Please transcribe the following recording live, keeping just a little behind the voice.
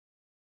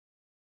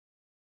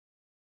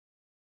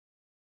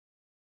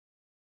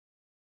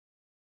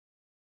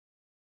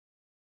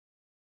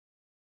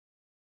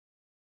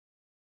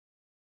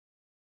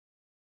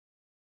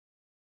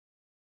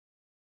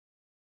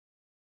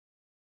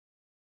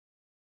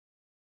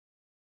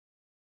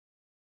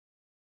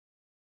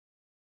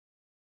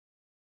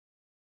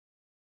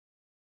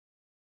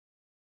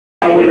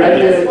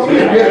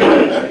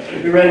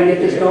we ready to get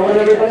this going,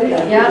 everybody? I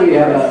think we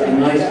have a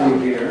nice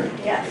group here.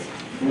 Yes.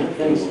 Yeah,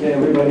 thanks to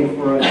everybody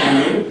for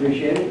attending.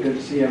 Appreciate it. Good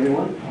to see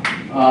everyone.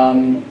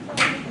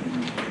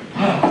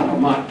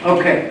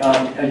 Okay,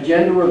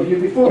 agenda review.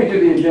 Before we do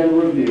the agenda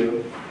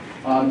review,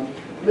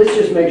 let's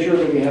just make sure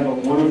that we have a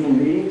wonderful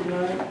meeting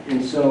tonight.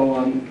 And so,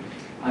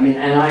 I mean,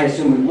 and I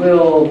assume we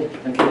will,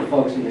 and for the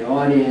folks in the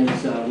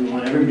audience, we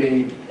want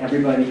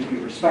everybody to be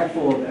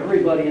respectful of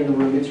everybody in the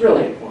room. It's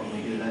really important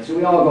we do that. So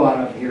we all go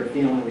out of here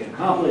feeling we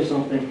accomplished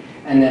something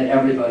and that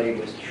everybody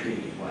was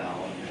treated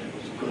well and that it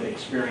was a good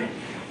experience.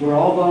 We're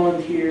all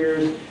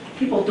volunteers.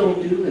 People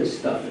don't do this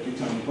stuff if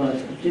it's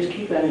unpleasant. Just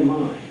keep that in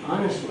mind,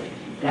 honestly.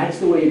 That's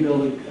the way you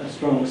build a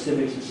strong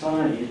civic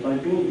society, is by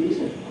being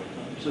decent to one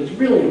another. So it's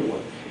really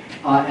important.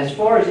 As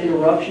far as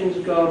interruptions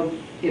go,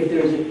 if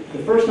there's the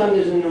first time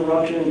there's an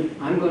interruption,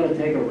 I'm going to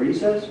take a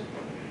recess.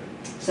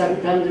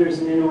 Second time there's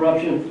an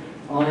interruption,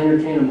 I'll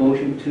entertain a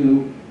motion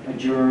to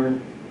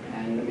adjourn,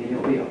 and the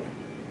meeting will be over.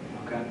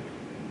 Okay?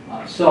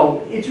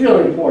 So it's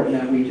really important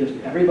that we just,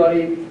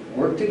 everybody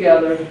work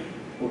together.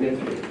 We'll get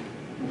through it.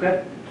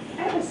 Okay?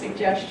 I have a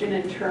suggestion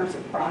in terms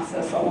of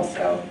process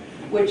also,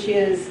 which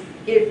is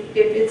if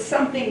it's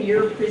something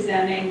you're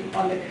presenting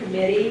on the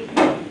committee,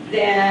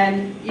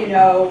 then, you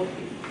know,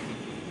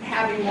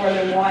 having more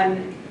than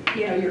one,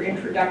 you know, your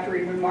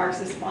introductory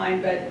remarks is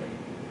fine, but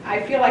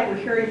I feel like we're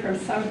hearing from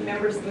some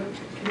members of the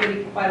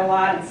committee quite a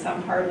lot and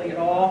some hardly at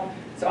all.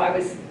 So I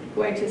was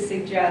going to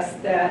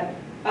suggest that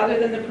other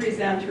than the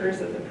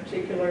presenters of the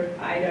particular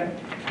item,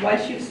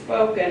 once you've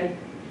spoken,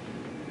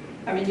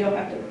 I mean, you'll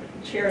have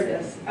to chair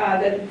this,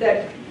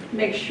 that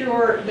make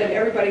sure that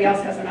everybody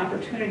else has an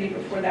opportunity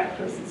before that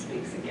person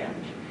speaks again.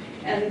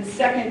 And the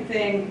second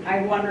thing,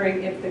 I'm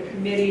wondering if the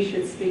committee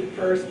should speak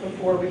first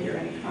before we hear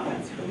any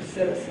comments from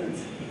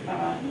citizens.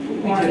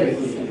 We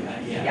typically do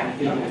that, yeah. I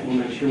think we'll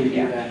make sure we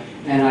do that.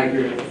 And I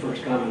agree with the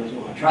first comment as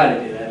well. I try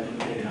to do that,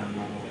 but maybe I'm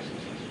not always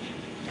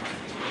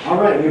successful.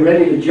 All right, we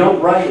ready to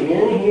jump right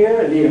in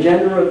here? The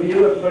agenda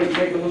review, everybody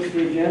take a look at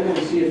the agenda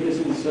and see if this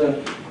is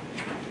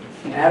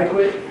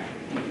adequate.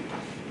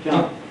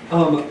 John?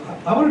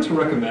 I wanted to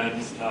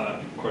recommend,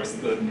 of course,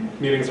 the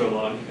meetings are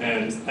long,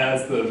 and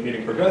as the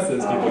meeting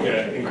progresses, people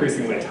get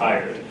increasingly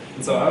tired.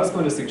 And so I was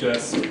going to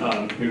suggest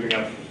moving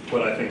up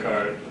what I think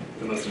are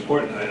the most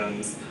important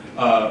items,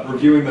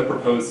 reviewing the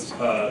proposed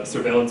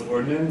surveillance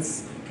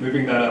ordinance,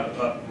 moving that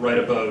up right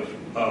above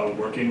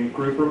working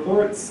group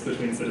reports,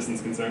 between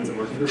citizens' concerns and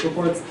working group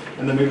reports,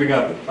 and then moving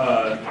up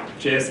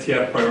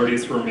JSTF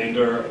priorities for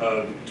remainder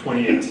of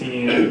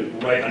 2018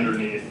 right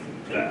underneath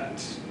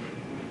that.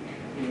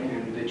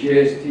 And the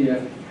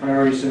JSTF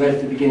priority, so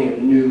that's the beginning of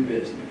new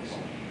business.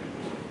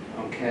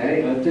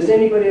 Okay, does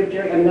anybody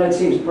object? I mean, that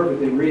seems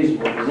perfectly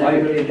reasonable. Does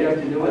anybody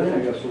object to doing that? I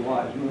think that's a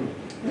wise move.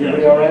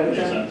 Everybody all right with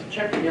that? Makes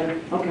Check, yeah,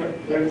 okay,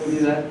 we'll do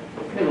that.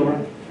 Hey,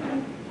 Laura.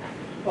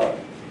 But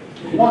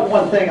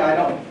one thing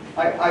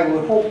I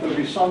would hope there'd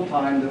be some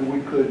time that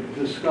we could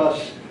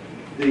discuss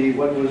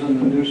what was in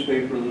the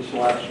newspaper this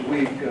last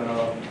week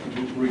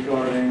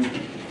regarding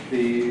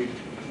the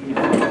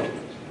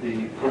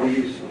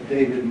police,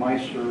 David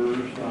Meister's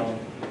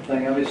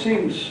thing. I mean, it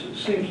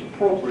seems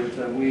appropriate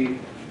that we,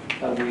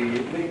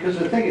 because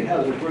I think it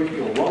has a great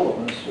deal of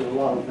relevance to a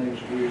lot of things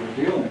we are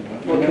dealing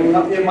with.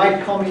 Well, it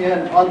might come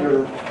in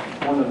under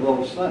one of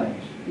those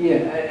things.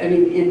 Yeah, I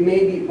mean, it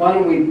may be, why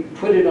don't we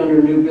put it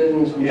under new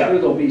business? I'm sure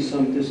there'll be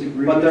some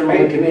disagreement But there from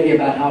may the committee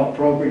about how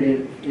appropriate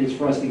it is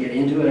for us to get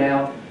into it,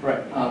 Al.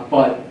 Right.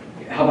 But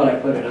how about I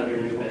put it under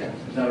new business?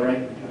 Is that all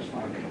right? That's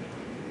fine.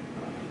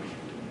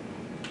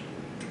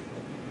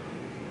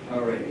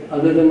 All right.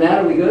 Other than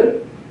that, are we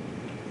good?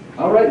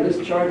 All right,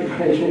 let's charge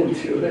right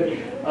into it.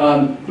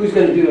 Who's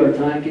going to do our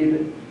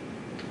timekeeping?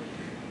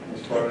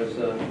 As far as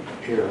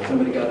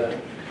somebody got a...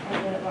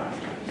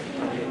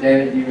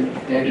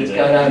 David's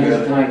got out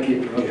his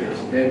timekeeper. Okay,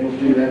 so Dave will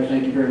do that.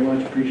 Thank you very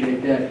much.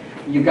 Appreciate that.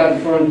 You've got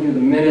in front of you the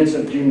minutes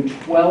of June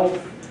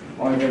 12th.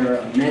 Are there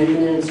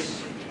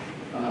amendments?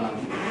 Or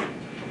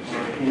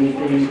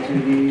anything to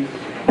these?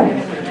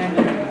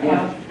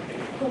 Yeah.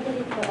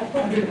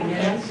 Under the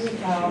minutes,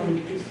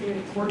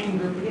 working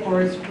group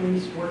reports,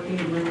 police working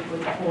group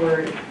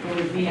report, it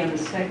would be on the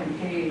second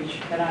page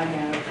that I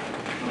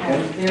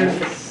have.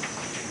 There's a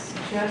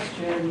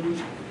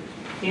suggestion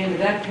in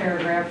that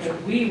paragraph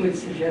that we would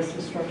suggest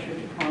a structure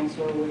to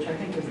council, which I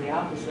think was the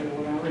opposite of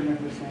what I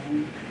remember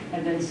saying.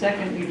 And then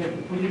secondly, that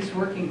the police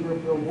working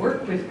group will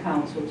work with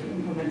council to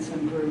implement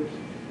some groups.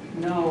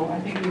 No, I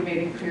think we made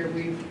it clear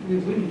we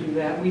wouldn't do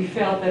that. We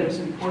felt that it was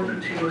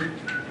important to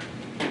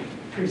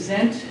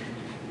present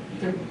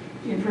the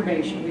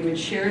information. We would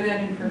share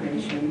that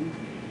information.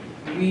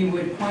 We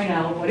would point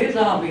out what is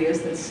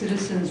obvious, that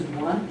citizens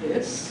want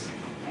this,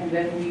 and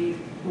that we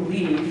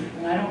believe,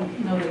 and I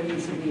don't know that it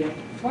needs to be a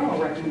formal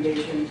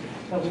recommendation,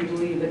 but we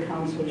believe the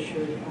council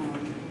should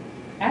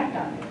act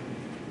on it.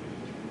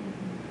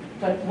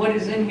 But what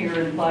is in here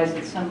implies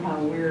that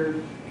somehow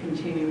we're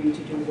continuing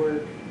to do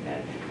work that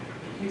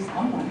at least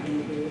I'm not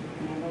going to do,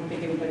 and I don't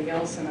think anybody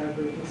else in our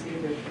group is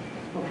either.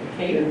 Okay,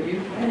 Kate, are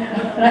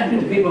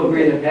you? Do people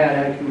agree that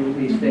Pat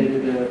accurately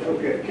stated the?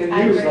 Okay, I can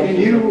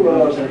agree. you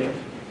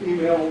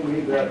email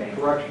me that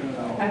correction?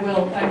 and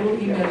I'll- I will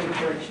email you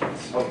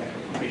corrections. Okay.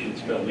 We should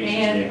spell Lisa's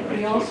name And right.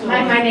 we also.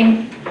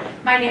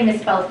 My name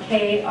is spelled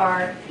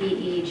Kreeger,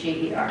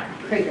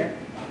 Krieger.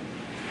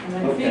 And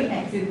I Okay.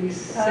 think, did we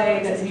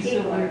say that it's a we key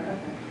still word, would,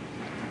 okay.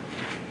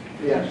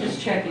 I'm Yes.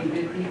 just checking,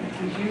 did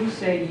you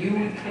say you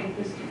would take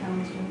this to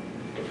council?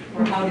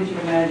 Or how did you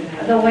imagine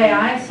it? The way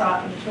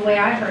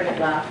I heard it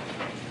left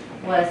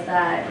was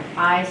that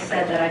I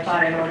said that I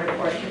thought in order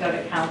for it to go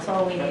to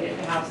council, we needed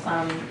to have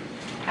some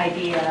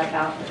idea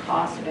about the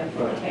cost of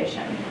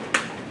implementation.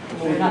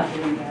 We're not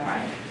doing that.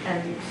 Right,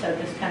 and so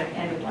this kind of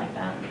ended like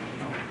that.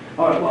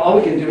 All right, well, all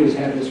we can do is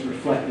have this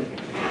reflected in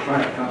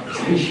prior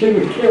conversation.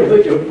 We can't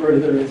really go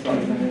further. It's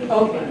 5 minutes.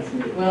 Okay,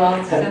 well,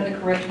 I'll send the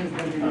corrections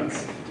then to you.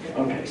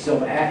 Okay,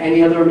 so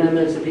any other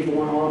amendments that people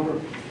want to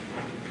offer?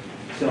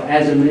 So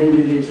as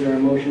amended, is there a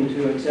motion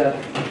to accept?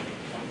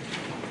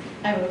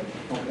 I would.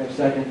 Okay,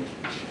 second?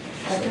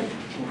 Second.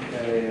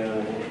 Okay,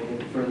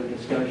 any further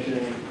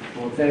discussion?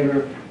 All in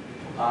favor?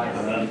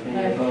 Aye.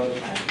 Any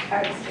opposed?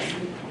 I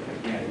abstain.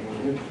 Yeah, you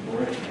want it? All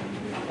right.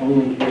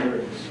 Only here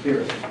in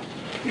spirit.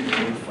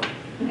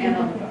 And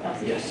on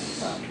the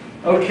Yes.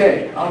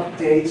 Okay,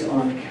 updates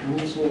on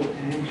council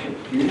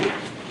action.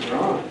 You're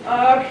on.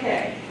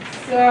 Okay,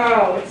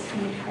 so let's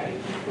see, try to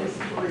keep this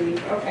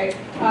brief. Okay,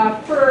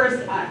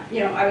 first,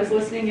 I was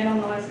listening in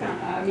on the last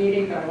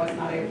meeting, but I was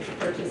not able to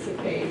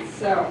participate.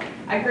 So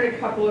I heard a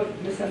couple of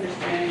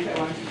misunderstandings I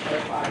wanted to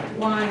clarify.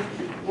 One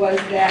was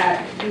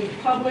that the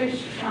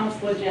published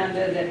council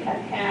agenda that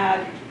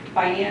had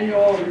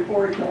biannual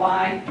report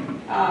July,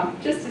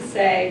 just to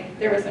say,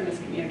 there was a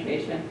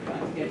miscommunication, don't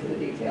have to get to the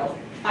details.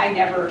 I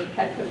never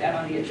had put that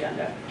on the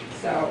agenda.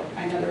 So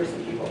I know there were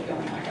some people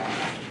feeling like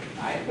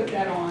I put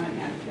that on and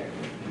had to check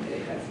with the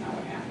committee. That's not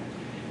what happened.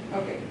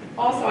 Okay.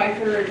 Also, I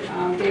heard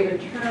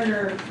David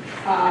Turner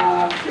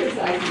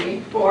criticize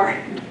me for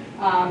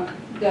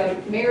the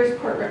mayor's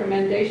court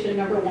recommendation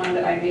 #1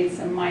 that I made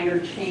some minor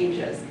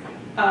changes.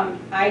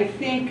 I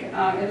think,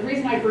 and the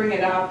reason I bring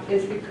it up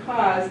is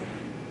because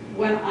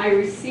when I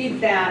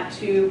received that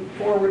to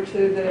forward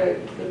to the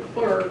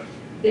clerk,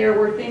 there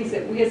were things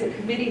that we as a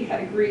committee had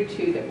agreed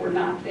to that were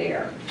not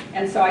there.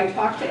 And so I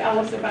talked to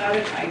Ellis about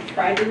it. I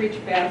tried to reach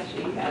Beth.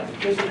 She had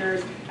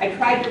visitors. I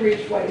tried to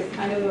reach what is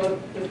kind of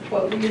the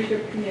quote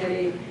leadership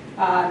committee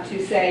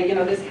to say,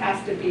 this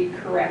has to be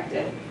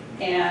corrected.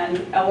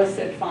 And Ellis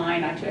said,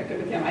 fine. I checked it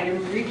with him. I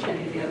didn't reach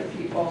any of the other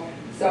people.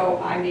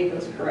 So I made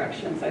those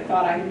corrections. I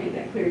thought I had made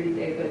that clear to you,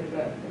 David,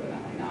 but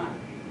evidently not.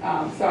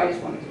 So I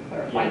just wanted to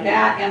clarify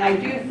that. And I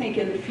do think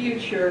in the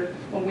future,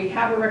 when we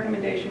have a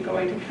recommendation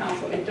going to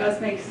council, it does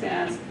make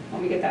sense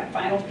when we get that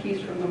final piece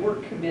from the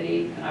work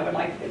committee, and I would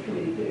like the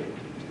committee to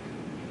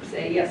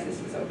say, yes, this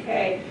is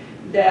okay,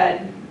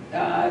 that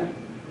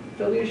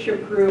the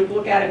leadership group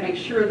look at it, make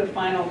sure the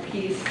final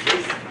piece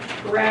is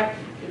correct.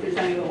 If there's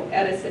any little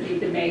edits that need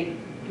to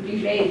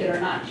be made that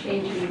are not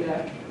changing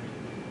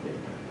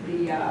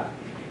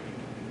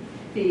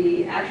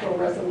the actual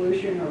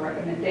resolution or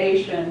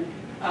recommendation,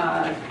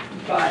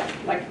 but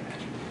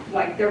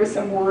like there was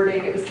some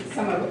wording,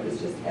 some of it was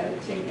just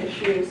editing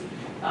issues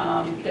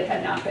that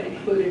had not been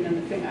included in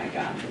the thing I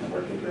got from the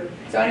working group.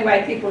 So anyway,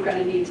 I think we're going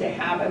to need to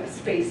have a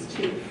space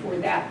too for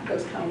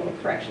those kind of little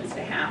corrections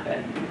to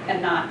happen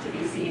and not to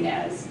be seen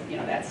as,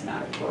 that's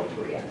not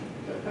appropriate.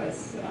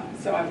 Because,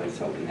 so I was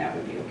hoping that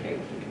would be okay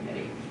with the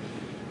committee.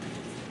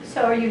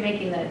 So are you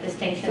making the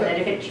distinction that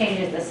if it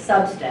changes the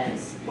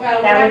substance,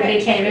 Well, that would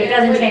be changed, but if it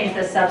doesn't change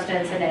the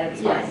substance, then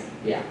it's fine? Yes,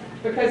 yeah,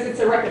 because it's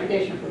a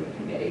recommendation from the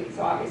committee,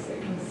 so obviously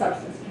the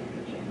substance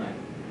can't be changed.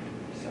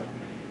 So,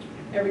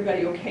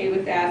 everybody okay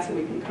with that, so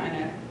we can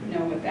kind of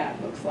know what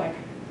that looks like?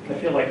 I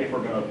feel like if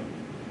we're going to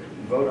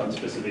vote on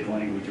specific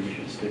language, we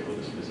should stick with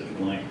a specific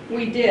language.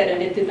 We did,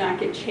 and it did not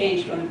get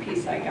changed on the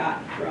piece I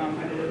got from,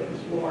 I believe it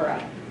was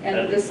Laura. And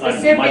the My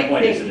specific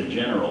point is that thing, in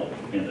general,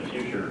 in the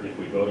future, if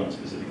we vote on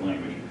specific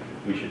language,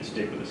 we should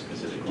stick with a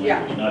specific Yeah.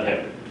 language, not have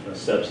a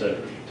subset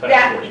of task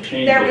that, force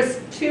change there it. was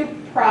two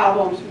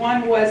problems.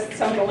 One was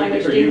some of the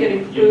language Or didn't get You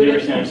included.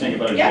 understand what I'm saying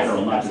about in Yes,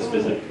 general, not the absolutely.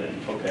 specific thing,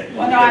 okay.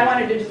 Well, no, I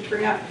wanted to just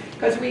bring up,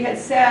 because we had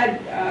said,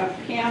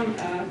 Pam,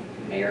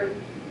 Mayor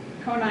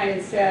Conine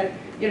had said,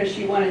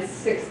 she wanted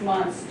 6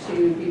 months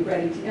to be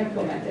ready to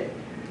implement it.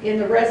 In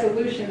the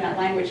resolution, that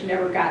language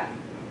never got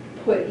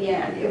put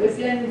in. It was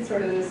in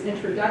sort of this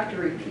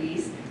introductory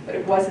piece, but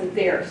it wasn't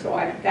there. So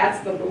that's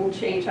the little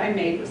change I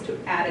made, was to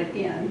add it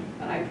in.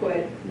 And I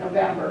put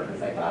November,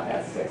 because I thought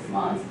that's 6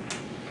 months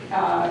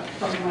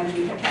from when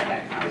we had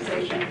that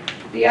conversation.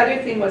 The other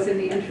thing was in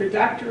the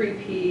introductory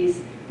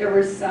piece, there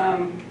was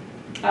some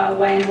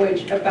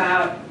language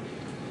about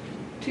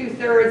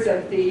 2/3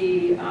 of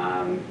the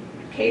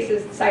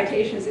cases,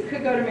 citations that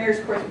could go to mayor's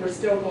courts were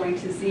still going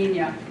to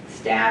Xenia.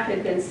 Staff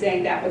had been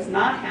saying that was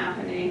not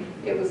happening.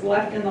 It was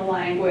left in the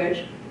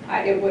language.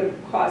 It would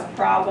have caused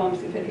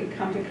problems if it had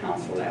come to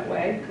council that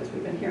way, because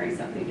we've been hearing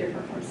something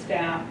different from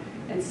staff.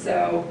 And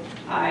so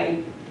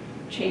I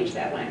change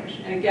that language.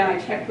 And again, I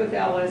checked with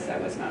Ellis, I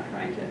was not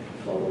trying to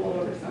pull the wool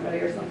over somebody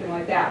or something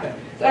like that, but,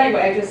 so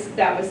anyway,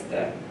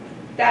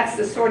 that's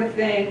the sort of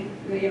thing,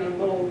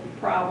 little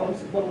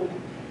problems, little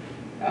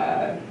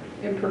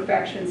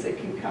imperfections that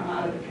can come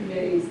out of the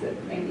committees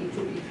that may need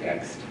to be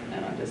fixed.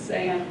 And I'm just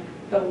saying,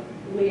 the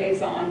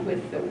liaison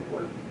with the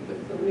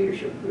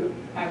leadership group,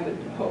 I would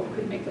hope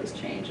could make those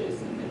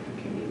changes and that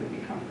the committee would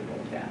be comfortable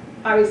with that.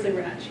 Obviously,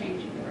 we're not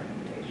changing the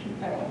recommendation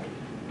at all.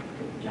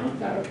 John, is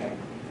that okay?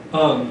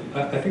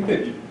 I think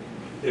that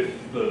if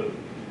the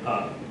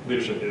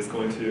leadership is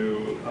going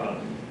to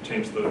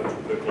change the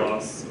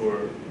gloss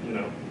or,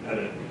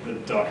 edit the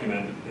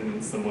document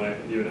in some way,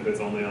 even if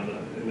it's only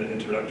in the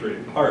introductory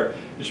part,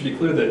 it should be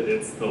clear that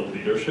it's the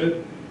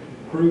leadership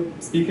group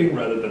speaking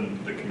rather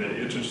than the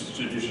committee. You should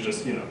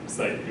just,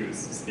 cite who's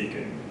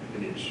speaking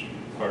in each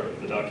part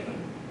of the document,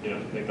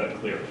 make that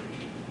clear,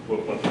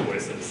 what the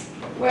voice is.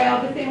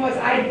 Well, the thing was,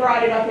 I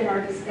brought it up in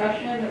our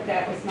discussion,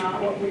 that was not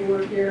what we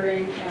were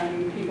hearing,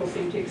 and people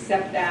seemed to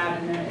accept that,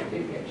 and then it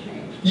did get changed.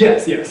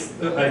 Yes,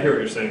 I hear what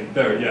you're saying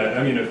there, yeah.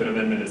 I mean, if an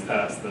amendment is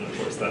passed, then of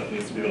course that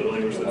needs to be the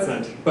language that's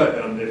sent. But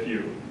if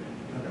you...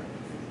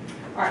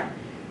 All right,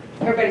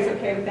 everybody's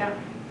okay with that?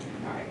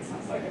 All right,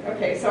 sounds like it.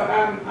 Okay, so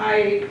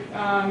I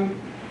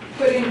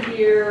put in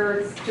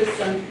here just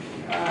some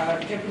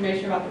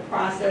information about the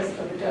process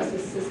of the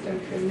Justice System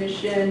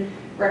Commission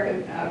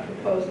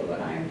proposal that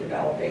I am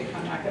developing.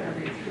 I'm not going to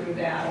read through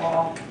that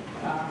all.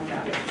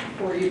 That was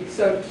for you.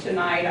 So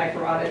tonight I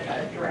brought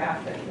a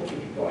draft that we'll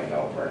be going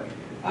over.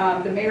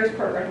 The Mayor's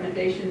Court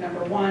recommendation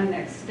number 1,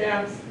 next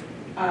steps.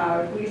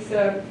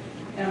 Lisa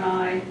and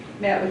I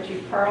met with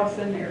Chief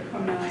Carlson, Mayor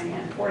Conine,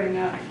 and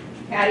Portinga,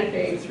 Patty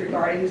Bates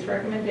regarding this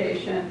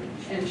recommendation,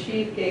 and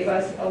Chief gave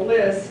us a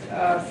list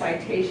of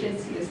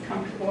citations he is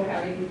comfortable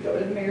having go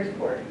to the Mayor's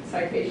Court,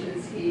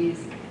 citations he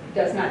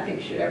does not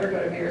think should ever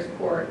go to Mayor's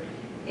Court.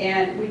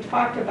 And we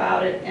talked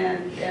about it,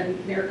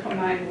 and Mayor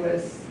Conine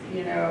was,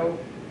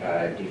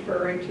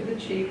 deferring to the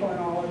chief on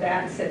all of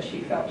that, and said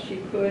she felt she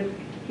could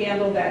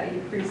handle that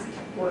increased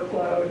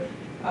workload.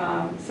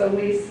 So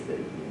Lisa,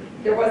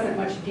 there wasn't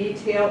much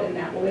detail in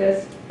that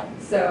list,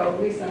 so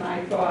Lisa and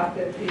I thought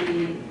that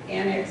the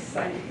annex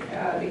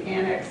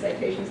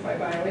citations by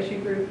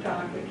violation group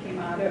talk that came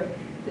out of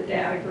the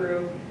data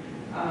group,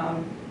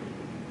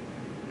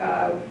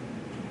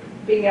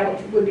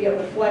 would be able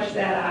to flesh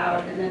that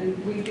out. And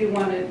then we do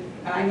want to,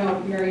 I know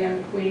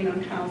Marianne McQueen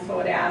on council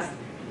had asked,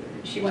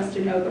 she wants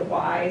to know the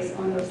whys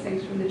on those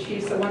things from the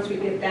chief. So once we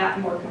get that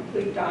more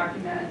complete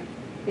document,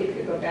 it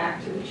could go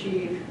back to the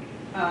chief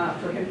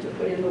for him to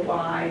put in the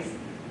whys,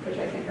 which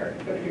I think are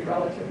going to be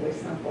relatively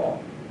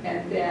simple.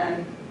 And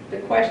then the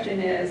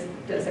question is,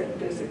 does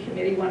the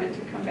committee want it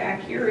to come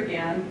back here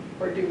again,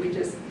 or do we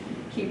just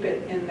keep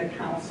it in the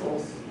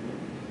council's,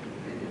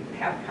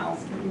 have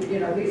council,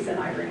 Lisa and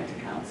I bring it to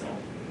council?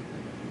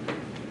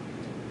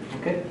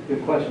 Okay,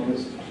 good question.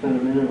 Let's spend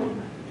a minute on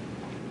that.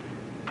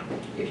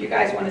 If you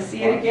guys want to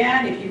see it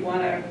again, if you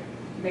want to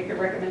make a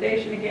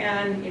recommendation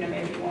again,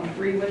 maybe you won't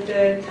agree with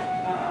it.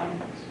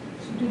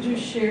 So did you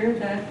share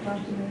that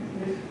document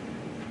with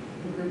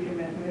the group you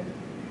met with?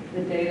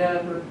 The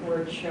data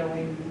report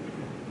showing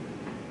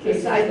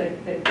cases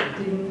that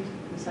didn't,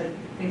 it's like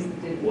things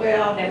that didn't,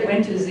 Well, that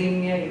went to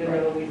Xenia, even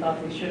though we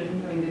thought they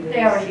shouldn't. I mean, did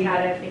They already see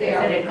had that? it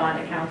because it had gone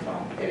to council.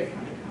 It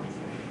come to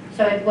council.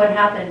 So what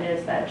happened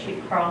is that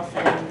Chief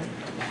Carlson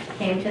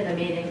came to the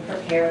meeting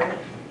prepared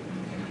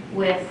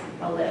with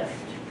a list,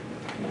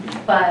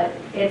 but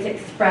it's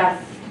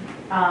expressed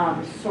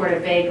sort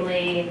of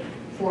vaguely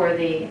for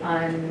the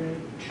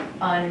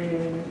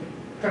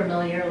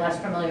unfamiliar, less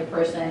familiar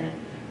person.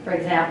 For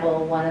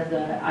example, one of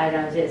the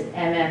items is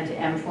MM to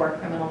M4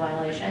 criminal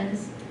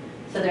violations.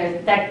 So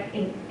that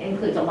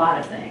includes a lot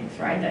of things,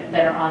 right,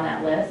 that are on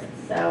that list.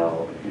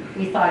 So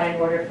we thought in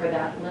order for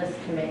that list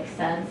to make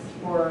sense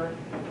for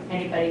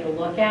anybody to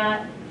look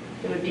at,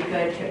 it would be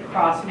good to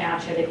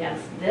cross-match it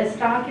against this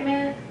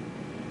document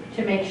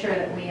to make sure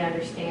that we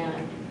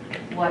understand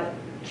what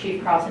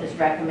Chief Carlson is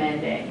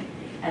recommending,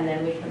 and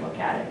then we can look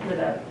at it with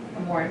a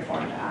more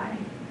informed eye.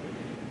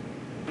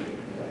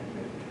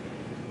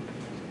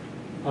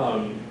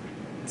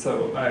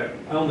 So I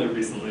only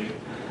recently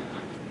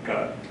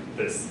got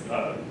this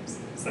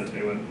sent to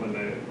me when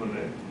they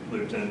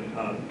looped in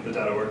the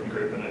data working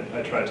group, and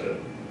I tried to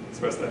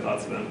express my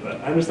thoughts to them, but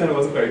I understand it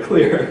wasn't very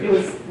clear. It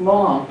was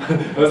long.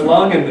 It was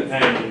long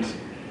and just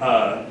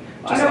I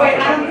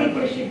don't think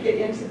we should get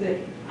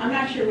into I'm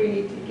not sure we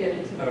need to get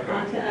into the Okay.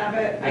 content of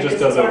it. It I'm just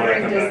just doesn't wanna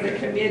wondering, come does back the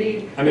here.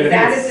 committee, I mean, I think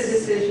that it's- is a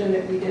decision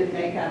that we did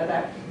make out of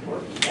that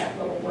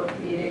little work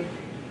meeting.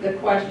 The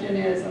question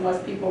is,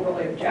 unless people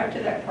really object to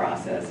that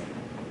process,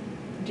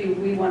 do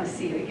we want to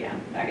see it again?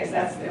 I guess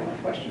that's the only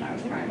question I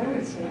was trying to I would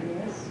answer. say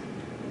yes.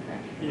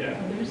 Yeah.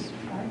 Others,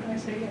 I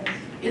say yes.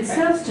 It Okay.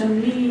 sounds to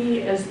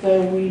me as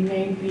though we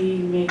may be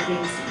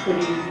making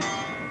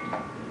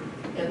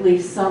at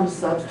least some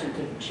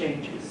substantive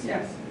changes.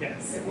 Yes.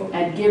 Yes. It will.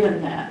 And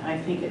given that, I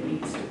think it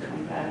needs to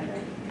come back,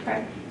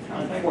 Okay.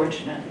 Sounds like-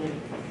 unfortunately.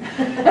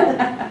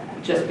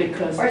 just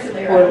because Where's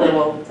the poor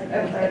little.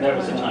 That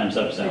was the Time's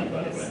Up sound,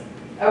 by the way.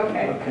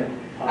 Okay. Okay.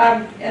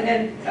 And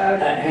then,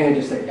 Hang on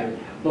just a second.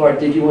 Laura,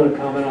 did you want to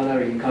comment on that,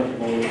 or are you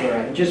comfortable with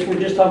where we're we're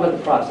just talking about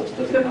the process,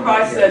 doesn't The come up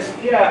process,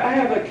 yeah, I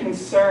have a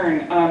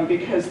concern,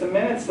 because the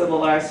minutes of the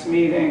last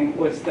meeting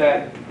was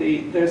that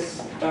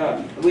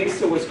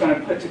Lisa was going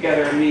to put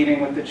together a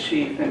meeting with the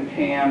chief and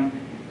Pam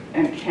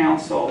and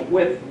council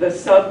with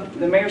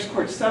the mayor's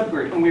court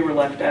subgroup, and we were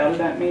left out of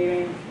that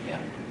meeting. Yeah.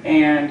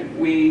 And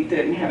we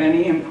didn't have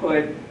any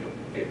input,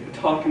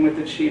 talking with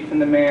the chief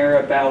and the mayor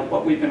about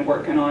what we've been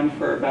working on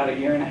for about a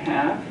year and a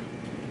half.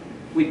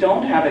 We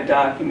don't have a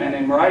document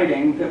in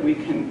writing that we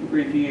can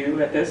review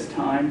at this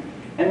time.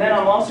 And then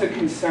I'm also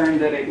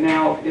concerned that it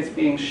now is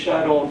being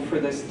shuttled for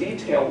this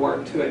detail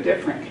work to a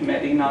different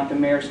committee, not the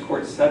Mayor's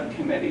Court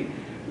Subcommittee.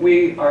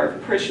 We are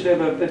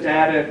appreciative of the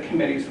data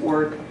committee's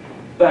work,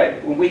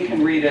 but we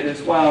can read it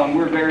as well, and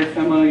we're very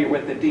familiar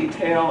with the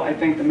detail. I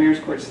think the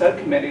Mayor's Court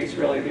Subcommittee is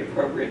really the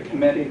appropriate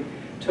committee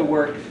to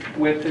work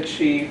with the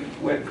chief,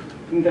 with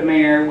the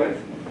mayor,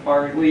 with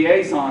our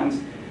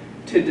liaisons,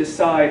 to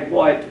decide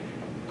what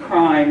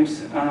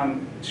crimes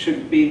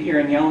should be here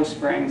in Yellow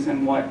Springs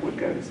and what would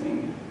go to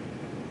Xenia.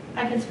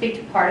 I can speak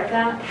to part of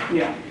that.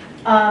 Yeah.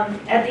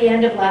 At the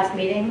end of last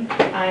meeting,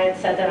 I had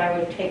said that I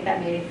would take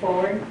that meeting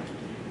forward.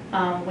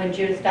 When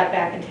Judith got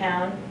back in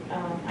town,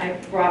 I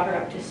brought her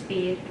up to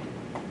speed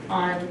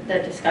on the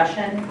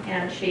discussion,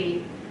 and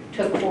she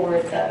took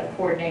forward the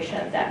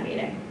coordination of that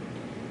meeting.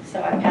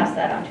 So I passed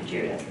that on to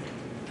Judith.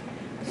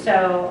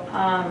 So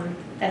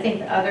I think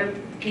the other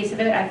piece of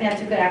it, I think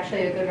that's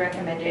actually a good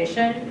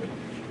recommendation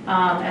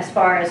as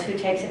far as who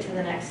takes it to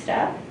the next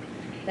step,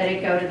 that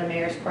it go to the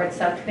Mayor's Court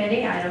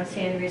Subcommittee. I don't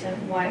see any reason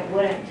why it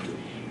wouldn't.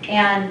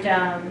 And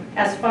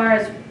as far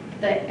as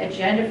the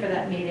agenda for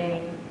that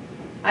meeting,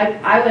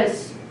 I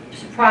was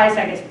surprised,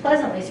 I guess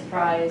pleasantly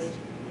surprised,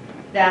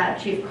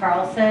 that Chief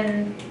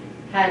Carlson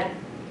had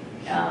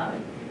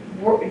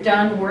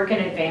done work in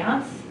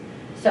advance.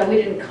 So we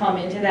didn't come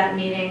into that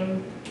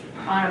meeting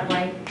on a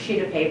blank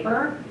sheet of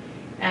paper.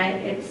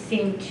 And it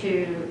seemed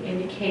to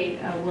indicate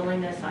a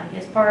willingness on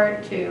his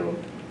part to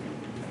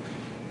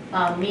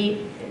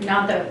meet,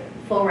 not the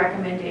full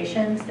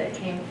recommendations that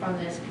came from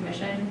this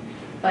commission,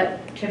 but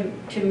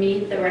to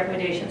meet the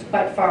recommendations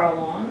quite far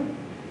along.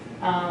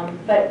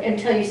 But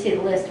until you see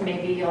the list,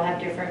 maybe you'll have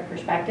different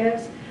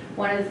perspectives.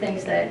 One of the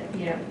things that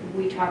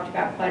we talked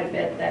about quite a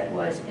bit that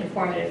was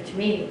informative to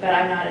me, but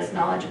I'm not as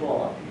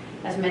knowledgeable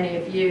as many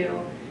of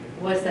you,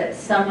 was that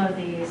some of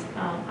these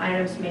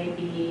items may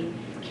be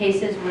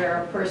cases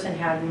where a person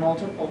had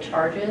multiple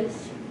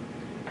charges,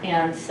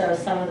 and so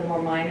some of the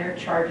more minor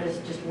charges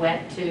just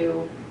went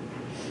to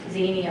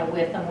Xenia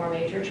with the more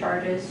major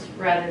charges,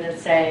 rather than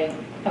say,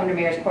 come to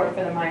Mayor's Court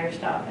for the minor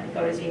stuff and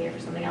go to Xenia for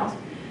something else.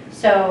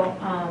 So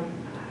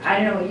I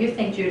don't know what you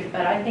think, Judith,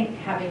 but I think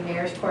having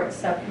Mayor's Court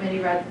Subcommittee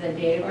rather than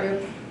data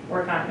group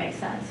work on it makes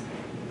sense.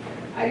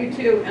 I do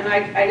too, and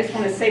I just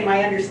want to say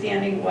my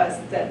understanding was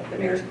that the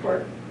Mayor's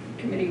Court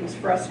Committee was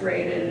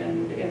frustrated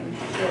and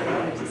sort of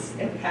wanted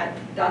to, and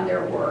had done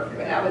their work.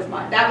 That was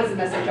the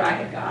message I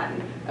had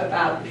gotten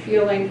about the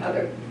feeling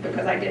of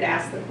because I did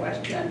ask the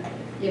question,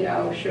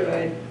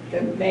 should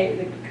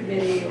the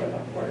committee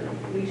or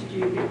at least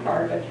you be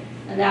part of it,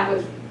 and that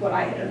was what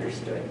I had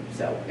understood.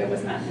 So it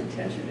was not an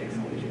intention to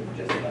exclude you,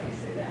 just let me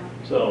say that.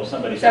 So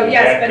somebody So, coming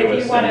yes, back but to if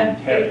us you wanna-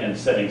 and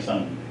setting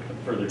some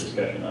further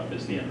discussion up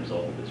is the end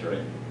result of this, right?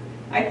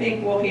 I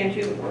think we'll hand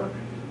you the work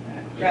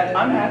rather than.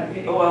 I'm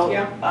happy, well,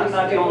 Yeah, I'm just-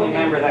 not the it only will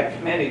member of be- that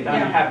committee, but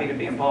Yeah. I'm happy to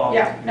be involved.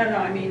 Yeah, no,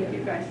 I mean, you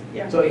guys,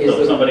 yeah. So is So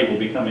the, somebody will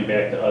be coming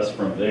back to us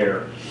from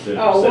there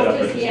to Oh, set we'll up a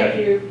just hand discussion.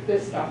 you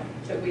this stuff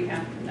that we have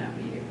from that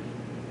meeting.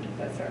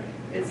 That's all right.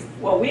 It's,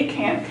 Well, we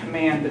can't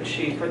command the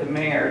chief or the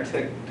mayor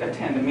to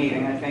attend a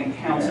meeting. I think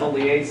council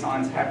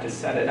liaisons have to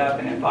set it up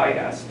and invite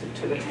us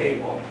to the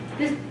table.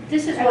 This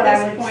is At what this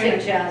I would point-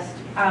 suggest.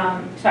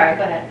 Sorry,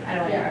 go ahead. I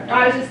don't want to yeah, interrupt. no,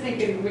 I was just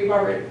thinking, we've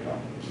already,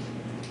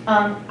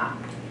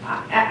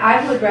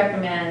 I would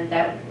recommend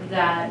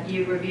that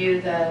you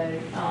review the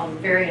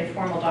very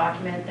informal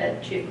document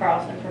that Chief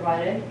Carlson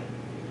provided.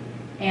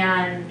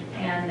 And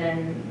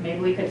then maybe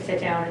we could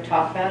sit down and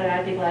talk about it.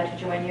 I'd be glad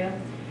to join you.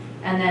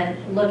 And then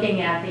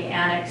looking at the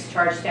annex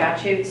charge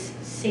statutes,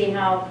 see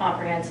how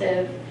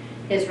comprehensive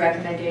his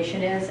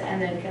recommendation is,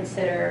 and then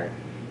consider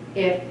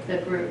if the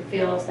group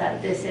feels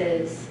that this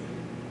is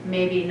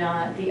maybe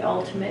not the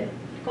ultimate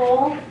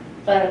goal,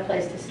 but a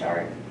place to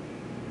start.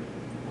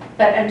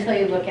 But until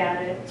you look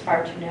at it, it's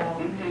hard to know.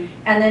 Mhm.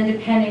 And then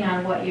depending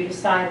on what you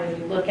decide when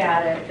you look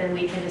at it, then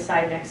we can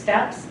decide next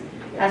steps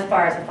as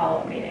far as a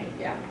follow-up meeting.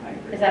 yeah, I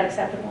agree. Is that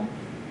acceptable?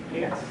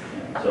 Yes.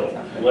 So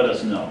let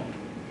us know.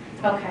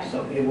 Okay.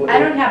 so it will. I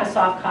don't have a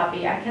soft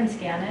copy. I can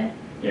scan it.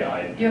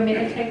 Yeah, Do you want me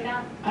to take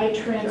that? I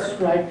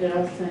transcribed it,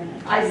 I'll send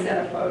it. I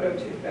sent a photo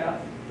to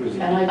Beth.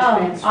 And I Oh,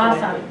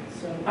 transcribed awesome. it,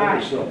 so. All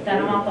right, so-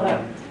 then I'm off the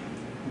hook.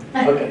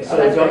 Okay, so Oh,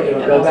 that's right.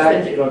 it'll go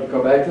back, it'll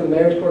go back to the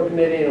Mayor's Court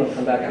Committee, and it'll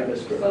come back to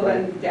this group. So right?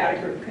 then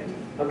data group can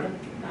Okay,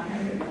 not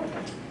have it.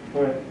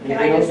 all right. Can I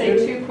Anything just say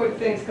else, Judy? 2 quick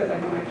things, because I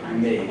know my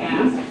time Maybe.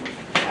 is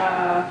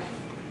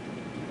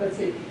let's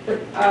see,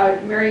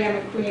 Mary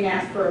Ann McQueen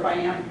asked for a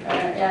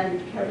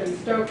and Kevin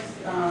Stokes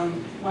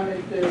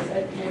wanted this,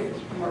 maybe it's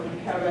more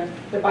from Kevin,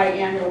 the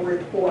biannual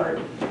report,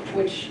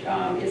 which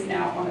is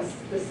now on a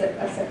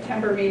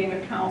September meeting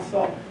of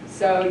council.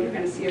 So you're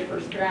going to see a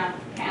first draft.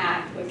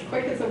 Pat was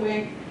quick as a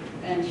wink,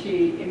 and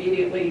she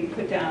immediately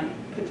put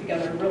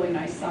together a really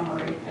nice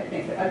summary, I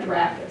think, a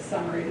draft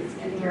summary that's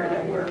in here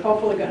that we're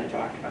hopefully going to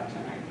talk about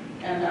tonight.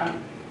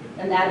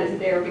 And that is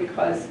there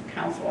because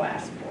council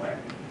asked for it.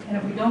 And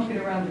if we don't get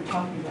around to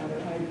talking about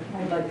it,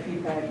 I'd like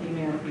feedback,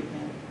 email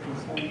feedback.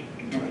 So if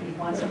you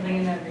want something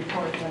in that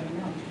report, let me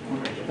know.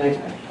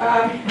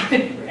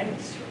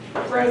 Thanks.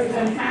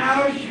 President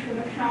Housh from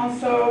the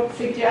council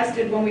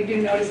suggested when we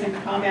do notice and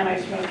comment, I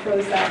just want to throw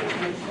this out in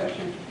the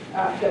discussion,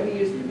 that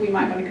we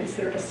might want to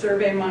consider a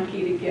survey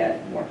monkey to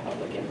get more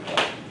public input.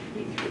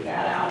 He threw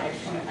that out.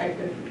 I've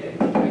been forgetting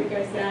to tell you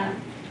guys that.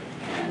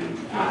 And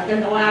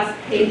then the last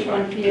page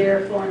on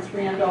here, Florence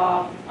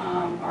Randolph,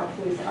 our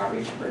police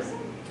outreach person,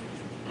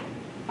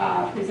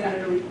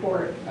 presented a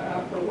report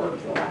for work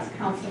for the last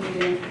council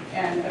meeting,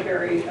 and a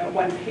very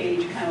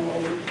one-page kind of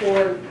little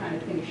report, kind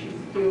of thing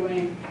she's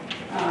doing.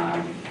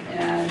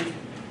 And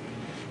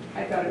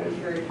I thought it was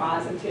very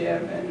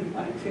positive, and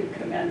wanted to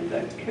commend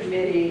the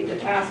committee, the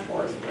task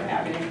force, for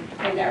having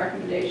made that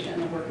recommendation,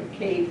 the work of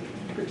Kate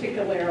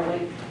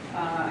particularly.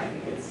 I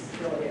think it's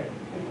really an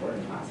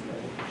important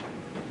possibility.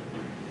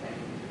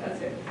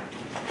 That's it.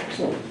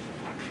 Excellent.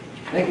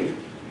 Thank you.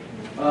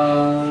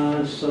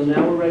 So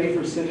now we're ready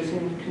for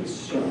citizen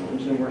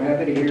concerns, and we're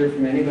happy to hear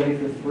from anybody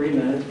for 3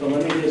 minutes. But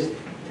let me just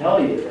tell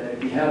you that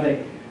if you have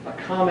a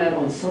comment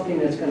on something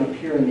that's going to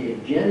appear in the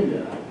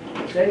agenda,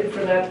 save it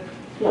for that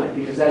point,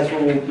 because that's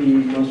when we'll be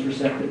most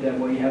receptive to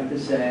what you have to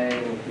say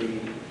and what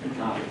the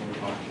topic we're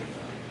talking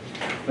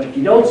about. But if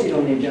you don't see it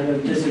on the agenda,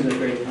 this is a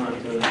great time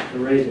to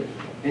raise it.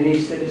 Any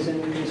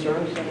citizen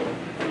concerns?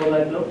 Will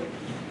that Bill?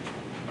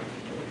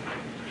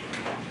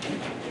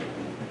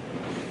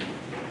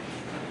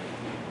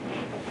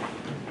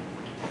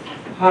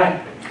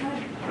 Hi,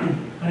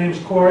 my name is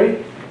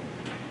Corey,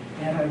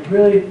 and I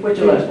really... What's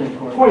your last name,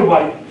 Corey? Corey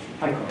White.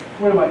 Hi, Corey.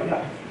 Corey White,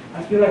 yeah.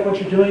 I feel like what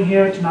you're doing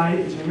here tonight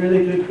is a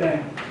really good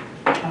thing.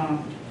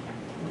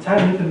 What's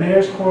happening at the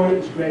Mayor's Court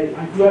is great.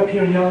 I grew up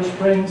here in Yellow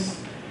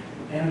Springs,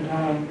 and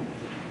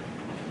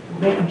we're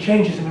making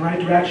changes in the right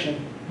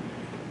direction.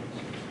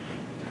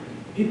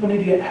 People need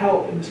to get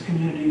help in this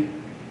community.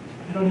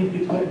 They don't need to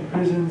be put in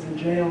prisons and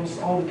jails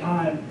all the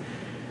time.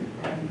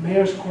 And the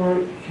Mayor's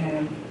Court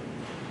can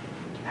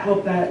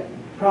help that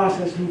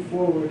process move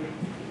forward.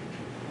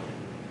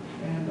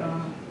 And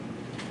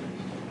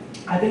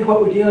I think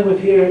what we're dealing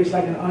with here is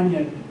like an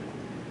onion.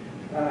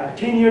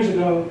 10 years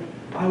ago,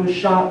 I was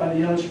shot by the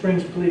Yellow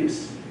Springs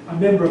Police, a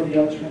member of the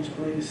Yellow Springs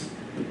Police.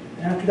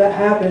 And after that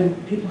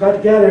happened, people got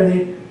together and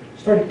they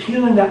started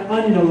peeling that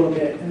onion a little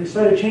bit, and they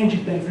started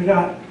changing things. They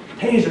got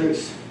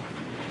tasers.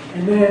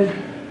 And then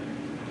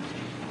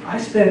I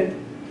spent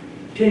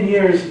 10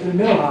 years in the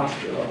mental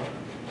hospital.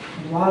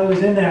 And while I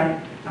was in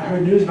there, I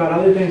heard news about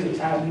other things that was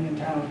happening in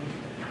town.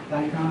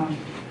 Like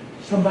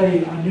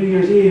somebody on New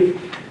Year's Eve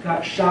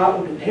got shot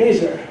with a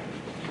taser.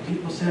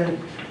 People said,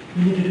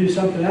 we need to do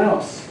something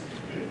else.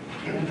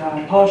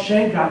 And Paul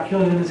Schenck got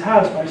killed in his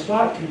house by a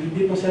SWAT team. And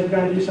people said, we've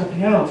got to do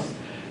something else.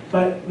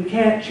 But we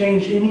can't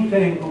change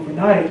anything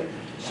overnight.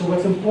 So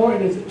what's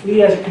important is that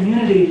we as a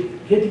community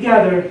get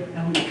together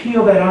and we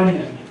peel that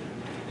onion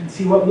and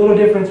see what little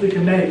difference we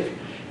can make.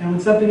 And when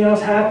something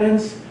else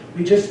happens,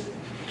 we just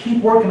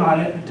keep working on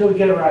it until we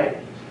get it right.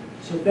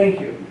 So thank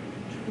you.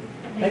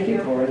 Thank you,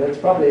 Corey. That's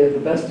probably the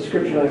best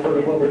description I've heard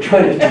of what we're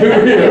trying to do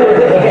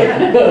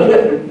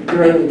here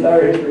during the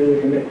entire history of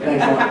the committee.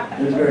 Thanks a lot.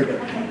 It was very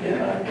good.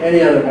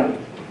 Any other comments?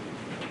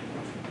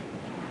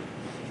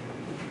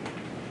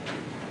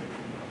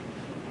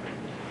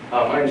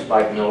 My name's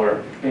Mike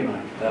Miller. Hey,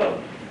 Mike.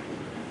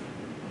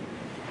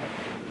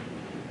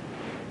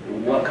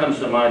 What comes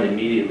to mind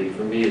immediately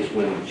for me is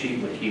when Chief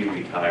McKee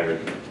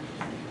retired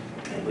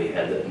and we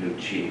had that new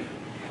chief.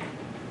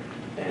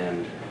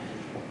 And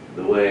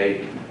the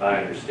way I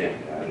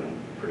understand it, I'm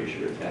pretty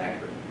sure it's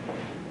accurate,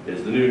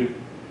 is the new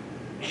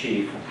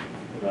chief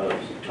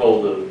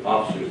told the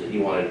officers that he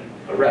wanted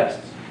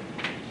arrests.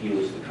 He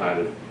was the kind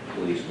of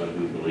policeman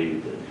who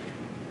believed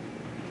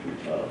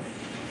that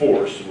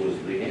force was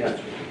the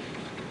answer.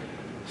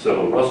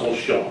 So Russell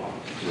Shaw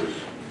was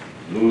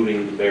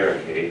moving the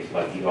barricades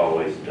like he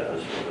always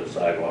does for the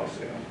sidewalk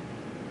sale.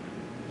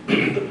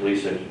 The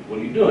police said, what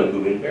are you doing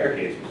moving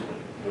barricades? He said,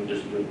 I'm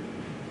just moving.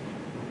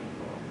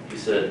 He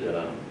said,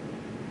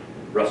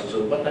 Russell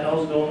said, what the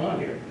hell is going on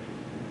here?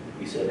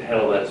 He said,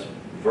 hell, that's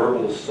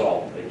verbal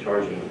assault. They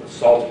charged him with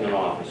assaulting an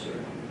officer.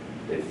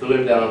 They threw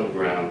him down on the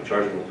ground,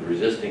 charged him with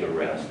resisting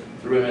arrest,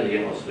 threw him in the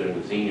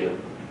Yellowstone Xenia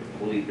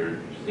police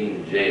or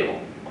Xenia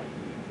jail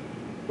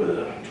with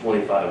a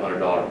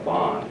 $2,500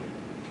 bond.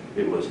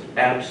 It was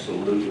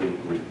absolutely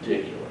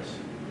ridiculous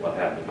what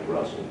happened to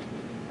Russell.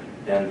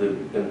 And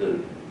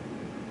the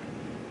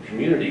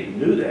community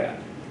knew that.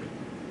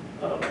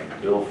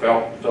 Bill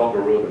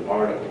Felker wrote an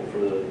article for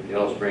the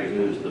Yellow Springs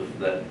News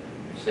that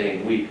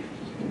same week,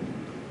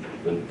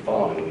 the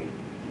following week.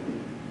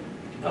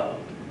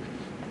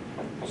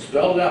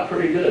 Spelled it out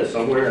pretty good.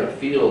 Somewhere in a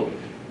field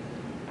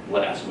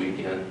last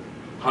weekend,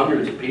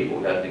 hundreds of people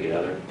got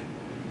together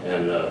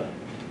and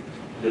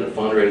did a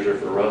fundraiser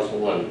for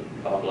Russell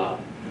and blah, blah.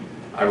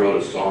 I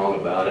wrote a song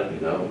about it, you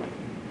know,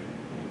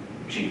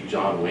 Chief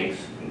John Winks.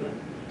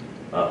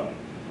 And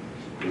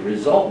the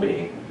result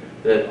being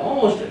that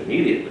almost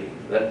immediately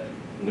that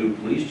new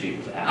police chief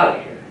was out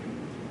of here.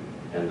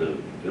 And the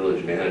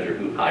village manager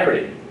who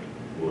hired him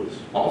was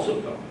also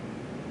gone.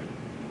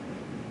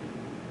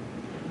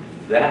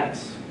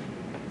 That's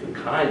the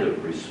kind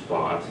of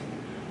response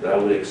that I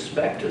would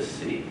expect to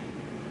see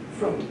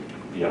from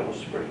Yellow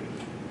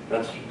Springs.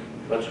 That's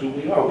who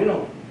we are. We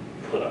don't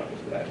put up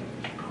with that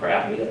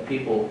crap. We got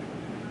people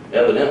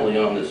evidently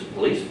on this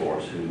police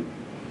force who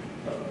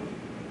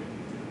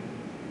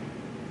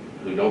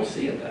don't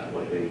see it that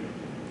way.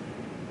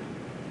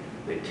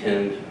 They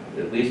tend,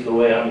 at least the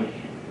way I'm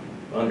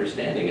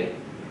understanding it,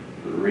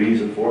 the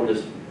reason for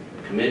this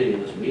committee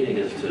and this meeting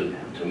is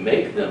to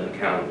make them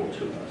accountable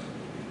to us.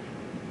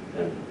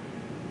 And,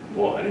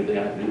 well, anything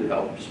I can do to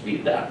help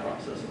speed that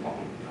process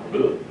along, I'll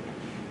do it.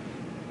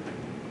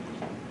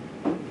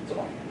 That's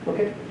all.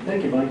 Okay,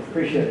 thank you, Mike,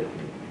 appreciate it.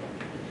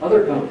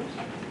 Other comments?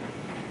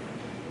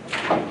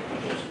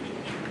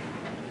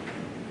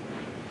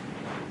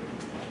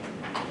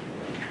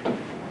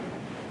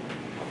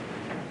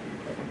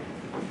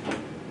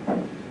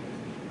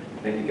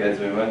 Thank you guys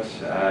very much.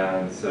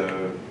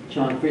 So,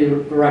 Sean, for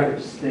the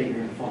record, state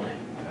your full name.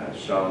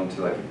 Sean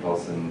Tuleki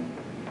Paulson.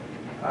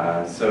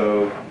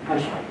 So, Hi,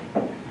 Sean.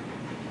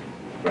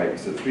 right,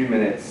 so 3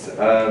 minutes.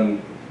 I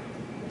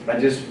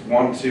just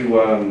want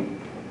to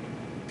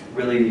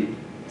really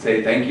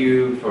say thank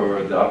you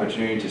for the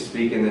opportunity to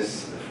speak in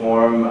this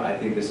forum. I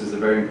think this is a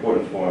very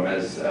important forum,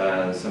 as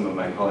some of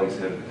my colleagues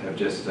have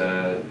just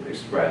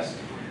expressed.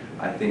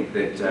 I think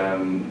that,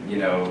 you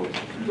know,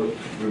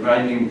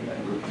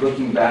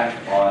 looking back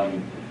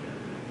on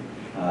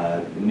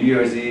the New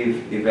Year's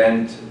Eve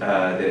event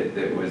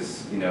that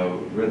was, you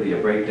know, really a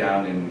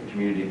breakdown in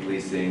community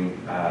policing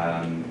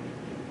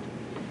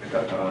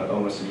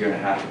almost a year and a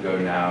half ago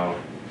now.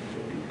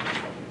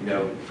 You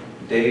know,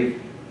 Dave,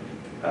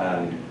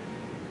 our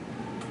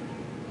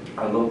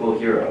local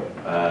hero,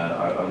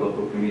 our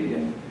local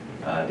comedian,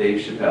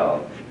 Dave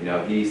Chappelle, you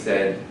know, he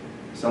said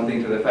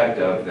something to the effect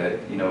of that,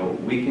 you know,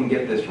 we can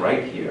get this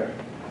right here.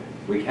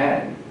 We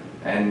can.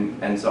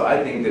 And so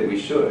I think that we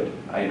should.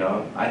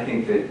 I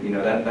think that, you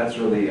know, that's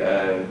really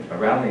a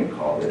rallying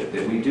call,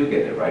 that we do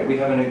get it right. We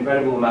have an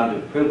incredible amount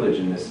of privilege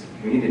in this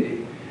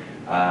community.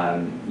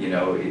 You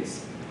know,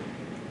 it's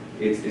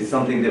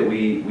something that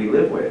we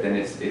live with, and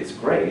it's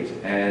great.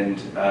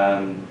 And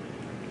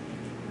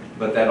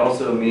but that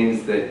also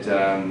means that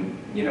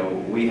you know,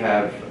 we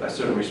have a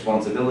certain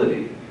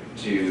responsibility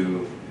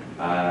to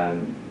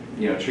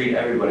you know, treat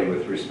everybody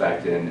with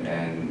respect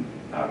and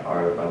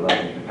our love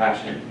and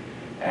compassion.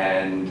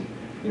 And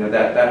you know,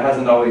 that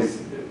hasn't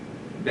always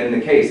been the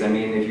case. I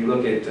mean, if you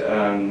look at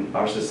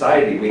our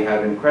society, we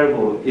have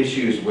incredible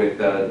issues with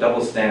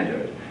double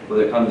standard. When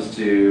it comes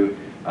to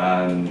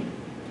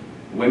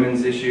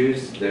women's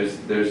issues,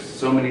 there's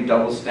so many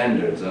double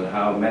standards on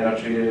how men are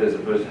treated as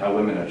opposed to how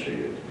women are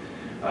treated.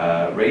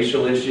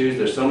 Racial issues,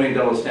 there's so many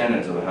double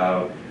standards of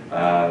how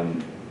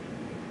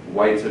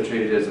whites are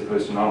treated as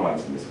opposed to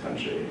non-whites in this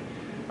country.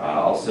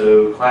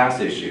 Also class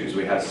issues,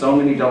 we have so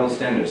many double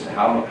standards to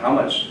how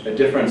much a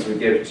difference we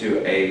give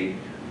to a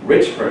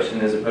rich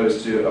person as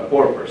opposed to a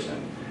poor person.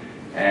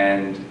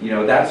 And you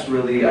know, that's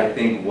really, I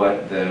think,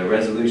 what the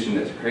resolution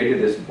that's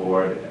created this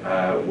board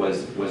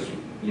was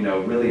you know,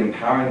 really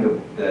empowering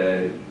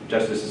the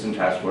Justice System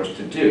Task Force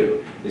to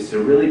do, is to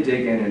really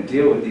dig in and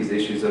deal with these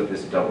issues of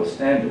this double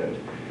standard.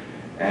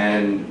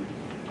 And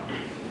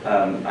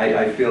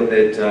I feel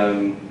that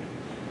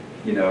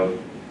you know,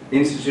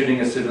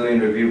 instituting a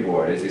civilian review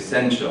board is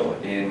essential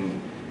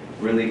in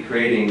really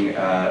creating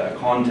a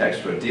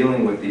context for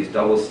dealing with these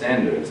double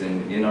standards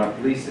in our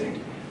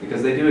policing,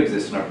 because they do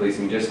exist in our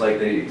policing just like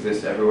they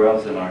exist everywhere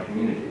else in our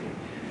community.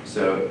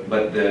 So,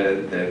 but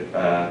the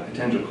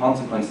potential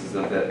consequences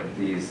of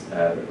these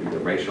either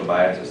racial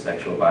bias or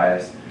sexual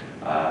bias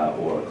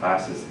or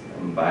classist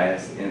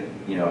bias,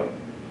 you know,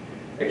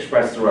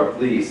 expressed through our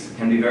police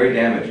can be very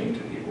damaging to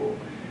people.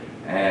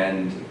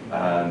 And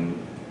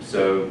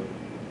so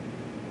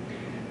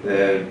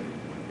the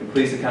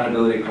Police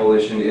Accountability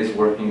Coalition is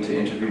working to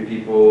interview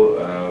people.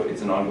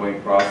 It's an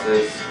ongoing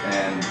process,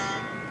 and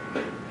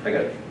I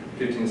got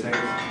 15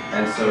 seconds.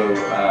 And so,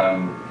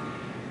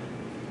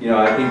 you know,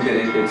 I think that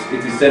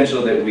it's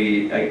essential that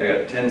I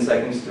got 10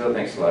 seconds still.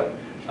 Thanks a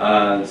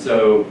lot.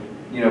 So,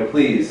 you know,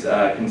 please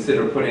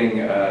consider putting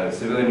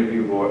Civilian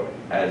Review Board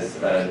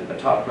as a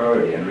top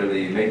priority and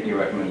really making a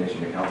recommendation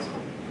to council.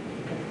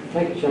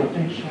 Thank you, Sean.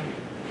 Thanks, Sean.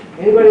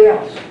 Anybody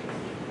else?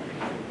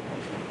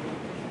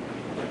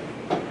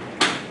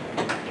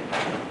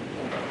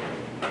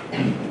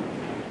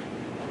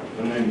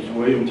 My name is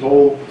William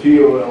Toll,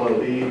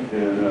 T-O-L-L-E,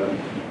 and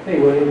Hey,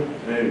 William.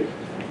 hey,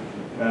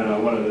 and I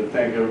wanted to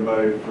thank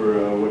everybody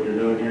for what you're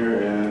doing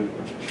here, and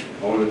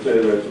I want to say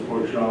that I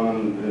support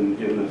Sean in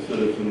getting the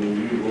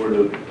citizen review board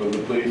of the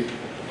police,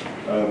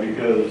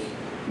 because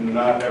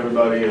not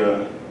everybody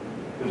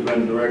has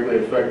been directly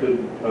affected.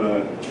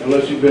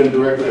 Unless you've been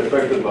directly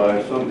affected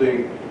by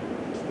something,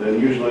 then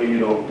usually you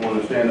don't want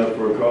to stand up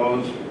for a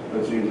cause.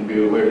 That seems to be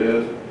the way it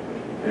is.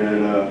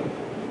 And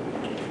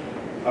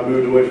I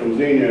moved away from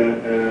Xenia,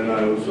 and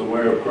I was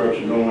aware of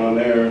corruption going on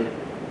there,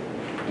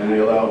 and they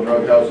allowed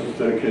drug houses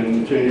to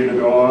continue to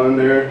go on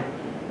there,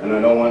 and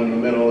I don't want in the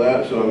middle of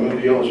that, so I moved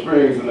to Yellow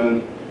Springs, and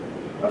then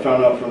I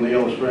found out from the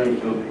Yellow Springs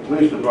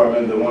Police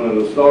Department that one of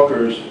the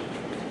stalkers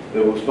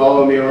that was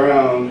following me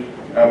around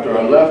after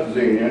I left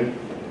Xenia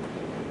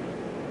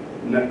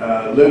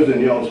lives in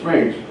Yellow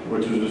Springs,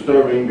 which is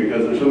disturbing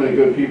because there's so many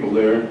good people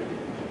there,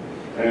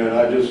 and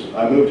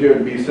I moved here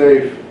to be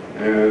safe,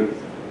 and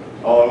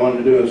all I wanted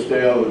to do is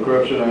stay out of the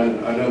corruption.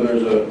 I know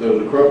there's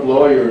a corrupt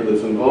lawyer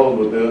that's involved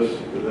with this,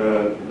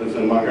 that's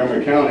in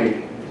Montgomery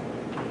County,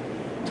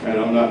 and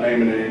I'm not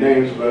naming any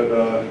names,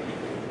 but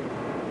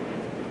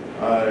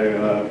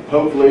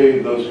hopefully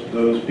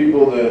those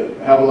people that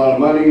have a lot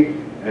of money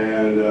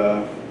and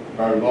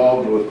are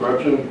involved with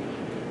corruption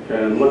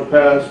can look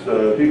past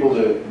people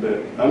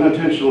that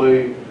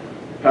unintentionally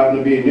happen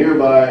to be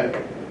nearby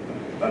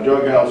a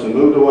drug house and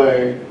moved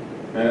away,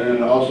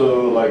 and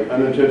also like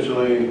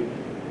unintentionally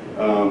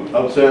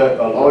upset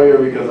a lawyer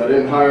because I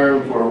didn't hire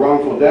him for a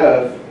wrongful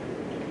death,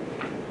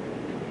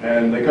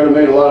 and they could have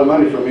made a lot of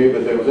money from me,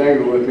 but they was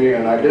angry with me,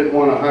 and I didn't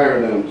want to hire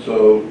them.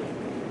 So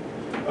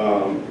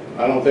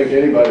I don't think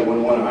anybody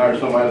would want to hire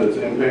somebody that's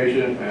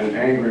impatient and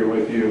angry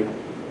with you.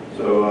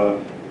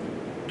 So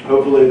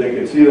hopefully they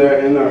can see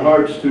that in their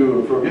hearts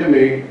to forgive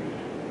me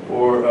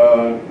for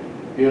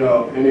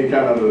any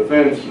kind of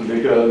offense,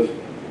 because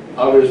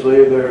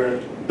obviously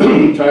they're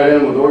tied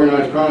in with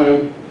organized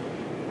crime,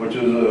 which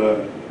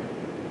is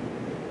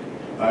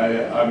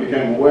I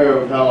became aware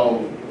of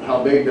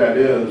how big that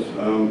is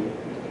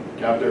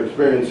after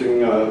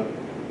experiencing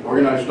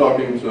organized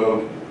stalking.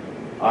 So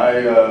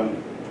I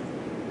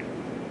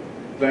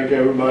thank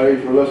everybody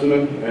for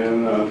listening,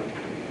 and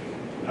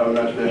have a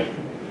nice day.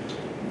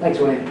 Thanks,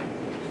 Wayne.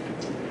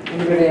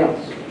 Anybody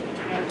else?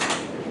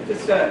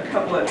 Just a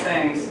couple of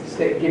things.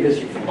 Give us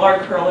your... Laura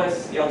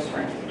Curlis, Yellow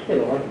Springs. Hey,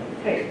 Laura.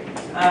 Hey,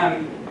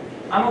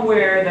 I'm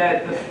aware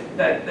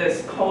that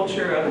this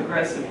culture of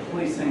aggressive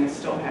policing is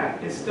still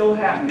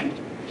happening.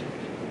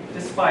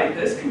 Despite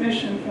this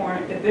commission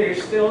form, they're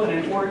still in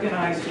an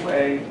organized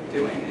way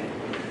doing it.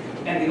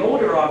 And the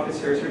older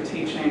officers are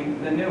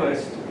teaching the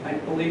newest, I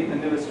believe the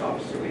newest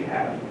officer we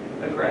have,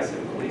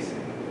 aggressive policing.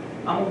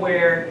 I'm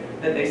aware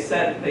that they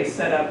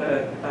set up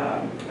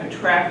a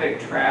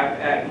traffic trap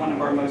at one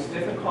of our most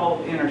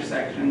difficult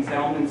intersections,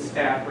 Elm and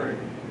Stafford,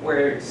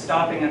 where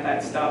stopping at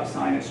that stop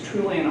sign is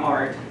truly an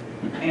art,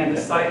 and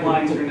the sight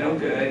lines are no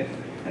good,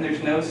 and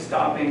there's no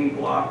stopping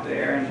block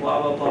there, and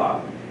blah, blah,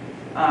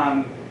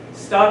 blah.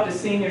 Stopped a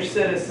senior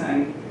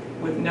citizen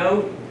with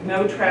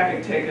no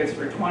traffic tickets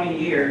for 20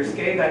 years,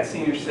 gave that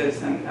senior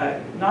citizen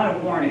not a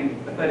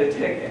warning, but a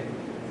ticket.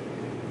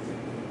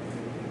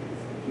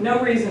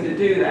 No reason to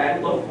do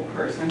that, local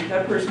person.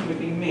 That person would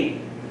be me.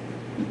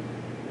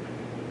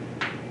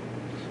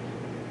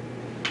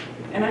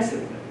 And I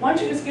said, why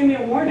don't you just give me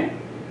a warning?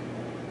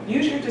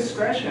 Use your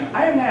discretion.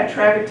 I haven't had a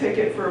traffic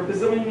ticket for a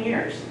bazillion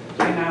years,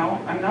 you know.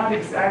 I'm not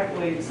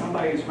exactly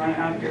somebody who's running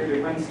out here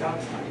to run stop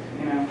signs,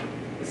 you know.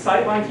 The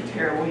sight lines are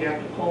terrible, you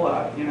have to pull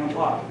up, you know,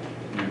 blah.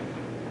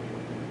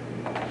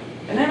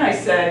 And then I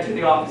said to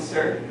the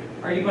officer,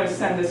 are you going to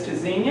send this to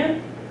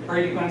Xenia, or are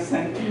you going to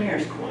send it to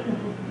Mayor's Court?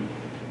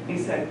 He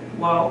said,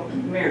 well,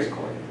 Mayor's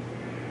Court.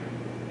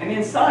 And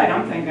inside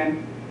I'm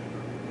thinking,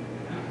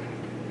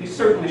 you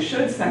certainly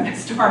should send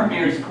this to our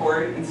Mayor's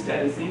Court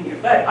instead of Xenia.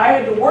 But I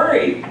had to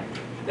worry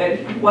that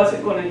he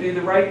wasn't going to do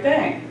the right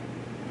thing.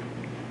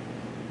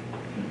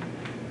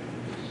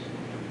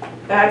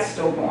 That's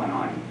still going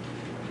on.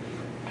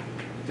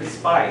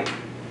 Despite,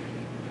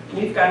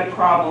 we've got a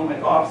problem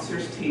with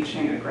officers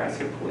teaching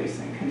aggressive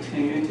policing,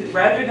 continuing to,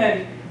 rather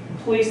than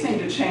policing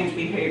to change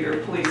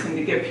behavior, policing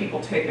to give people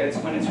tickets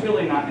when it's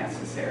really not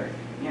necessary,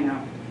 you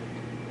know.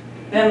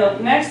 Then the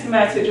next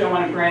message I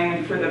want to bring,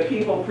 and for the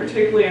people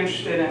particularly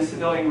interested in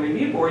Civilian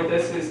Review Board,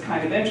 this is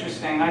kind of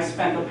interesting. I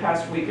spent the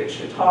past week at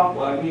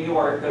Chautauqua, New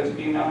York. Those of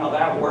you who know how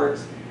that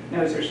works.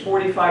 Knows there's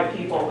 45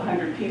 people,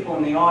 100 people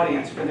in the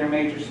audience for their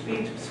major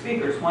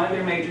speakers. One of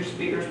their major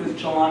speakers was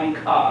Jelani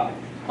Cobb,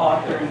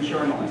 author and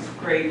journalist.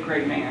 Great,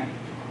 great man.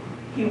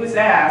 He was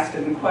asked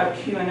in the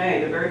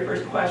Q&A, the very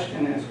first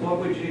question is,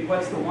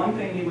 what's the one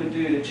thing you would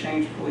do to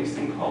change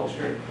policing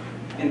culture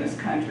in this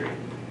country?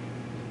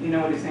 You know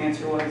what his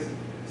answer was?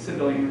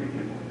 Civilian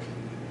Review Board.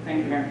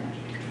 Thank you very much.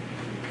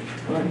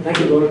 All right, thank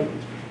you, Laura.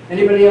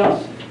 Anybody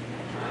else?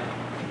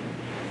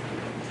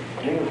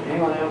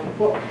 Hang on now.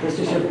 Well, let's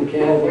just hear from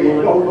Ken. Go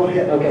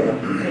ahead.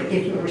 Okay.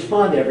 If you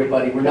respond to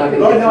everybody, we're not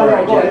going to No, get through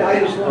our go ahead. agenda. I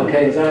just want-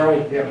 Okay, is that all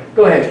right? Yeah.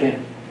 Go ahead,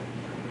 Ken.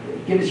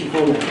 Give us your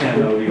full name.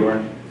 Ken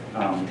O'Bjorn.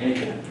 Hey,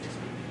 Ken.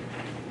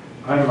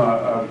 I'm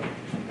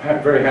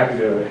very happy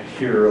to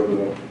hear of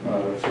the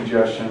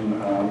suggestion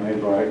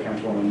made by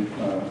Councilwoman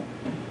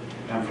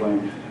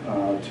Hempfling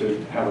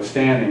to have a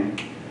standing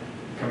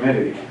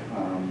committee.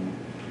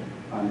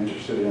 I'm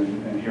interested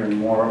in hearing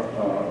more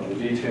of the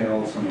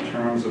details and the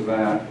terms of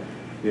that,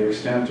 the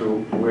extent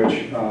to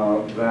which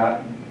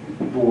that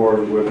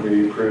board would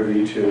be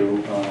privy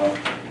to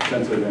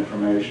sensitive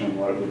information,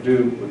 what it would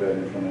do with that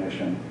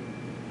information.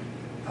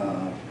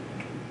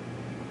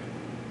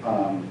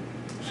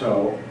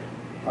 So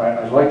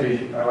I'd like to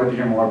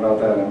hear more about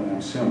that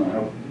and soon. I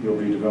hope you'll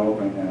be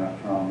developing that.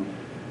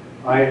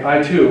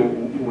 I too,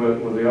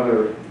 with the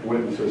other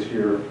witnesses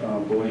here,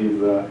 believe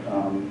that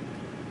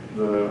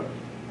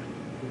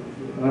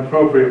an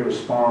appropriate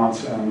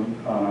response and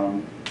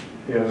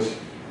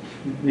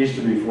needs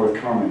to be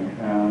forthcoming.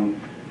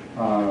 And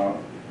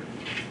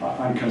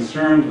I'm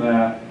concerned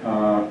that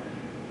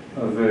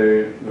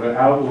the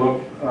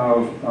outlook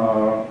of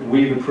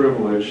we the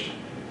privileged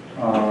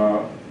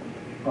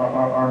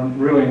are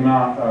really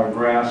not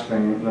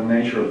grasping the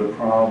nature of the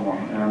problem,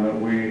 and that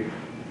we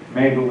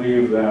may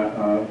believe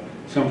that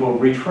simple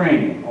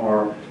retraining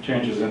or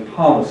changes in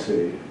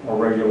policy or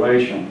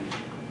regulation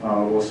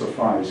will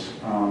suffice.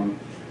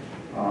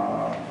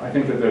 I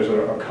think that there's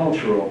a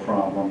cultural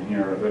problem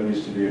here that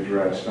needs to be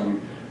addressed,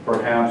 and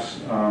perhaps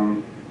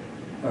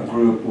a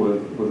group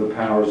with the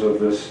powers of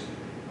this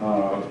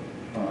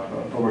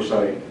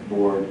oversight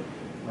board,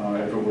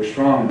 if it were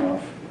strong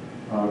enough,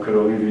 could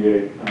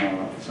alleviate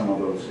some of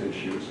those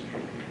issues.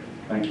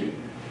 Thank you.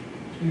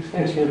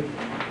 Thanks, Ken.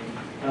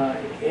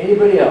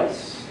 Anybody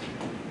else?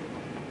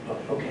 Oh,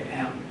 okay,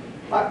 Al.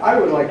 I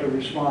would like to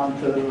respond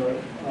to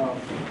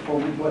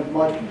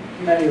what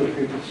many of the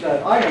people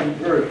said. I am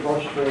very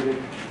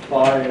frustrated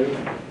by,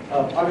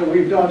 I mean,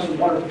 we've done some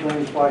wonderful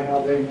things by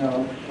having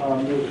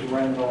Ms.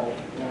 Randolph,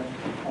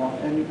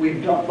 and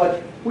we've done,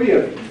 but we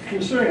have,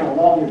 considering how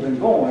long we've been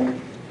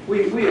going,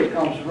 we have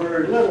come to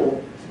very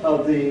little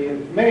of the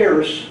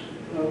mayor's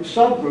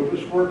subgroup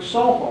has worked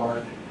so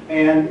hard.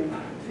 And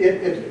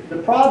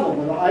the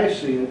problem that I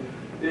see it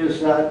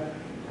is that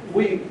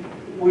we're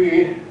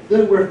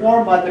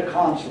formed by the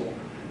council.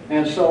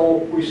 And so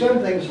we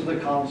send things to the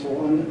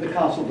council, and the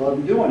council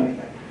doesn't do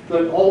anything.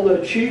 All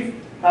the chief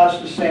has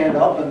to stand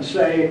up and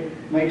say,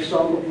 make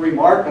some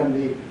remark,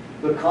 and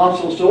the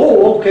council says,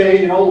 oh,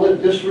 okay,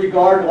 let's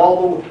disregard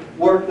all the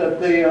work that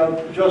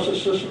the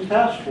Justice System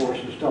Task Force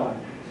has done.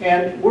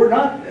 And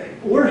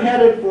we're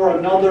headed for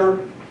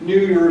another New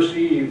Year's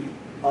Eve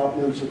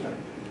incident.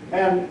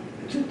 And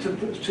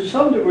to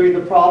some degree,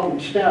 the problem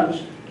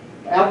stems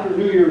after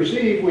New Year's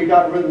Eve, we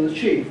got rid of the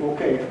chief,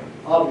 okay,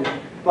 obviously.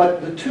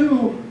 But the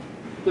two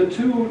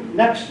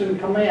next in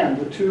command,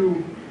 the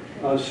two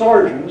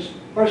sergeants,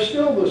 are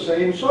still the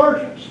same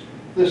sergeants.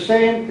 The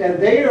same, and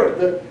they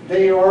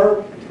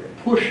are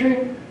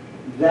pushing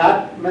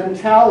that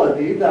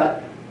mentality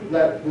that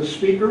the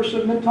speakers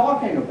have been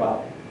talking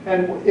about.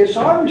 And it's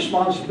our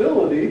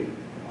responsibility,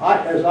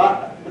 that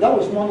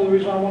was one of the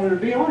reasons I wanted to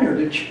be on here,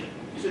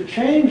 to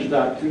change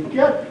that, to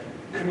get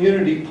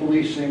community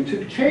policing,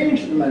 to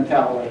change the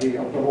mentality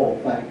of the whole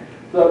thing.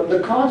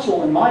 The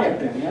council, in my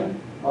opinion,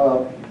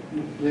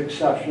 the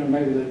exception of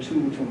maybe the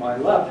two to my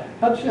left,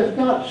 has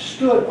not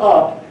stood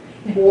up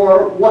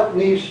for what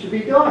needs to be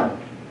done.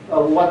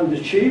 When the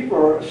chief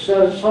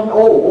says something,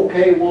 oh,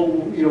 okay,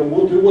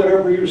 we'll do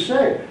whatever you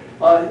say.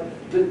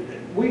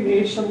 We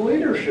need some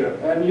leadership,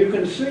 and you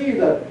can see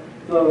that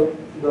some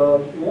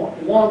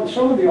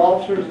of the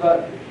officers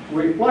that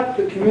reflect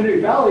the community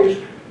values,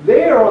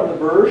 they are on the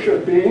verge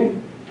of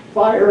being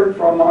fired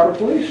from our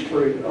police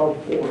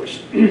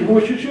force,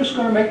 which is just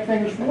going to make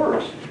things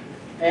worse.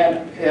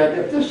 And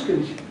if this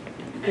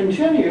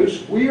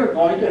continues, we are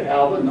going to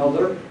have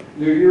another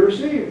New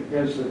Year's Eve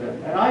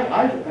incident. And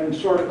I am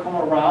sort of come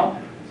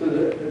around to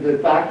the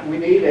fact we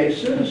need a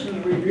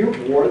citizens review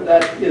board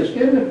that is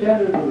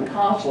independent of the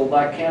council,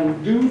 that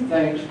can do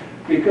things,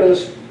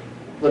 because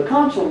the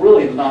council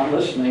really is not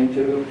listening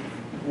to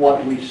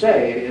what we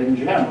say in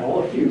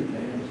general, a few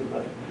things,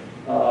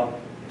 but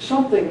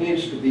something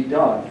needs to be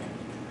done.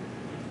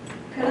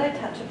 Could I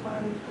touch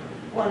upon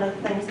one of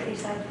the things that you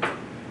said?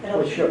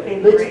 Well, sure. Be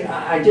brief.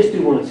 I just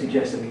do want to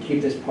suggest that we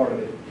keep this part of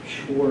it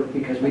short,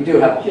 because we do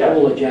have a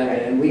whole agenda,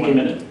 and we can...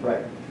 1 minute.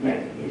 Right. Yeah.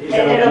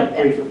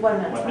 It'll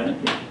 1 minute.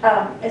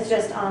 It's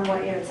just on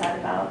what you had said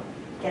about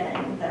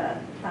getting the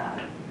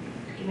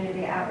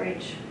community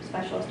outreach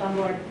specialist on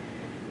board.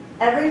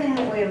 Everything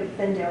that we've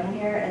been doing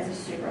here is a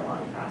super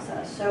long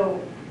process.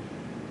 So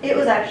it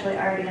was actually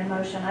already in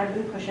motion. I've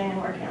been pushing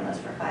and working on this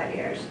for 5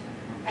 years.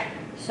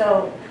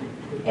 So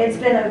it's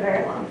been a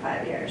very long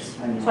 5 years.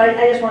 So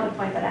I just wanted to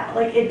point that out.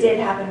 Like, it did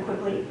happen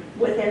quickly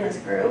within this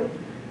group,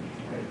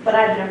 but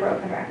I've been a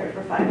broken record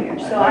for 5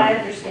 years. So I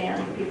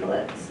understand the people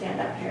that stand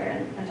up here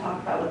and talk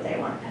about what they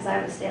want, because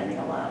I was standing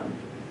alone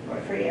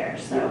for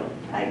years. So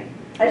I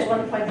just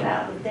want to point that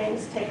out, that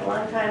things take a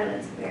long time and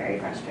it's very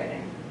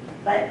frustrating,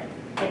 but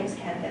things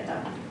can get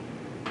done.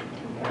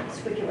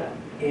 Squeaky wheel.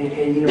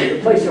 And you know,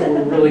 the place that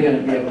we're really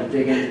gonna be able to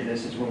dig into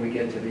this is when we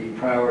get to the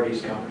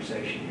priorities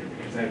conversation here,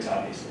 because that's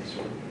obviously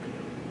sort of,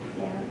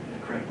 you know,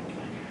 a critical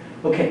thing.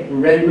 Okay, we're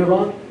ready to move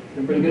on?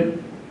 Everybody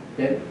good?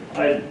 Dave?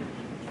 I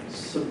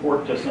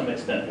support to some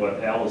extent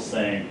what Al is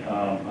saying.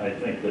 I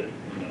think that,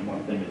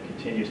 one thing that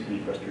continues to be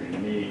frustrating to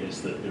me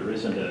is that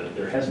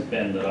there hasn't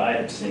been, that I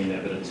have seen,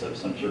 evidence of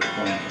some sort of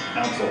plan from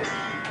council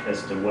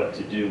as to what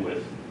to do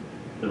with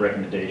the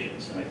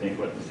recommendations. And I think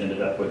what it's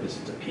ended up with is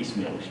it's a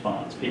piecemeal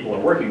response. People are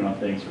working on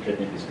things, which I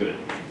think is good,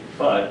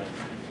 but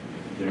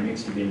there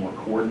needs to be a more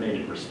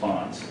coordinated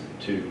response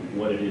to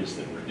what it is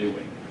that we're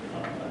doing.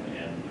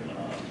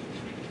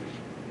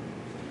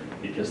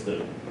 Because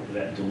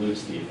that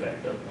dilutes the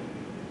effect of them.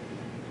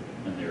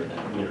 And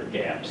there are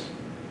gaps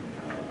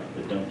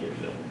that don't get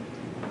filled.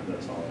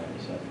 That's all I have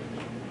to say.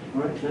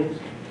 All right, thanks.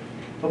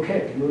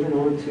 Okay, moving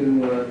on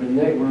to the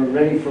next, we're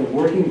ready for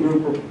working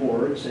group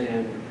reports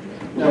and.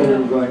 No, we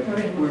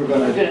were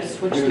going to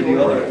switch do the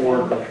the other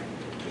order.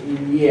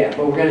 Yeah,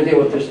 but we're going to deal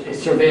with the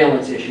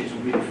surveillance issues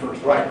will be the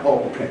first. Right,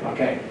 oh, okay.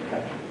 Okay.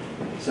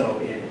 So,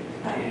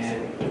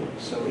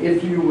 so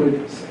if you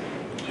would,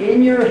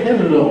 in your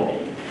hymnal,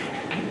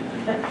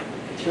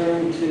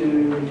 turn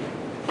to,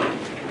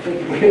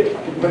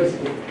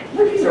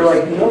 these are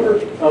like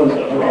number, oh no.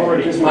 So we're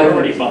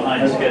already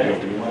behind schedule.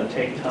 Do you want to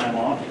take time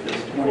off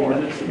this 20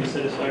 minutes that we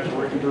set aside for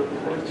working group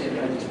reports?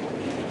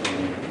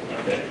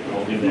 Okay,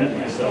 I'll do that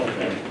myself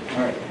then.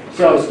 All right.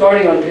 So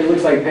starting on, it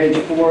looks like page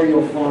 4,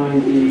 you'll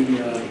find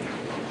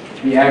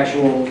the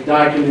actual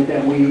document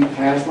that we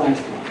passed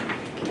last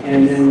time.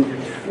 And then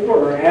before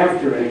or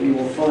after it, you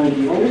will find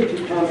the only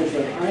 2 comments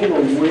that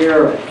I'm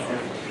aware of,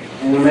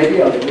 and there may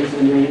be others,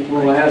 and then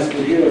we'll ask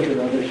for you if there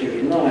are others here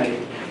tonight.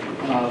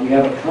 We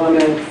have a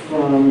comment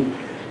from,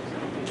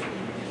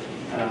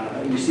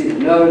 you see the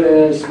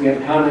notice, we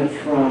have a comment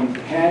from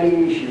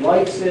Patty, she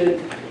likes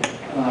it.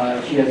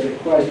 She has a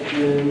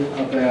question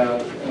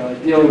about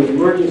dealing with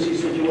emergency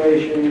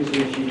situations,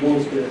 and she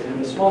wants to have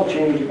a small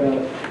change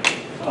about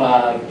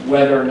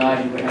whether or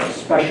not you would have a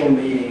special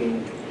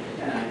meeting.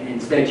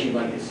 Instead, she'd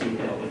like to see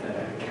dealt with at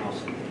a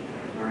council meeting.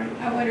 All right.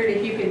 I wondered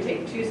if you could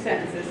take 2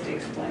 sentences to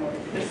explain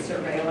what this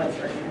surveillance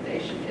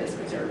recommendation is,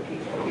 because there are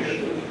people here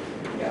who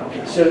don't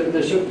know. So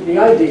the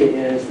idea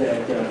is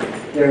that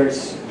there's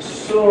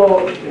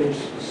so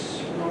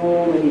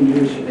many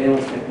new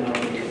surveillance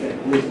technologies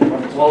that police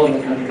departments all over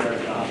the country are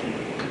adopting,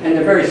 and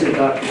they're very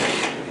seductive,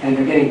 and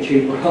they're getting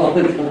cheaper all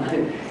the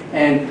time.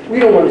 And we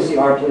don't want to see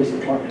our police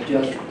department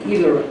just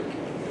either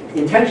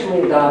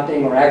intentionally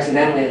adopting or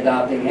accidentally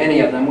adopting any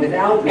of them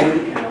without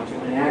going to council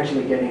and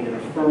actually getting an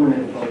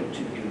affirmative vote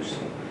to do so.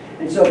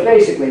 And so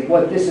basically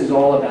what this is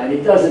all about,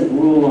 it doesn't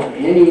rule on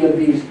any of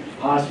these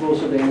possible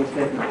surveillance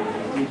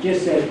technologies. It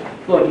just says,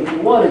 look, if you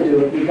want to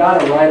do it, you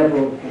got to write up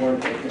a report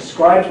that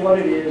describes what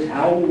it is,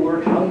 how it will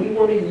work, how you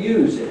want to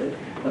use it,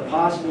 the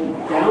possible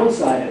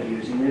downside of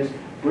using this,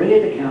 bring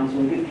it to council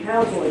and give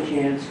council a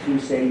chance to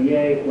say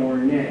yay or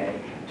nay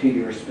to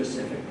your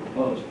specific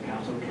proposal.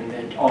 Council can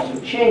then also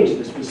change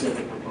the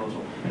specific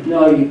proposal.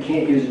 No, you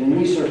can't use it in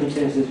these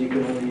circumstances, you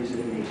can only use it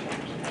in these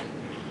circumstances.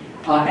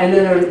 And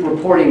then there are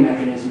reporting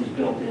mechanisms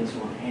built in,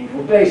 so on an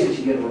annual basis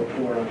you get a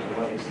report on to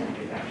what extent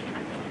they've actually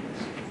done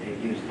this,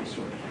 they've used these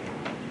sort of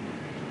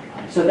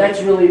things. So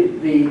that's really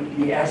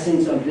the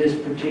essence of this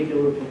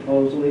particular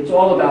proposal. It's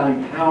all about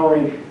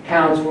empowering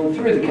council, and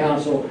through the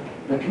council,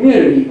 the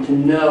community, to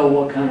know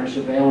what kind of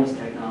surveillance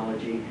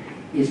technology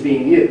is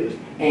being used,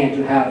 and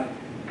to have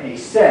a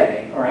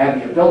say or have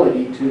the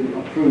ability to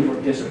approve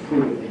or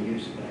disapprove the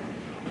use of that.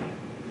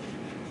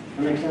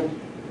 That make sense?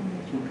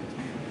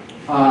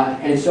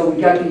 And so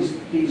we got these,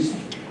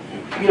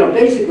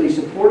 basically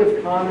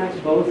supportive comments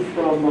both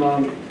from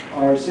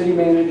our city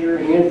manager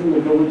and from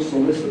the village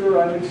solicitor,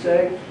 I would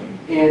say.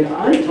 And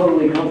I'm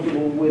totally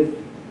comfortable with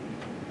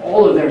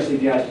all of their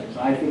suggestions.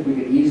 I think we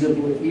could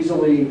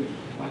easily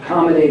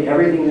accommodate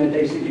everything that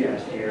they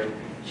suggest here.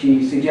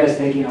 She suggests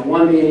taking out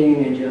 1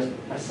 meeting and just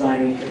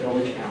assigning to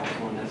village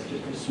council, and that's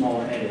just a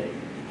small edit.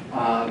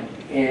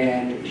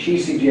 And she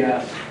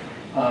suggests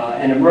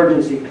an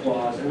emergency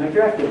clause, and I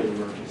drafted an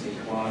emergency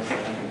clause that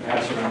I can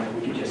pass around that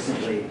we could just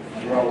simply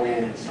throw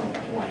in at some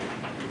point.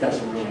 It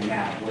doesn't really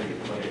matter where you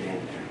put it in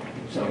there.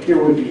 So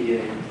here would be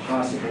a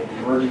possible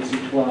emergency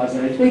clause,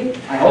 and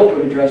I hope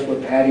would address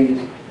what Patty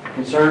is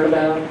concerned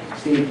about.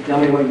 Steve, tell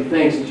me what you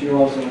think, since you're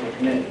also on the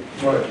committee.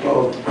 Right,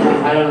 well,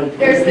 I don't.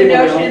 There's the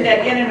notion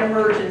that in an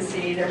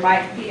emergency, there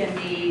might be a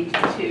need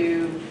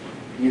to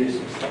Use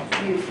some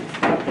stuff. use some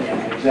stuff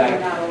that Exactly.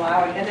 we're not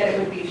allowing, and that it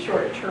would be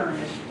short term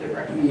is the Yeah,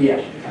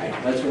 recommendation,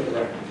 right? that's what the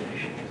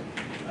recommendation is.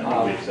 I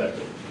think we accept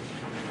it.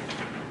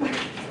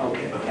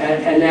 Okay,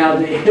 and now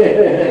the,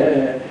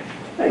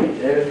 thank you,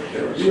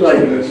 David. You like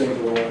those things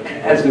a lot,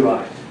 as do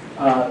I.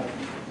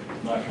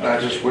 I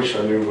just wish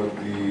I knew what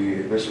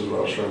this is what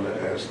I was trying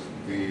to ask,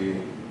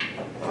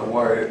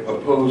 why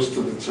opposed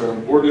to the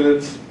term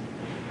ordinance,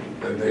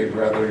 that they'd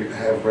rather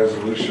have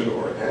resolution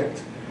or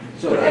act.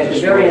 So I at the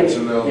just very wanted end,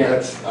 to know,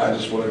 yeah. I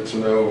just wanted to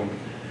know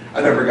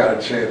I never got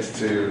a chance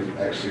to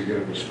actually get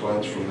a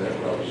response from that,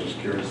 but I was just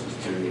curious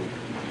as to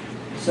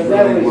So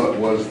that really was,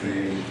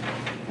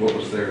 what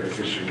was their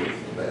issue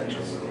with that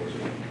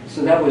terminology.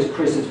 so that was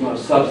Chris's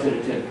most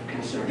substantive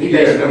concern. He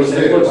Yeah, that basically was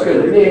said, it, it looks like good to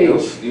everything me,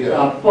 else,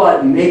 yeah.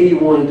 but maybe you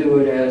want to do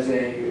it as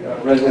a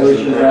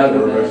resolution As an act rather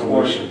or a than an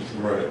resolution,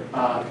 ordinance.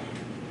 right.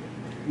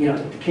 You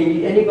know, can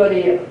you,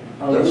 anybody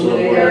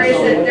illuminate? There us is,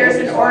 on what there's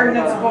he's an talking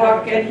ordinance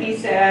about? book, and he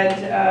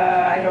said,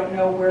 I don't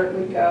know where it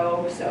would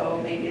go, so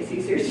maybe it's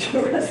easier to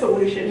do a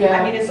resolution. I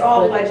Yeah, mean, it's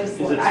all but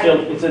legislative.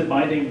 Is it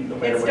binding no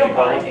matter It's what you still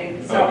call it?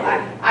 binding, so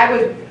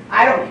Okay.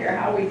 I don't care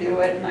how we do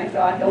it, and I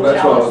thought he'll Well,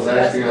 that's what I tell us was the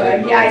best asking. I way.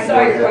 didn't Yeah, I know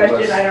saw if your they had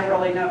question, less- I don't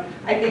really know.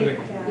 I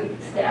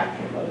think staff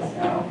can let us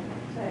know,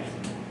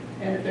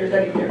 and if there's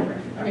any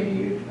difference. I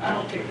mean, I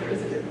don't think there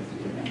is a difference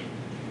between them.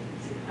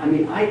 I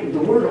mean, the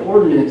word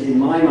ordinance in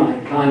my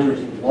mind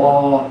conjures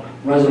law,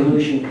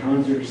 resolution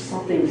conjures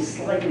something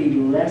slightly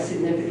less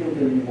significant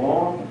than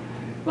law,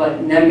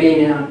 but that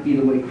may not be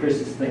the way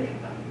Chris is thinking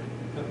about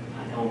it.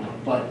 I don't know,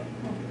 but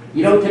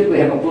you don't typically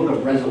have a book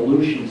of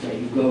resolutions that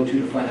you go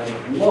to find out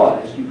what the law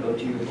is, you go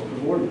to your book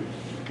of ordinance.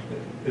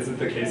 Is it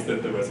the case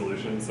that the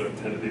resolutions sort of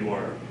tend to be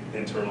more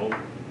internal,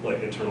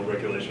 like internal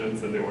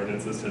regulations, and the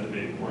ordinances tend to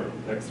be more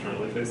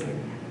externally facing?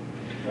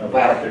 Well,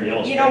 They're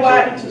Yellow you know Springs what?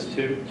 ordinances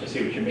too. I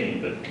see what you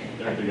mean, but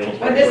they're Yellow Springs.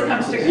 When this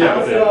comes to ordinances. Yeah,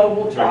 but they- council,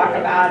 we'll talk right.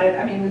 about it.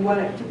 I mean, we want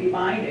it to be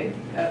binding,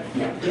 Yeah.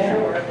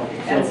 sure.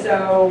 And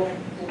so,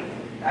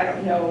 I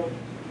don't know.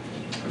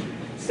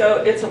 So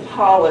it's a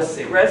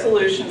policy,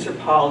 resolutions are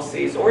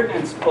policies,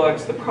 ordinance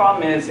books, the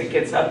problem is it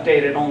gets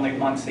updated only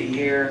once a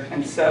year,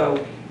 and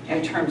so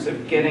in terms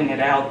of getting it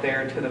out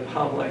there to the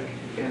public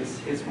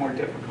is more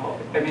difficult.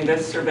 I mean,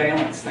 this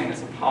surveillance thing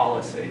is a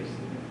policy.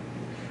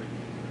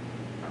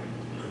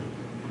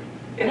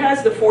 It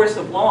has the force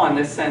of law in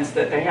the sense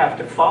that they have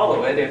to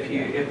follow it if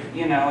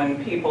you know,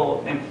 and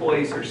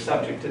employees are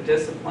subject to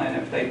discipline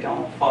if they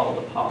don't follow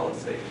the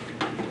policy.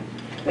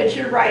 But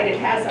you're right, it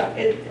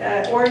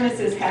has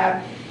ordinances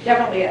have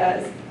definitely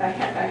a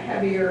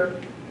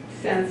heavier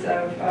sense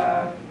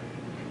of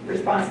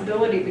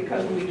responsibility,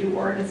 because when we do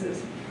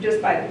ordinances,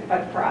 just by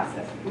the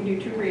process, we do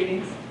 2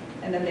 readings,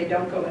 and then they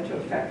don't go into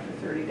effect for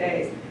 30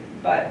 days.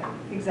 But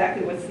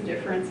exactly what's the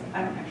difference,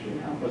 I don't actually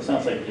know. Well, it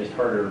sounds like just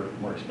harder,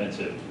 more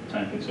expensive,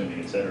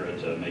 time-consuming, et cetera,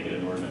 to make it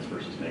an ordinance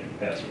versus make it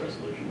pass a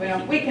resolution.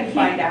 Well, we can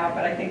find out,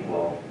 but I think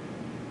we'll,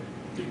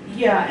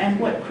 Yeah, and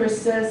what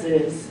Chris says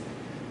is,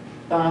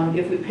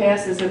 if we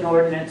pass as an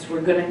ordinance,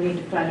 we're gonna need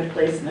to find a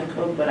place in the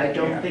code, but I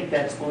don't think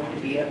that's going to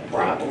be a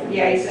problem.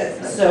 yeah, he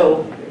says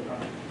So,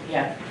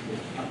 yeah,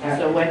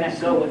 so why not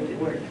go with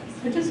the ordinance?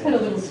 I just had a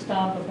little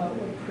stop about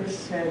what Chris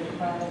said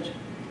about,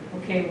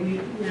 okay,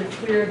 we're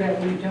clear that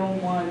we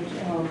don't want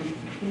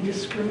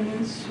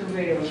indiscriminate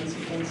surveillance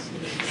against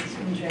citizens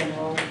in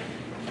general,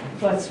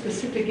 but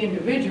specific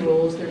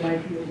individuals, there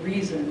might be a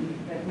reason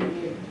that we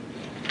would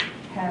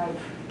have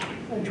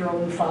a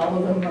drone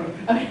follow them, or,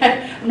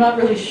 I'm not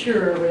really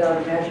sure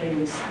without imagining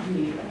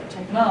the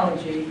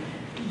technology,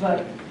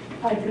 but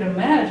I could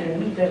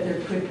imagine that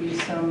there could be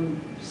some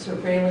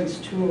surveillance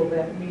tool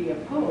that we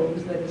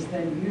oppose that is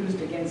then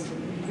used against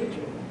an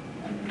individual.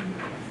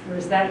 Or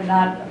is that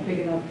not a big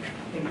enough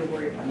thing to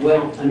worry about?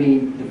 Well, I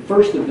mean, the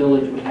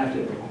village would have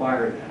to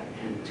acquire that,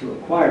 and to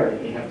acquire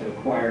it, they have to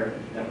acquire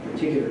that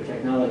particular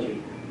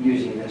technology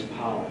using this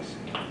policy.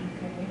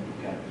 Okay.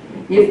 Okay.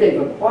 If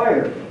they've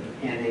acquired it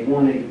and they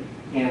want to,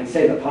 and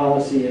say the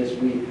policy is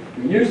we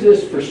use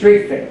this for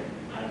street fair,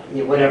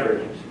 whatever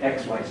it is,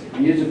 X, Y, Z,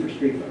 we use it for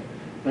street fair.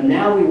 But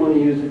now we want to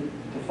use it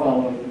to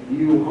follow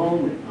you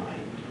home at night.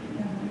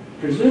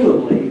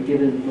 Presumably,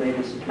 given the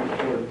latest Supreme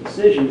Court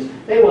decisions,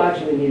 they will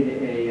actually need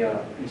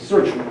a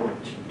search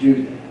warrant to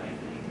do that, I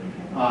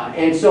think.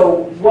 And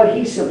so what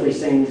he's simply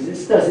saying is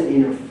this doesn't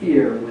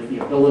interfere with the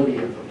ability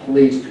of the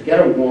police to get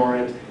a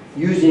warrant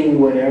using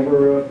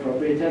whatever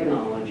appropriate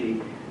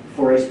technology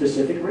for a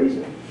specific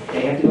reason.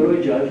 They have to go to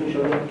a judge and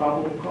show them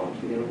probable cause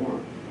to get a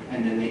warrant,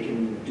 and then they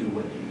can do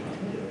what they want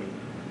to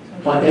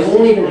do. But they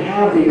won't even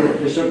have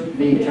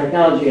the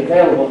technology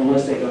available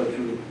unless they go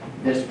through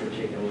this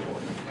particular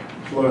ordinance.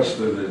 Plus,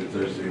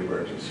 there's the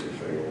emergency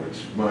thing,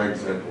 which my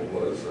example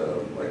was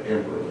like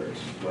Amber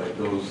Alerts, like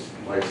those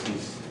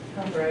licensed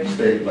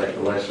state, like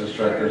the license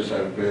trackers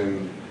have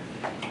been,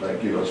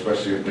 like, you know,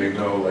 especially if they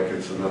know, like,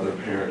 it's another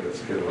parent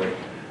that's kid, like,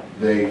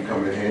 they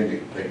come in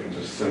handy. They can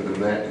just send them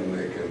that, and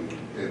they can,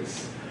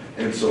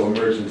 and so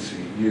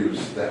emergency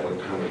use, that would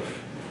kind of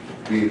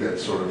be that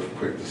sort of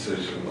quick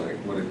decision, like,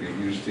 would it be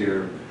used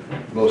here?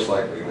 Most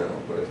likely no,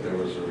 but if there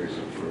was a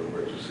reason for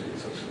emergency,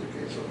 such as the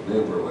case of an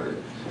Amber Alert,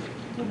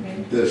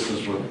 this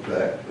is what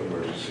that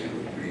emergency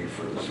would be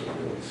for the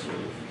surveillance sort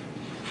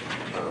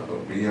of.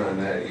 But beyond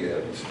that, yeah,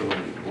 it still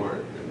need a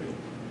warrant, and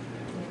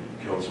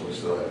the council would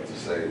still have to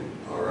say,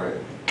 all right.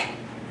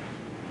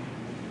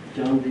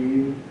 John, do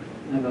you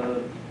have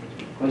a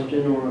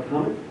question or a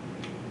comment?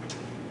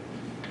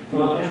 You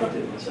Well, don't have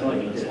to. 7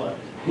 minutes left.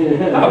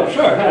 Oh,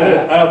 sure.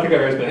 I don't think I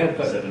raised my hand,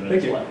 but 7 thank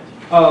minutes you. left.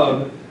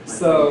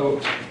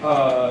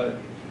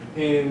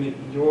 in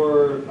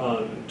your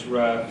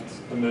draft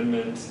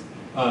amendment,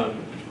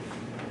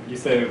 you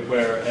say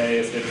where A,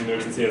 a state of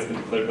emergency has been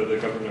declared by the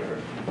governor,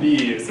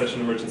 B, such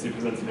an emergency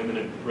presents an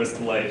imminent risk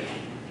to life,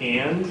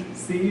 and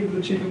C,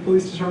 the chief of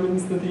police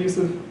determines that the use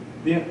of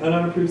an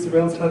unapproved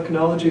surveillance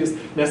technology is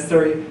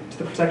necessary to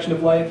the protection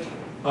of life.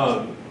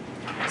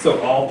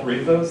 So all three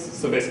of those,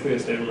 so basically a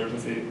state of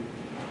emergency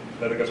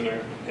by the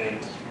governor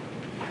and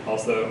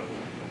also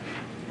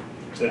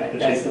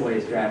That's the way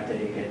it's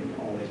drafted, it can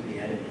always be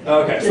edited.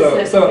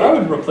 Okay, so I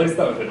would replace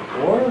that with an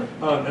or,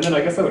 and then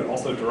I guess I would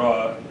also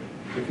draw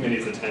the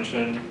committee's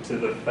attention to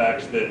the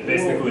fact that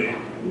basically.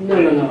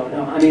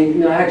 No, I mean,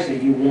 no, actually,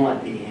 you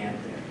want the and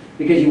there,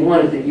 because you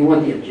want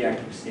the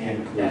objective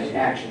standard, that it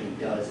actually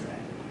does that.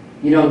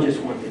 You don't just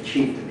want the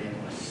chief to be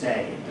able to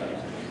say it does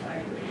that.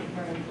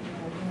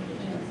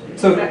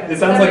 So it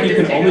sounds like you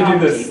can only do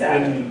this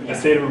in a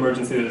state of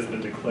emergency that has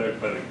been declared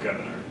by the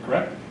governor,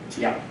 correct?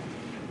 Yeah.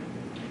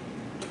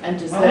 And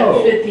does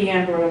that fit the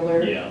Amber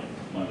Alert Yeah,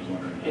 I was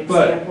wondering.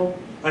 example?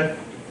 I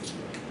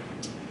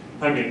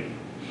mean,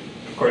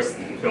 of course,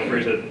 feel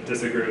free to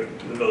disagree with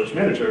the village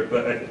manager,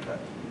 but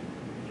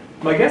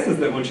my guess is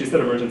that when she said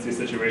emergency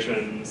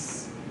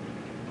situations,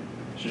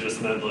 she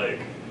just meant like,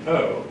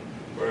 oh,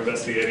 we're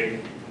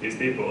investigating these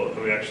people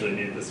and we actually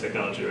need this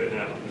technology right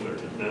now in order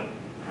to know.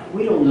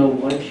 We don't know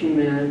what she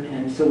meant,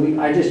 and so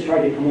I just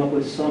tried to come up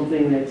with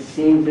something that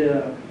seemed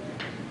to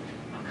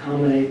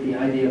accommodate the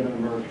idea of an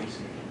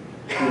emergency.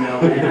 You know,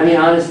 and, I mean,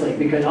 honestly,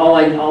 because all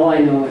I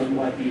know is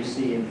what you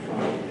see in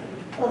front of you.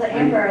 Well, the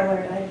Amber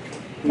Alert,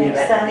 makes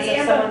Yeah. sense The if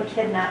Amber- someone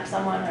kidnaps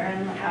someone or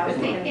in the house.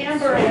 But the and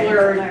Amber somebody's in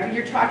Alert, there.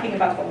 you're talking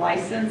about the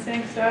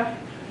licensing stuff?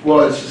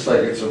 Well, it's just like,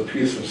 it's a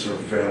piece of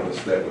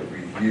surveillance that would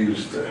be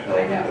used to help.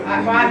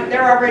 I know,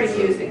 they're already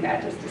using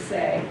that, just to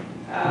say.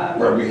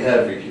 Where we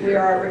have it here. We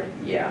are,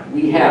 yeah.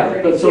 We have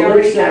it, but so We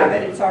already let's say- have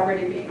it, it's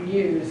already being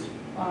used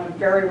on a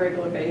very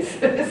regular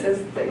basis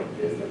as the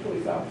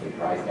police officer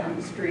drives down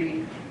the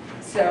street.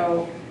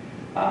 So,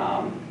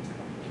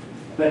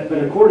 But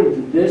according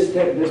to this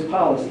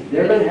policy,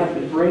 they're gonna have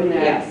to bring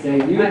Yes,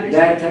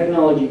 that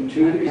technology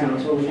to the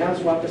council, and the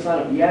council will have to sign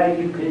up, yeah,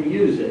 you can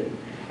use it.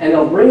 And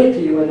they'll bring it to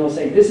you and they'll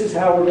say, this is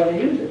how we're gonna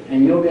use it.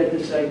 And you'll get to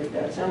say,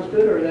 that sounds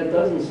good, or that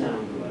doesn't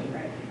sound good.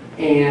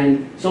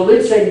 And so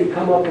let's say you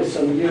come up with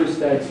some use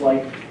that's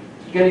like,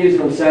 you're gonna use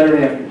it on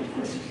Saturday afternoon,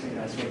 let's just say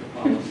that's what the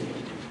policy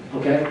is,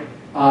 okay?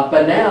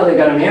 But now they've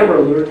got an Amber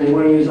Alert and they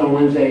wanna use it on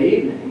Wednesday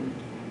evening,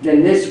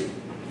 then this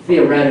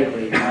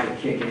theoretically might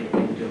kick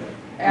into it.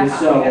 And as an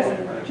so,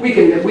 emergency. we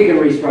can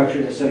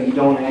restructure this so you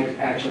don't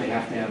actually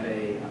have to have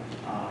a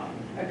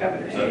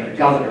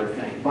governor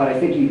thing. But I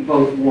think you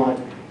both want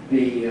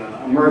the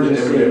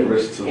emergency Imminent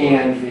risk to life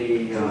and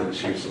the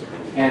chief's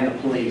approval. and the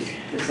police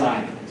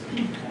decide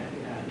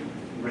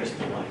risk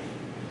to life.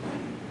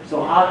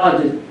 So I'll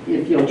just,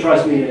 if you'll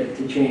trust me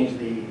to change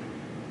the,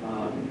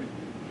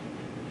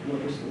 what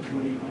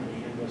do you call it,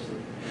 what's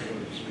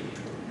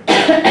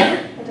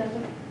It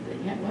doesn't.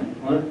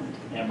 what?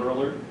 Amber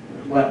Alert?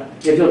 Well,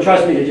 if you'll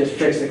trust me to just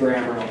fix the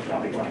grammar,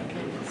 I'll be glad.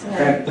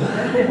 Okay?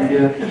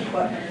 Yeah.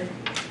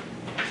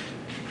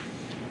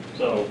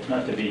 So,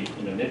 not to be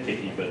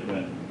nitpicky, but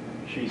when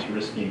she's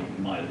risking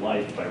my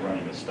life by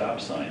running a stop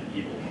sign,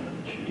 evil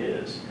woman that she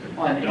is,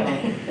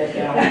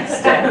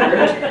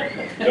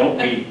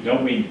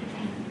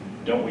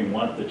 don't we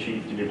want the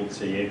chief to be able to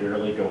say, hey,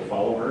 barely go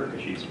follow her,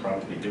 because she's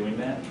probably doing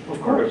that?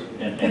 Of course.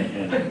 And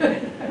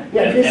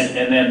Yeah, this-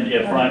 then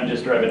if I'm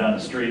just driving down the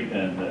street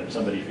and if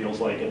somebody feels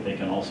like it, they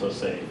can also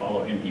say,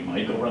 follow him, he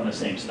might go run the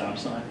same stop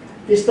sign.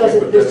 This doesn't,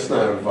 But that's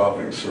not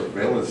involving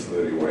surveillance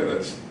in any way,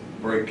 that's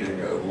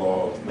breaking a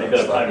law. Maybe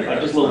not stopping I'm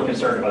us. just a little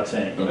concerned about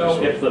saying, you know,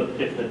 Okay.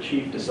 if the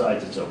chief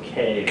decides it's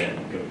okay, then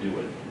go do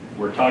it.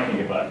 We're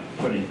talking about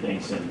putting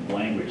things in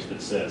language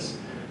that says,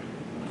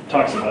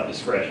 talks about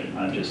discretion.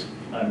 I'm just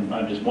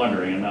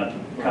wondering, I'm not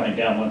coming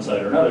down one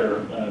side or another.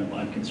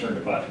 I'm concerned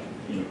about,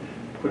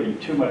 putting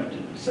too much,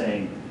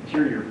 saying,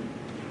 here your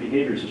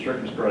behaviors are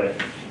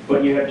circumscribed,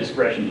 but you have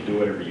discretion to do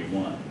whatever you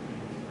want.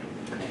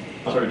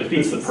 Sort of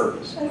defeats the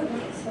purpose.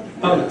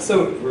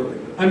 So,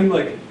 I mean,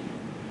 like,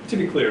 to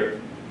be clear,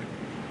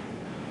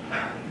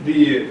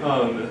 the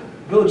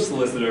village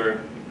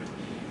solicitor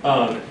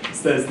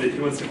says that he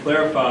wants to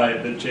clarify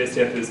that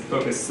JSTF is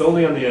focused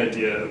solely on the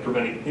idea of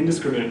preventing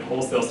indiscriminate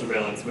wholesale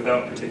surveillance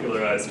without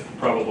particularized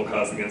probable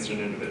cause against an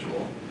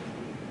individual.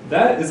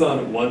 That is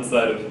on one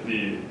side of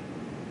the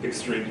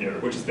extreme here,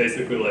 which is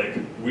basically like,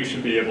 we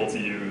should be able to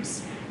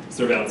use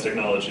surveillance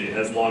technology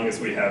as long as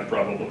we have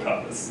probable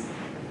cause.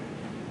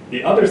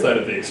 The other side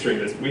of the extreme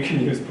is we can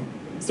use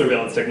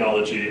surveillance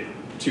technology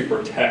to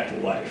protect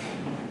life.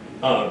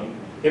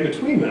 In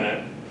between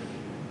that,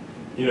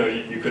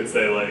 you could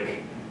say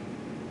like,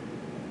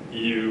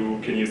 you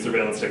can use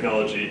surveillance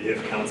technology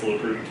if council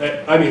approves.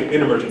 I mean,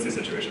 in emergency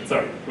situations,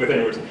 sorry, within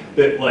emergency,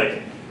 that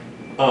like,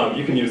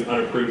 you can use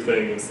unapproved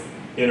things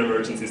in an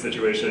emergency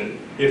situation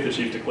if the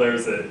chief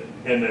declares it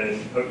and then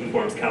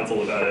informs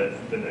council about it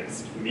at the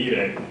next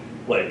meeting.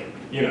 Like,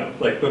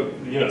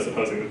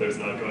 supposing that there's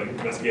an ongoing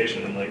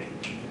investigation and like,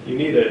 you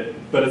need it,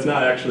 but it's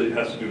not actually, it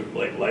has to do with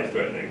like life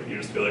threatening. You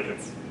just feel like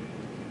it's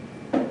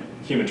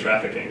human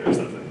trafficking or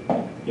something.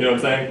 You know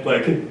what I'm saying?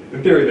 Like,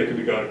 in theory, they could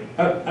be going,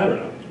 I don't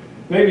know.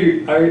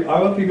 Maybe, I don't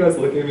know if you guys are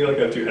looking at me like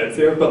I have two heads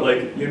here, but like,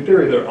 in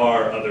theory, there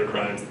are other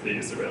crimes that they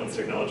use surveillance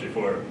technology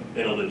for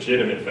in a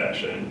legitimate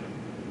fashion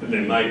that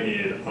they might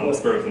need on the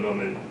spur of the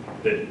moment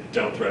that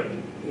don't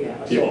threaten Yeah,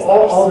 so people's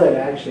all lives.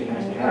 that actually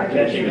has to happen.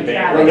 Catching Human the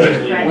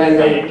trafficking,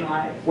 bait.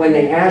 When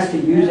they ask to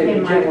use a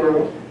In my particular,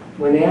 world.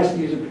 when they ask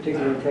to use a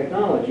particular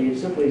technology, it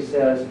simply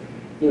says,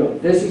 you know,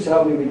 this is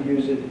how we would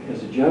use it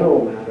as a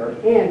general matter,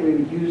 and we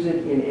would use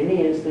it in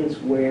any instance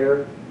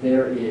where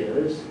there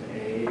is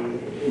a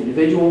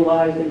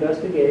individualized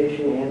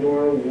investigation and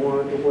or a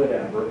warrant or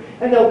whatever,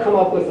 and they'll come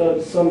up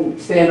with some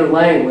standard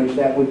language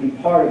that would be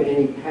part of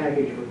any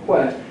package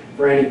request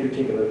for any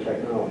particular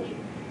technology.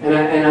 And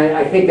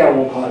I think that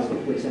will cause the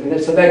police, I mean,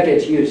 so that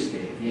gets you,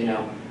 Steve, you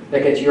know,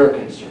 that gets your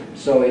concern.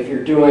 So if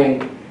you're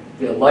doing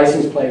the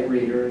license plate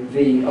reader,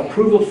 the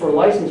approval for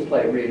license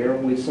plate reader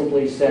would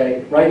simply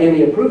say, right in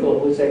the approval,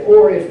 it would say,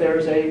 or if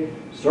there's a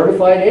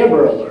certified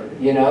Amber Alert,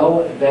 you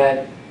know,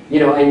 that, you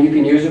know, and you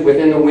can use it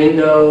within the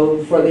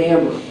window for the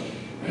Amber Alert.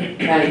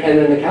 And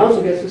then the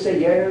council gets to say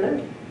yea or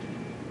nay.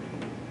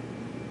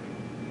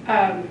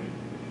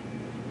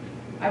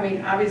 I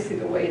mean, obviously,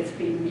 the way it's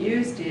being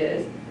used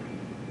is,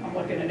 I'm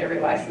looking at every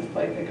license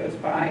plate that goes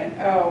by,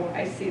 and, oh,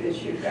 I see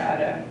that you've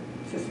got a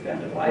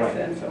suspended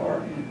license,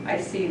 or I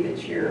see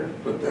that your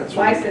But that's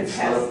what we can license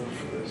has, stop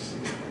for this.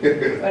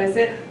 what is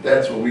it?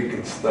 That's what we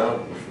can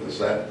stop for this,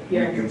 that, we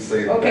Yeah. can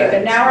say that. Okay,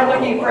 but now we're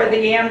looking for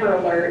the Amber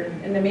Alert.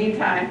 In the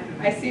meantime,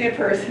 I see a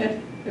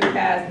person who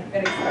has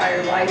an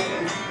expired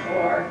license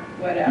or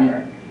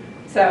whatever.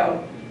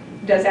 So,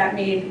 does that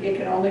mean it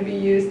can only be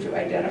used to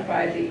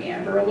identify the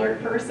Amber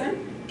Alert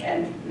person?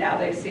 And now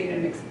they've seen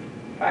an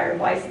expired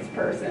license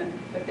person,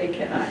 but they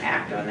cannot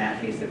act on that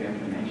piece of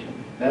information?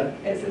 That,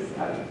 Is this,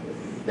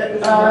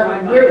 this is where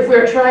my mind is.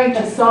 We're trying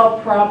to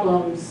solve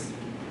problems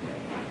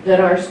that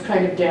are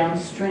kind of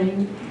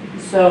downstream.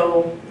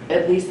 So,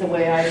 at least the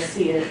way I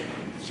see it,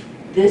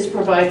 this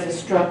provides a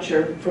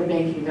structure for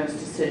making those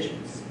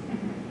decisions.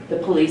 The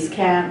police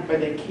can or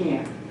they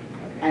can't,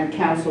 and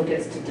council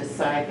gets to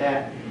decide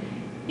that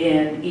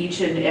in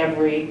each and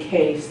every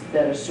case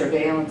that a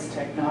surveillance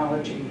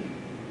technology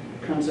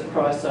comes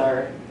across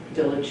our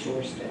village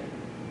doorstep.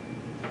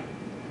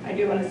 I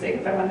do want to say,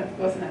 because I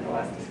wasn't at the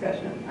last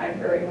discussion, I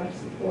very much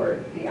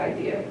support the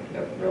idea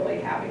of really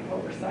having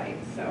oversight.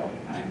 So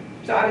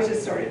I was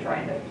just sort of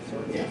trying to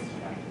sort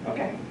of,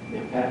 okay.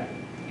 yeah, Pat.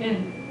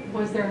 And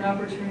was there an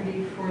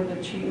opportunity for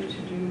the chief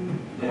to do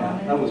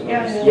comment? That was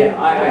nice.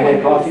 Yeah, I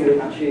had coffee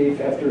with the chief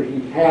after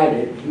he had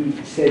it. He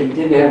said he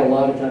didn't have a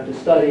lot of time to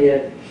study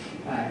it.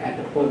 At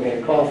the point we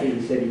had coffee,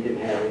 he said he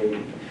didn't have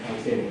any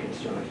outstanding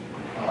concerns.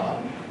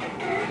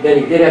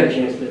 Then he did have a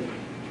chance to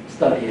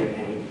study it,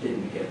 and he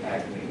didn't get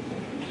back to me.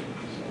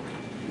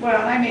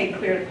 Well, I made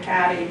clear to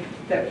Patty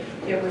that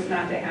it was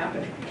not to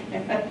happen,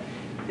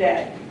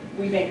 that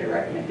we make a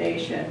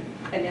recommendation,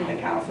 and in the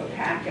council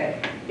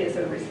packet is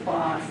a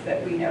response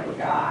that we never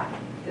got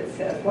that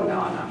says, well, no,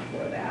 I'm not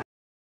for that.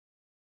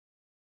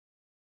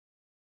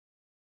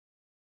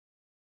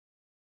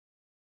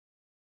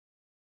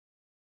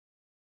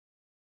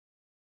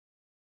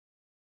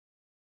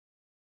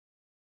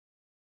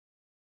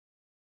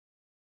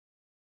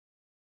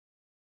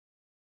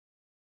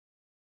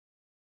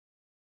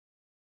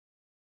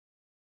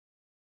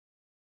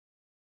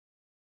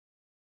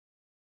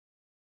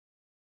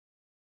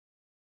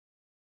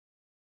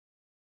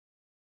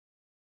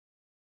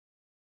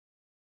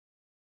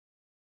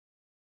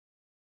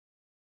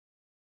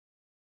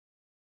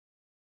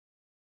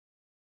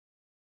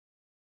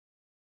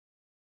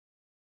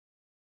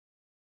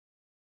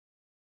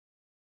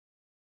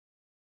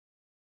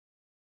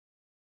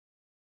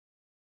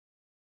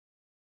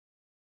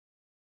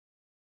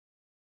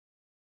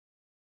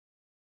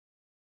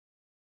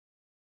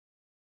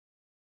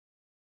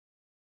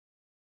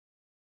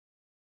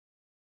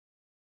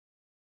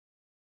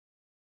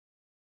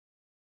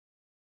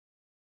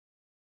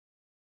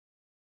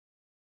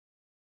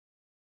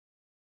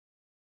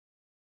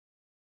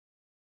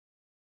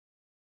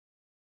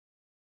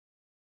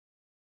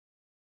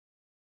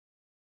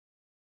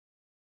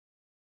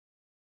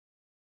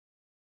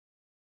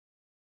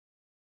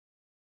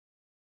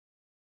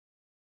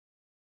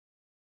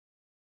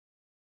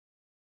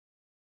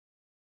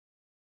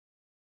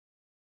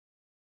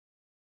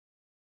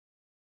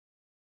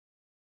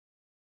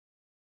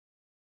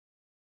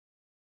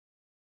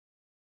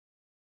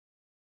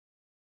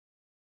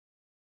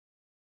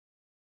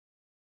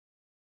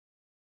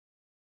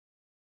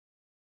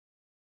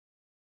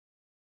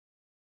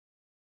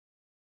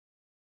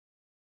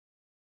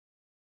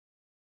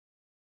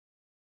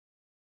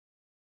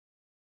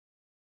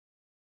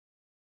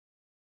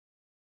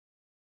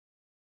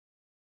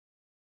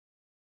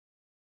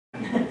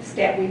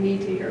 Staff, we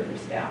need to hear from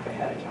staff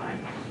ahead of time.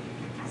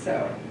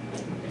 So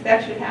if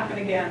that should happen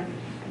again,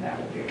 that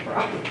will be a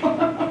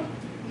problem,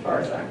 as far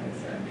as I'm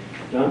concerned.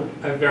 John?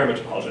 I very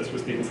much apologize for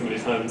speaking so many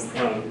times.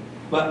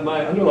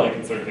 My underlying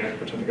concern here,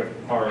 which I think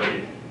I've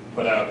already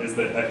put out, is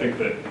that I think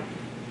that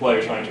while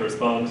you're trying to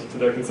respond to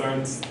their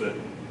concerns, that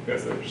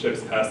because the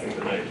ship's passing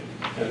tonight,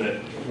 and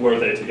that were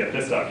they to get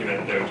this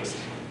document, they would just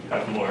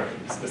have more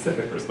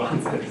specific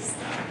responses.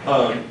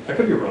 I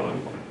could be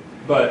wrong,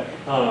 but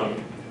I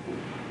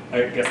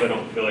guess I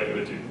don't feel like it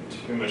would do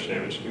too much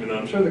damage, even though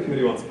I'm sure the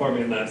committee won't support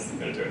me in this. I'm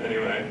going to do it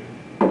anyway.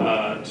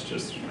 To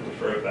just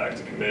refer it back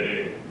to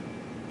committee,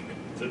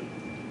 to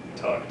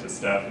talk to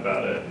staff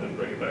about it, and then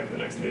bring it back to the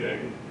next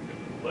meeting.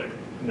 Like,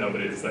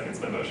 nobody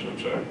seconds my motion, I'm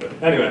sure.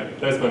 But anyway,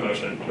 there's my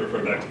motion, to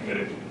refer back to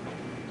committee.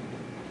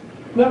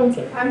 No, one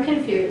second. I'm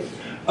confused.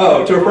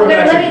 Oh, to refer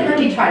back to committee. Let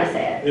me try to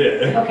say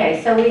it. Yeah.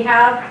 Okay, so we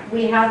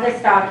have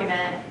this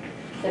document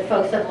that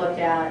folks have looked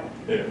at,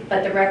 Yeah.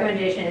 but the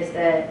recommendation is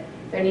that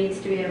there needs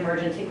to be an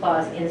emergency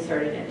clause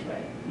inserted into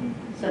it.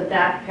 So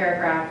that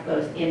paragraph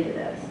goes into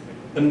this.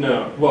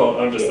 No, well,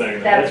 I'm just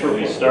saying that. That's where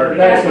we started.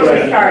 That's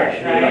where we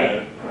started,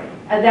 right?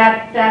 Yeah.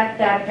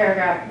 That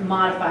paragraph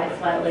modified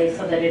slightly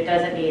so that it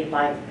doesn't need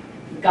like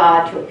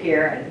God to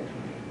appear and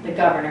the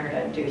governor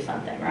to do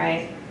something,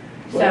 right?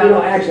 Well, you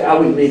know, actually, I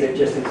would leave it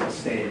just as it's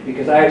stated,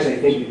 because I actually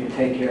think you can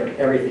take care of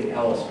everything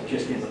else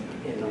just in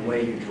the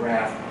way you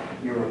draft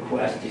your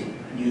request to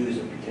use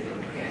a particular.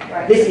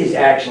 Right. This is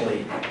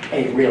actually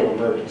a real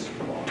emergency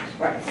clause.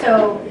 Right,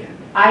 so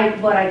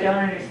what I don't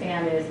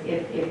understand is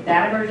if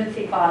that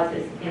emergency clause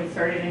is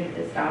inserted into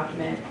this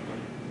document,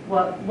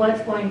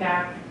 what's going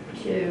back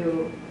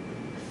to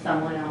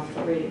someone else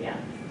to read again?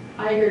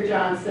 I hear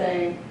John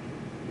saying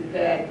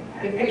that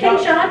if we Can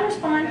don't. John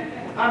respond?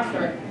 I'm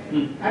sorry.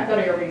 I thought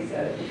I already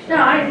said it. No,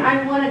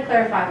 I want to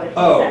clarify what he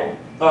said.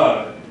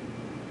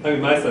 I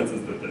mean, my sense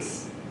is that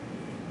this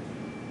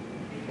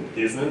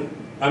isn't,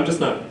 I'm just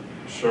not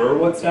sure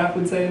what staff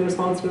would say in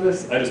response to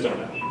this. I just don't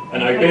know.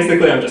 And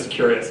I'm just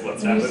curious what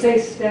staff When you would say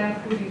staff,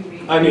 who do you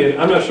mean? I mean,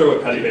 I'm not sure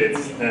what Patty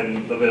Bates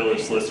and the village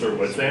solicitor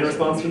would say in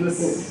response to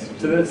this. If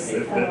they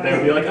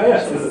would be like, oh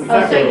yes, this is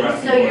exactly what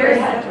we're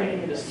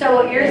asking for. So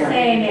what you're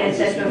saying is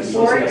that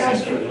before it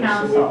goes to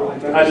council,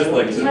 I just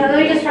like to. no, let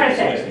me just try to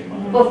say,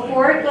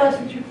 before it goes,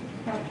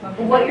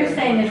 what you're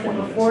saying is that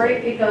before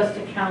it goes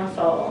to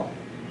council,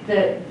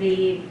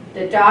 the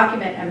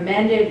document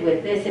amended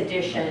with this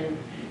addition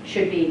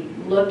should be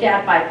looked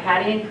at by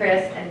Patty and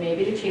Chris and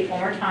maybe the chief one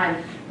more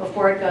time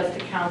before it goes to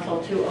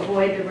council to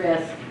avoid the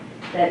risk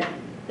that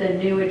the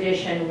new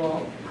addition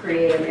will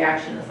create a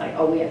reaction that's like,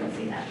 oh, we haven't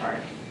seen that part.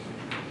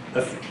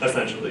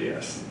 Essentially,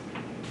 yes.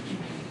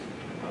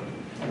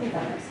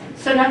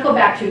 So not go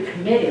back to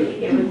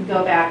committee, it would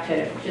go back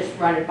to just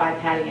run it by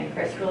Patty and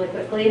Chris really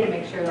quickly to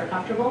make sure they're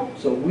comfortable?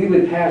 So we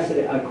would pass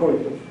it,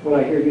 according to what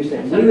I hear you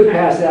saying, we would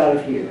pass it out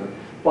of here,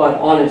 but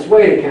on its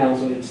way to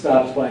council, it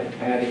stops by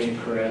Patty and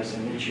Chris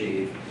and the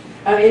chief.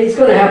 I mean, it's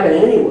gonna happen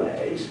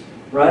anyways,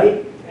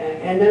 right?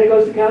 And then it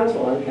goes to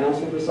council, and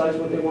council decides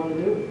what they want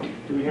to do.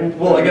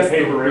 Well, I guess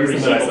the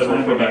reason that I said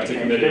refer back to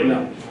committee,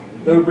 No.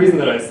 the reason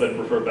that I said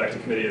refer back to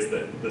committee is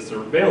that the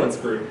surveillance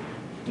group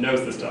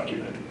knows this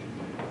document.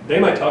 They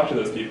might talk to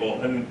those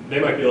people, and they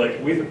might be like,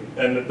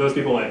 and those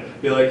people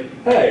might be like,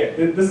 hey,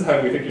 this is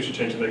how we think you should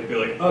change it. They could be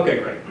like, okay,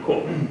 great,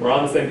 cool, we're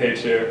on the same page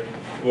here.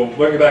 We'll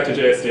bring it back to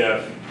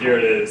JSDF. Here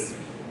it is.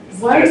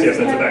 Why does JSDF it sends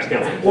it have- back to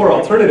council. Or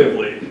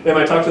alternatively, they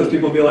might talk to those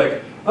people and be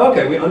like,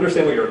 okay, we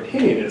understand what your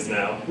opinion is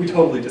now. We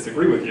totally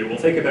disagree with you. We'll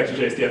take it back to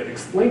JSDF,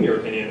 explain your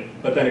opinion,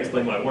 but then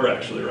explain why we're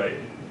actually right,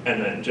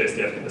 and then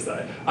JSDF can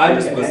decide. I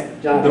just was,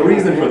 John, the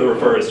reason for the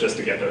refer is just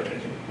to get their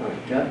opinion. All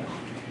right, John?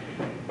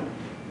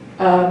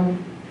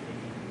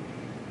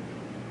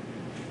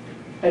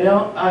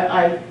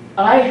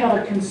 I have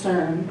a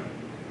concern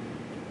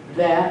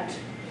that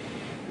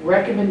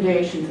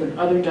recommendations and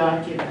other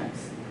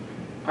documents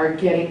are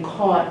getting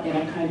caught in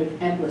a kind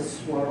of endless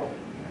swirl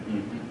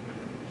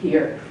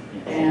here.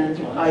 And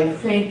I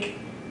think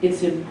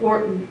it's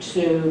important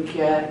to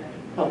get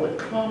public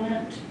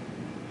comment.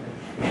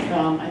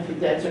 I think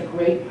that's a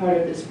great part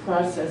of this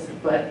process,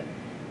 but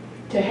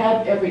to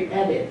have every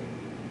edit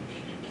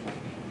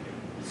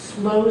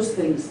slows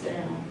things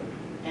down.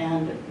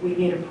 And we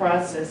need a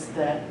process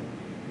that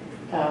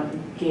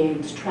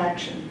gains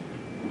traction.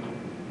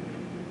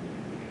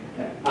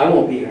 I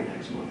won't be here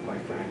next month,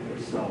 quite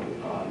frankly, so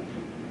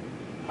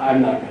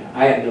I'm not gonna,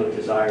 I have no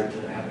desire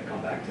to have it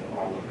come back to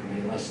our local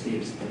committee unless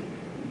Steve's,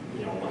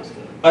 wants to.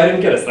 I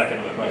didn't get a second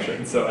on my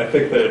motion, so I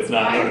think that it's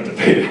not a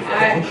debate.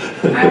 I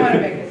want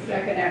to make a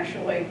second,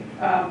 actually,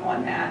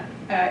 on that.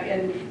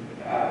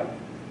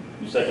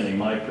 Seconding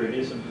my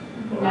previous.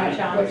 With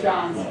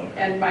John's. Oh, okay.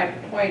 And my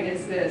point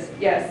is this,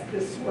 yes,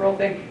 this swirl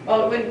thing,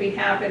 well, it wouldn't be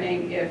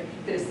happening if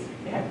this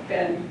had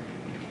been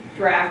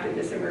drafted,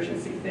 this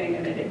emergency thing,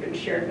 and it had been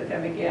shared with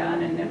them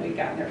again, and then we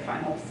got their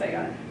final say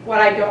on it. What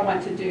I don't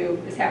want to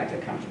do is have it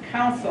to come to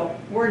council.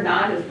 We're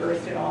not as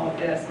versed in all of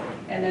this.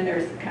 And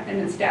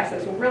then staff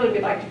says, well, really,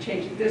 we'd like to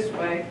change it this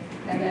way.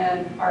 And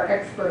then our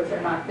experts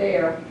are not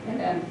there, and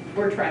then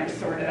we're trying to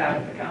sort it out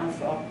at the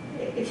council.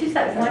 It's just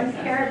that one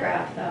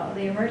paragraph, though,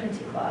 the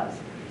emergency clause.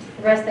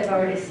 The rest they've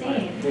already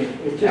seen.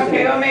 It's just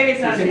Okay, well, maybe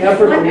it's not. an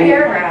effort to One meet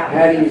paragraph.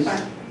 Patty's That's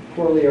fine.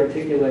 poorly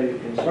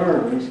articulated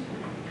concerns,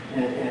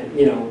 and,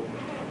 you know,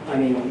 I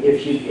mean,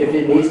 if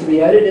it needs to be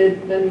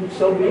edited, then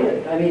so be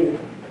it. I mean,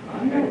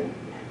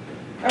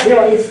 you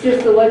know, it's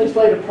just the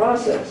legislative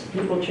process.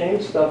 People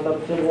change stuff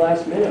up to the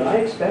last minute. I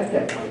expect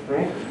that, quite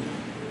frankly.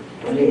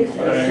 I mean, it's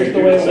But I just the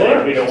do way it say,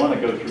 we works. don't want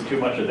to go through too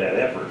much of that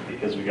effort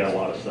because we got a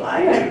lot of stuff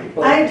to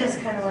do. I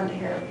just kind of wanted to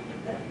hear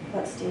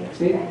what Steve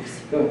Steve? thinks.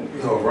 Go ahead.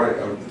 No, right,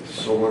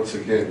 so once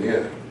again,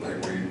 yeah,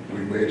 like we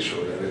made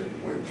sure that it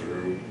went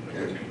through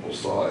and people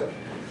saw it.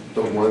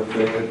 The one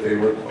thing that they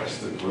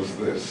requested was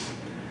this.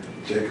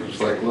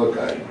 Jacob's like, look,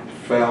 I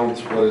found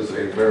what is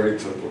a very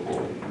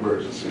typical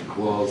emergency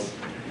clause.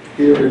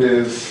 Here it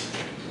is,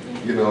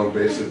 you know,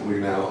 basically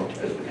now.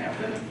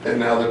 And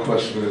now the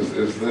question is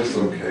this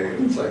okay?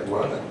 And it's like,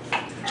 well,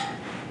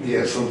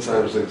 yeah,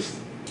 sometimes it's,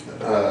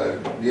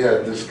 yeah,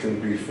 this can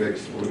be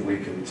fixed when we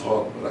can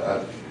talk, but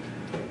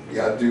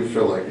I do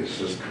feel like it's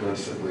just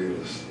constantly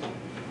this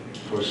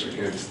push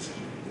against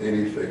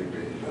anything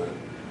being done.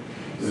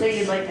 So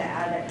you'd like to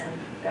add it and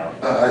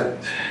go?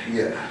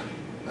 Yeah,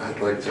 I'd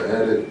like to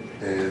add it,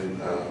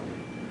 and,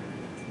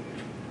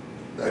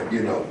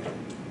 you know,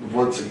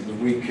 once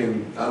we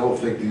can, I don't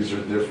think these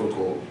are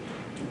difficult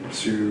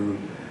to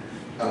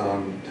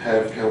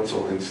have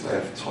council and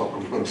staff talk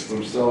amongst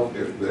themselves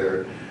if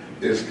there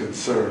is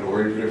concern,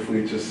 or even if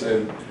we just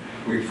said,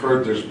 we've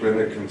heard there's been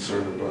a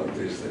concern about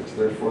these things,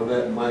 therefore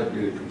that might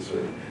be a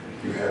concern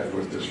you have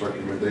with this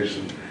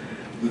recommendation.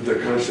 The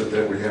concept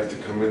that we have to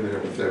come in there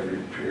with every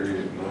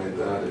period and I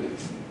dotted,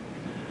 it's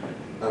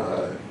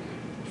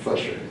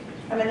frustrating.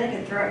 I mean, they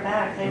could throw it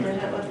back, they did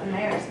it with the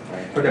mayor's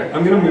clerk. Okay,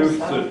 I'm gonna move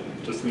So- to,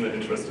 just in the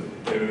interest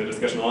of moving the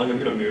discussion along, I'm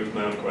gonna move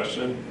my own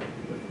question,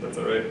 if that's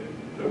all right,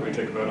 that we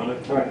take a vote on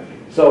it. All right,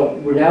 so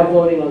we're now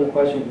voting on the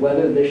question of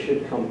whether this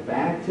should come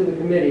back to the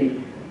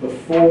committee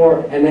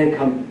before, and then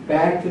come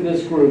back to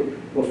this group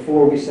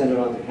before we send it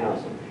on to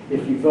council.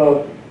 If you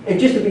vote, and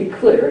just to be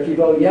clear, if you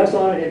vote yes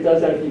on it, it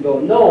does that. If you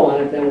vote no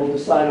on it, then we'll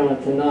decide on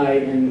it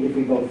tonight, and if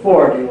we vote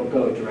for it, it'll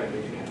go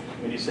directly to council.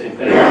 When you say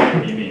that,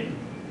 what do you mean?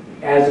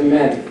 As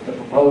amended, the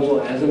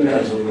proposal as amended,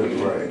 As amended,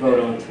 right. vote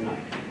on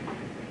tonight.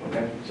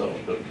 Okay? So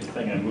the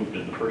thing I moved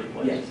in the first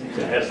place. Yes,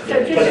 It has to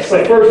So be- just-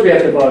 But first, we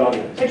have to vote on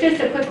this. But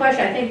just a quick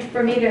question, I think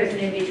for me there's an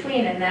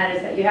in-between, and that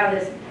is that you have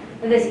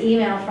this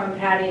email from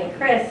Patty and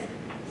Chris.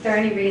 Is there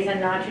any reason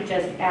not to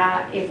just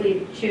add, if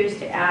we choose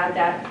to add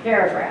that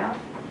paragraph,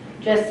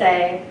 just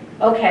say,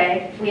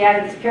 okay, we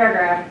added this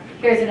paragraph,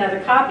 here's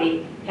another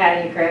copy,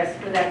 Patty and Chris,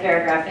 with that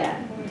paragraph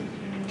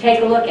in.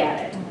 Take a look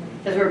at it,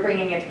 because we're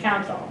bringing it to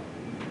council.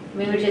 I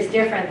mean, which is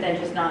different than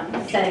just not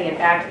sending it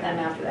back to them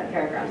after that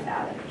paragraph's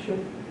added. Sure.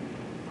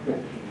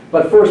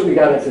 But first, we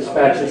got to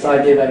dispatch this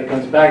idea that it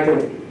comes back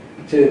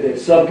to the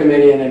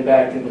subcommittee and then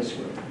back to this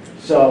group.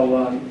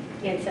 So,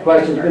 In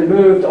question's September. been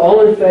moved.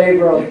 All in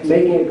favor of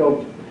making it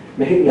go,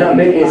 not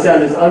making it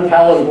sound as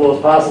unpalatable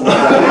as possible.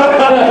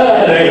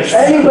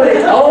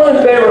 Anybody, all in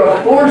favor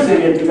of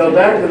forcing it to go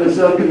back to the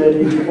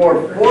subcommittee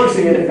before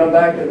forcing it to come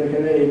back to the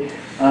committee,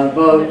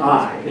 vote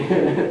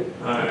aye.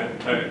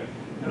 Aye.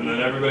 And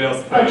then everybody else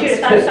Oh, opposed.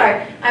 Judith, I'm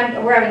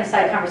sorry, we're having a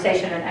side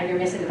conversation and you're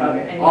missing the vote.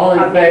 and you All in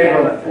probably favor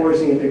can't of vote.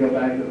 forcing it to go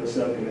back to the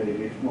subcommittee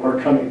before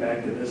coming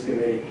back to this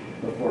committee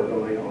before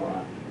going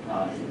on,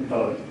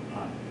 vote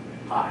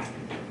aye.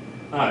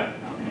 Aye.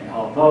 Okay,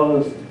 all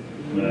opposed?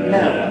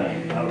 No.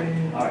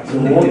 All right, so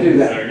we won't do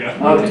that. There we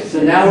go. Okay,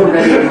 so now we're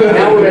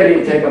ready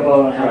to take a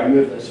vote on how to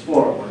move this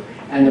forward.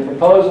 And the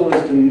proposal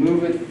is to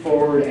move it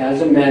forward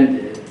as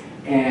amended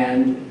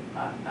and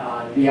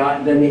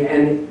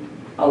and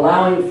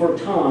allowing for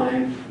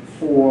time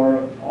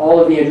for all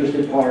of the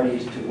interested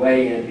parties to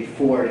weigh in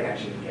before it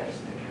actually gets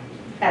to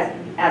council.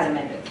 As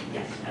amended.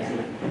 Yes, as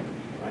amended.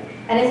 Right.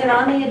 And is it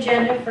on the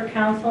agenda for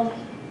council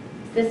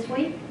this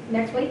week,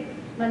 next week,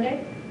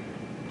 Monday?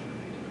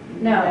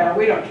 No, No.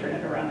 we don't turn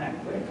it around that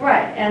quick.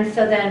 Right, and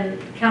so then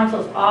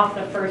council's off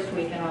the first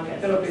week in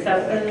August. It'll be So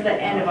the this is second.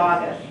 the end of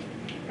August.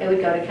 It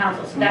would go to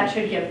council, so that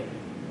should give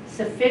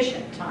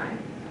sufficient time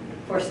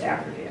for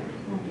staff review.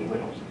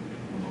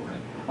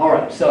 All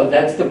right, so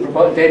that's the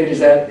proposal. David, is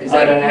that an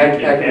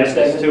accurate Add this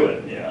statement? to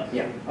it, yeah.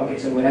 Yeah, okay,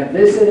 so we have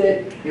this in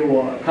it. It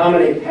will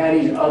accommodate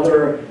Patty's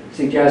other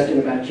suggestion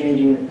about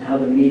changing how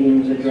the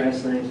meetings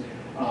address things.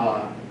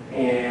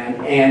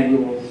 And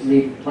we will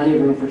leave plenty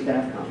of room for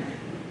staff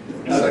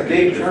comment.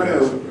 Dave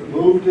Turner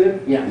moved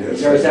it, Yeah, Yes.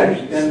 is there a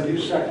second? and you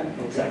second.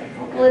 Second,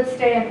 Will okay. it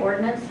stay in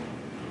ordinance?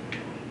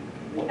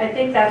 I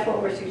think that's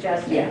what we're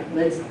suggesting. Yeah,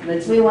 let's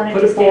We want it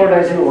put to it stay forward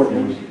as an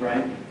ordinance. ordinance,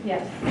 right?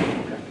 Yes.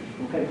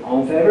 Okay,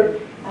 all in favor?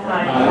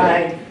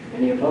 Aye.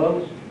 Any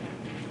opposed?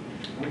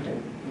 Okay.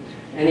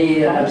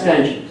 Any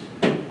abstentions?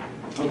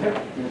 Okay,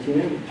 that's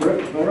unanimous.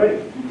 Terrific, all right.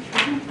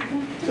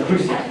 So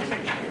who's?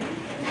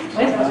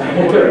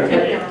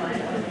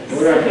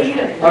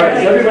 All right,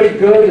 is everybody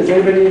good? Does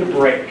anybody need a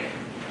break?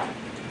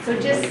 So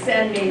just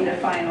send me the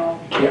final.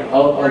 Yeah,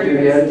 I'll do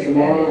the edits Ordinance,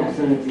 tomorrow, yeah. I'll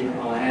send it to you,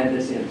 I'll add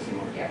this in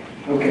tomorrow. Yeah.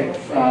 Okay,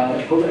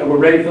 we're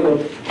ready for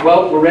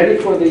we're ready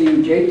for the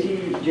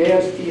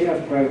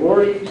JSTF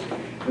priorities,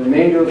 the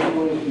remainder of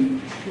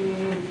 2018.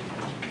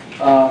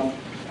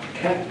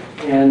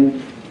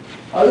 And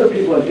other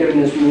people have given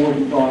this more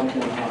thought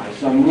than I,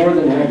 so I'm more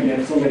than happy to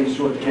have somebody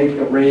sort of take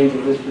the reins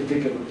of this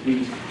particular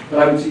piece. But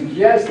I would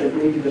suggest that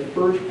maybe the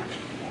first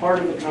part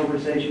of the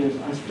conversation is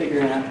us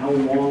figuring out how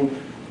long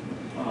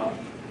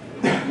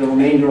the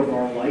remainder of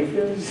our life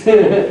is. Well,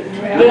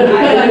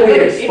 We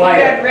if you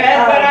expire. had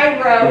read what I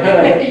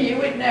wrote, you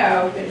would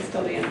know that it's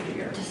till the end of the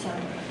year.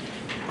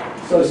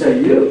 So say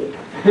you.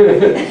 You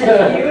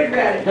would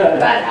read it.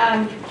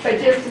 But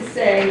just to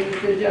say,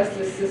 the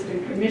Justice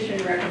System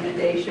Commission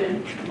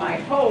recommendation, my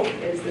hope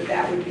is that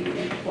that would be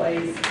in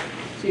place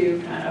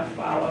to kind of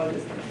follow the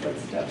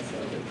footsteps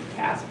of the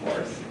task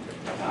force.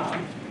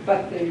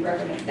 But they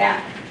recommend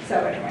that, so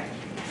anyway.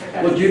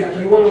 Well, do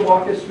you want to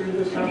walk us through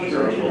this conversation?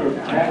 or-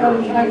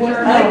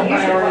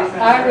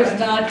 I was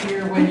not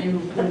here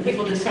when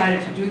people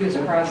decided to do this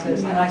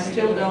process, and I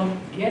still don't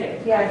get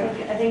it. Yeah,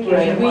 I think you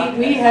should walk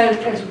We this. had,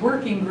 as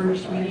working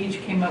groups, we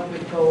each came up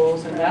with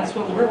goals, and that's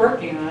what we're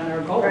working on, our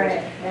goals.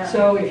 Right, yeah.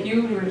 So if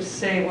you were to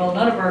say, well,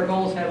 none of our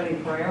goals have any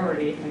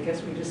priority, I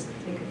guess we just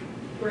take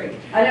a break.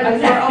 I know,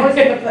 because we're always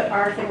going to put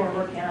our thing we're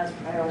working on as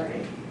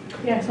priority.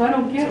 Yeah, so I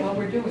don't get what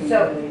we're doing.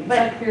 So, really. It's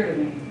but- not clear to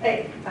me.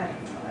 I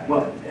don't know.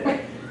 Well,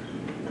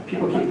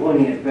 people keep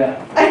pointing at Beth.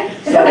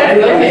 So I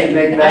think we should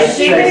make I Beth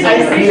think, say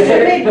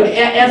something.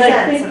 and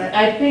sense of it.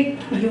 I think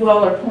you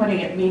all are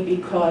pointing at me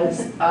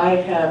because I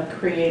have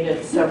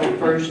created several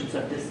versions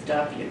of this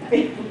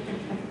document.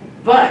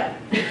 But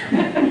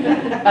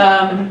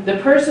the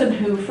person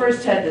who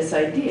first had this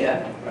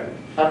idea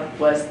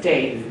was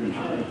Dave.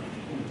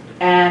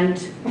 And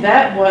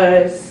that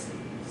was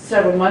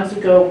several months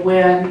ago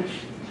when,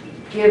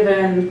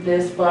 given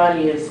this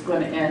body is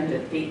going to end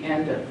at the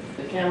end of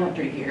the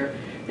calendar year,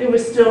 there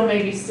was still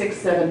maybe 6,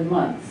 7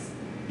 months.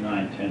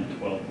 9, 10,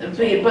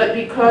 12. But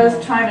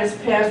because time has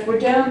passed, we're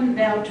down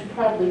now to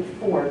probably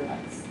 4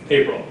 months.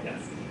 April,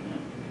 yes.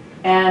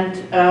 And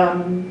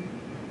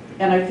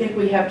I think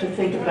we have to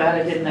think about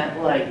it in that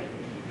light.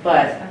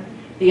 But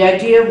the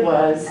idea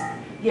was,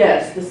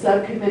 yes, the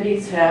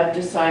subcommittees have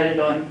decided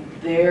on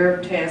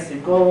their tasks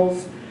and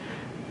goals.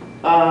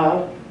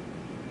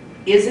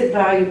 Is it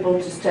valuable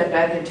to step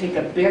back and take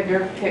a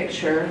bigger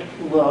picture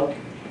look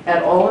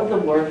at all of the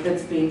work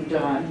that's being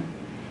done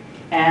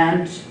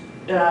and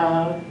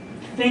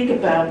think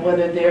about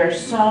whether there are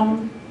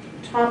some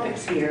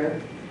topics here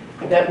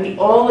that we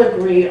all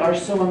agree are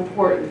so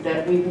important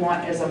that we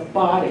want as a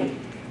body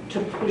to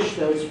push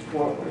those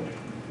forward?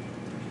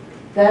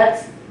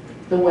 That's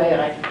the way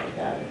I think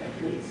about it,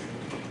 at least.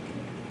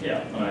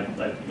 Yeah,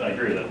 I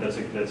agree with that.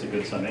 That's a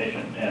good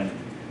summation. And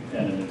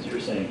as you're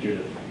saying,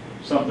 Judith,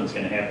 something's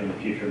going to happen in the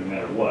future no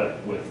matter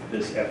what with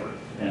this effort.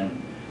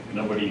 And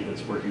nobody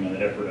that's working on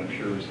that effort, I'm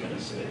sure, is going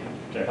to say,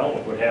 to hell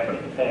with what happened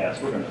in the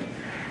past, we're going to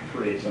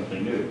create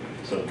something new.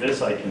 So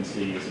this I can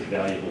see as a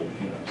valuable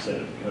set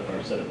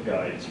of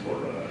guides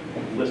for a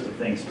list of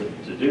things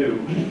to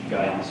do,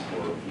 guidance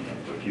for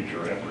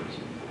future efforts.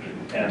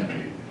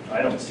 And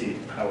I don't see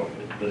how it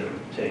would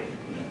take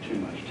too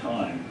much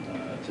time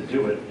to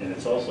do it, and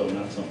it's also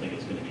not something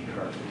that's going to be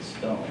carved in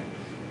stone.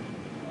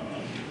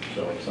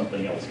 So if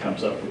something else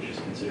comes up which is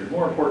considered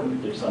more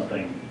important, if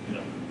something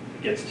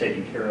gets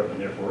taken care of and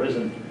therefore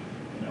isn't,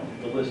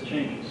 the list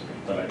changes.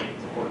 But I think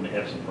it's important to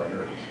have some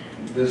priorities.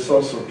 This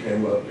also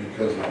came up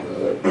because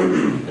of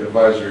the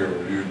advisory and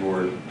review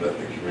board that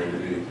the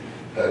community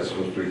was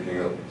speaking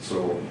up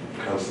so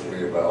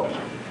constantly about,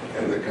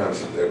 and the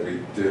concept that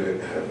we didn't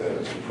have that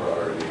as a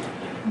priority,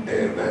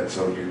 and that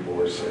some people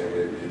were saying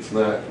maybe it's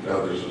not,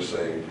 others are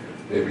saying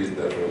maybe it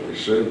definitely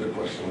should. The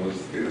question was,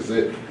 is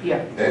it?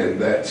 Yeah. And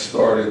that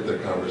started the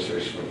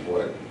conversation of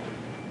what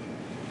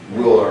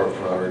will our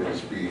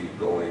priorities be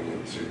going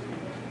into,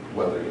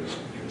 whether this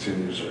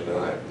continues or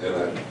not.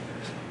 And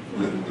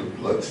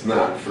let's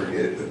not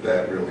forget that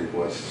that really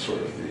was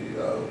sort of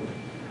the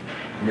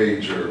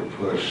major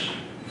push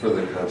for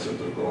the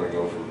concept of going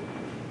over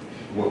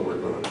what we're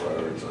going to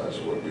prioritize,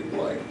 or what we'd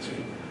like to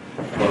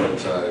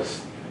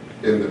prioritize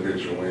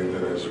individually, and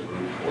then as a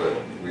group, what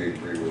we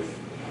agree with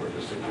or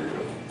disagree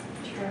with.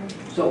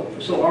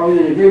 So are we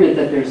in agreement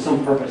that there's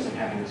some purpose in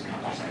having this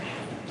conversation?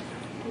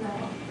 No.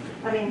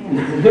 I mean,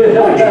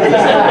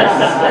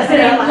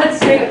 Let's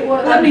say,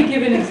 well, let me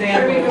give an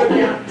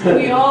example.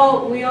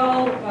 We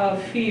all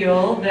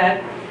feel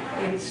that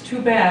it's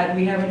too bad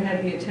we haven't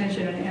had the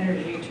attention and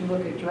energy to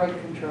look at drug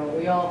control.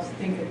 We all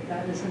think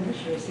that is an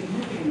issue, a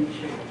significant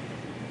issue.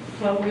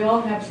 Well, we all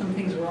have some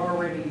things we're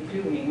already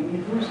doing. I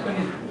mean, who's going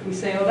to, if we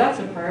say, oh, that's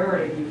a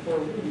priority before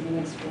in the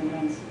next 4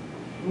 months,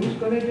 who's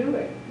going to do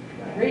it?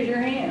 Raise your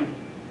hand.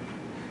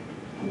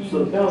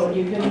 So, No,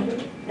 you can do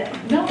it.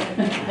 No.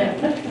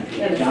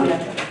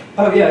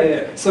 Oh,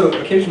 yeah. So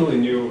occasionally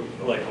new,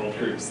 old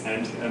groups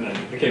end, and then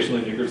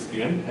occasionally new groups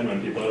begin, and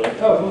when people are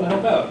like, oh, I want to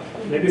help out,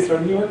 maybe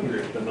start a new working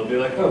group, then they'll be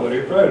like, oh, what are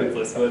your priorities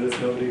list? What is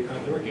nobody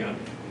currently working on?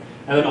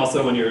 And then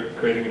also when you're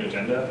creating an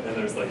agenda, and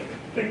there's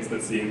things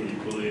that seem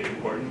equally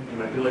important. You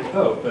might be like,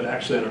 oh, but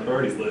actually on our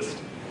priorities list,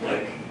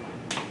 like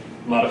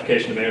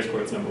modification of mayor's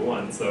court's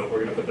 #1, so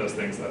we're gonna put those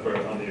things that were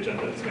on the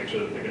agenda to make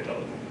sure that they get dealt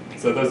with.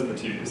 So those are the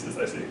two uses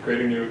I see.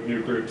 Creating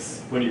new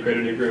groups, when you create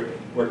a new group,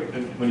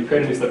 when you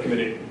create a new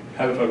subcommittee,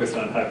 have it focused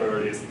on high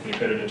priorities. When you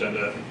create an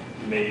agenda,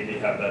 maybe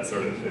have that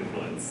sort of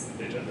influence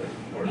the agenda.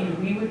 Or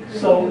We would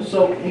create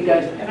So, hey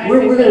guys, And I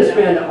we're think gonna that-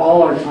 spend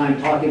all our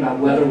time talking about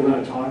whether we're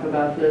gonna talk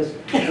about this.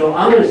 So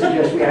I'm gonna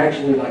suggest we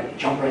actually like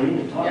jump right in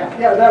and talk. Yeah.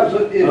 Yeah, that was,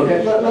 Okay.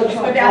 let's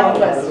Go not down talk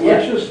the about it.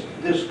 list.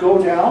 Let's just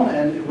go down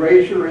and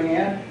raise your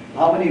hand.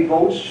 How many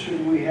votes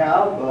should we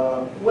have?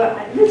 Well,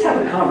 let's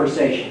have a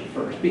conversation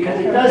first, because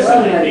it does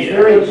seem that it's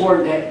very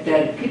important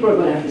that people are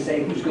gonna have to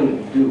say who's gonna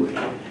do it.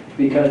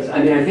 Because, I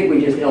mean, I think we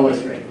just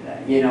illustrated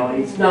that, you know,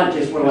 it's not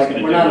just, we're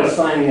not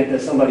assigning it to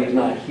somebody who's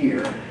not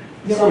here.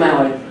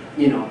 Somehow,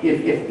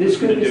 if this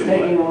group is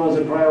taking on as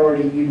a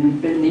priority, you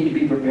need to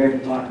be prepared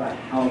to talk about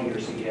how you're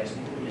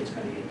suggesting it's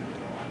gonna get done.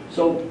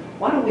 So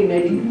why don't we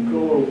maybe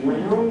go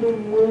around the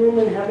room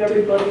and have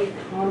everybody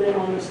comment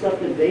on the stuff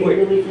that they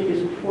really think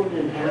is important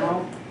and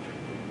how?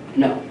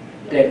 No,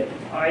 David.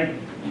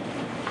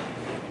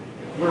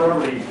 We're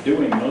already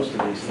doing most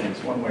of these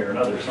things one way or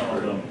another. Some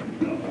of them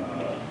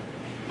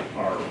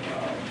are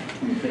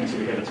things that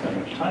we haven't spent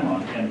much time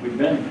on. And we've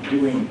been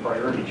doing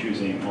priority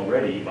choosing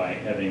already by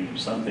having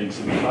some things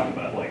that we talk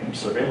about, like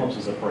surveillance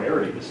is a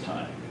priority this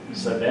time.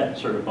 So that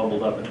sort of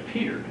bubbled up and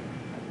appeared.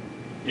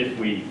 If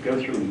we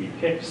go through and we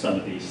pick some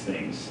of these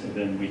things,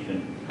 then we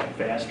can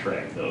fast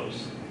track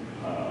those.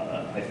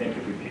 I think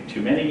if we pick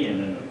too many,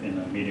 and in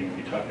the meeting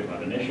we talked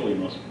about initially, a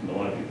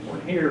lot of people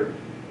weren't here,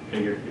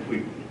 figured if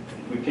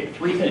we pick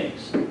 3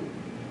 things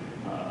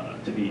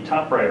to be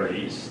top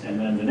priorities, and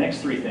then the next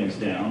 3 things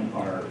down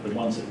are the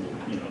ones that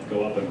will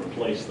go up and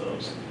replace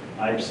those.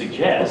 I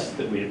suggest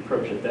that we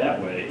approach it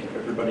that way. If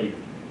everybody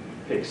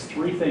picks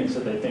 3 things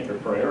that they think are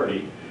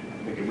priority,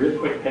 make a real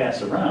quick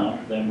pass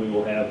around, then we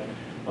will have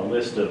a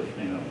list of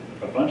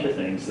a bunch of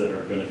things that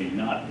are going to be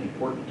not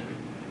important,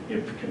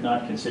 if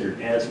not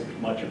considered as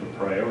much of a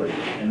priority,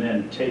 and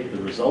then take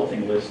the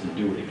resulting list and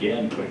do it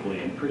again quickly,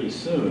 and pretty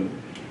soon,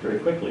 very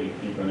quickly,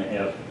 you're going to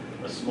have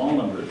a small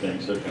number of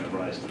things that are going to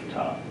rise to the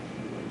top.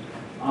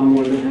 I'm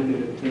more than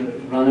happy to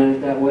run it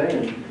that way,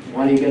 and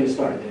why don't you get it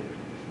started, David?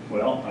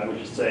 Well, I would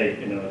just say,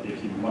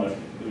 if you want to,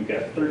 we've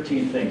got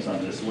 13 things on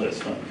this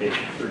list on page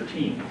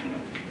 13,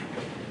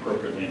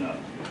 appropriately enough.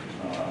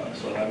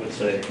 So I would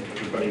say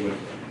everybody would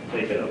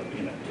take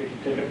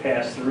a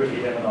pass through if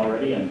you haven't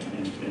already, and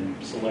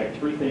select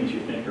 3 things you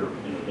think are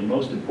the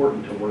most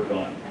important to work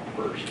on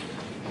first.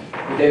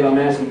 Dave, I'm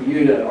asking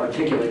you to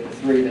articulate the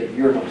 3 that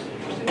you're most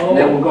interested in. And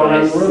then we'll go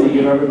around the room and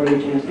give everybody a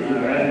chance to do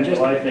that.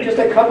 And just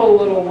a couple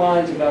of little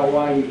lines about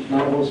why you,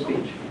 not a whole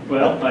speech.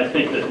 Well, I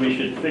think that we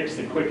should fix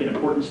the quick and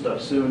important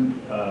stuff soon,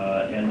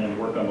 and then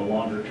work on the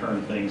longer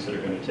term things that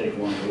are going to take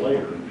longer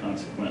later, and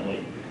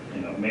consequently,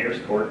 mayor's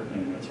court,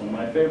 and that's one of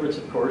my favorites,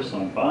 of course,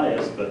 on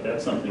bias, but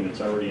that's something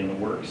that's already in the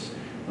works.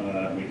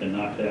 We can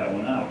knock that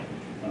one out.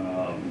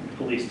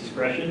 Police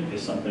discretion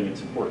is something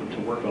that's important to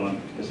work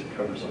on because it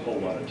covers a whole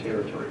lot of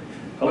territory.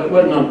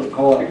 What number?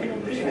 Call out the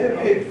numbers.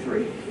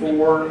 3,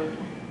 4,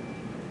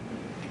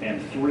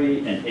 and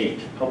 3, and 8,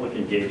 public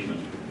engagement.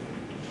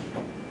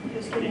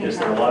 Because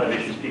there are a lot of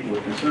issues people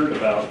are concerned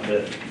about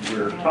that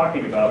we're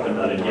talking about, but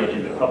not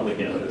engaging the public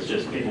in. It's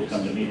just people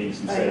come to meetings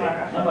and say,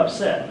 I'm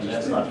upset, and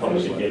that's not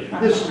public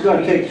engagement. This is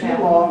going to take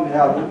too long to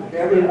have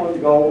everyone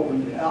go.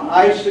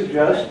 I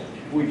suggest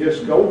we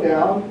just go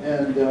down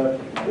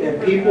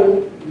and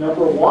people,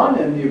 number 1,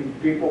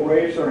 and people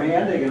raise their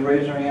hand, they can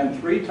raise their hand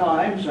 3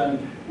 times, and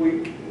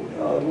we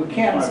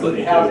can't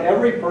have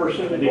every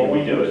person go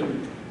into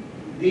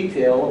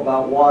detail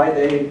about why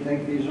they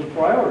think these are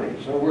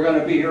priorities. So we're going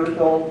to be here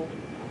till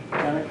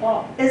 10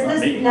 o'clock. Is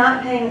this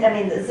not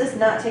is this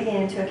not taking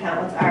into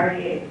account what's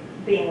already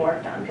being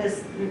worked on?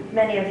 Because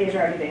many of these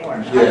are already being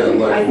worked on.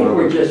 Yeah, I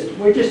think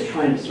we're just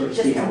trying to sort of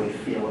see how we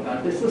feel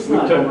about this. Let's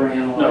not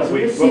overanalyze.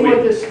 Let's see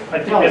what this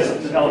tells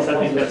us. Alice, I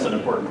think that's an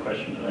important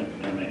question,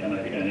 and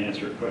I can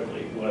answer it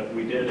quickly. What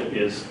we did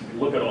is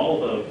look at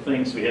all the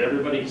things, we had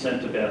everybody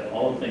sent to Beth,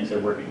 all the things they're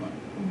working on.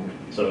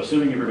 So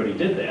assuming everybody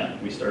did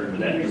that, we started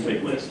with that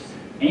big list.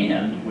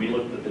 And we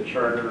looked at the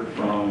charter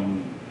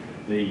from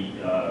the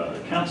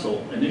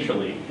council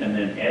initially, and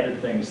then added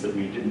things that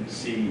we didn't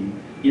see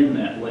in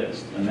that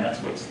list, and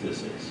that's what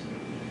this is.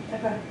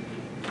 Okay.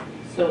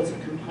 So it's a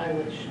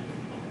compilation.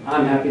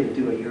 I'm happy to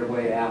do it your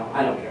way, Al.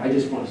 I don't care. I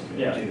just want us to do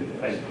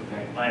this.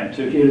 Okay. I am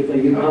too. Judith, are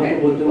you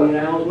comfortable with doing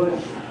it Al's way?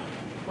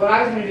 What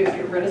I was going to do is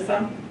get rid of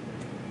some,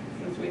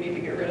 since we need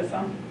to get rid of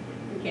some.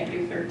 We can't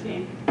do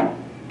 13.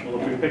 Well,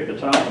 if we pick the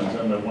top ones,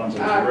 then the ones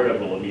that we're rid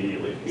of will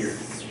immediately appear.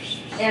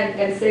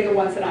 And say the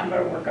ones that I'm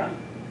going to work on,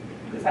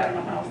 because I don't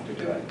know how else to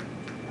do it.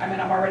 I mean,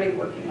 I'm already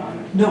working on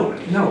it. No,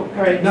 All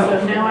right, no.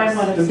 so now I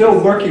want to. There's no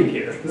working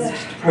here. This is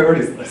just a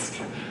priorities list.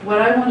 What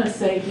I want to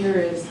say here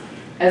is,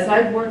 as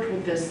I've worked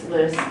with this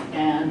list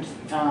and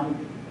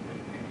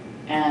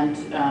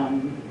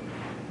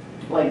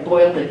like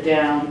boiled it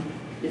down,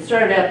 it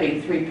started out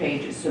being 3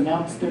 pages, so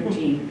now it's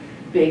 13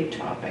 big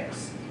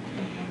topics.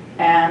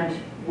 And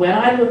when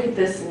I look at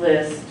this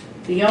list,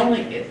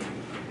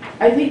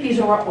 I think these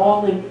are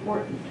all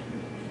important.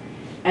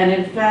 And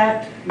in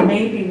fact,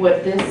 maybe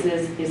what this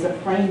is a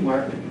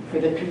framework for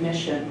the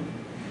commission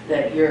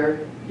that you're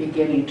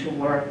beginning to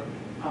work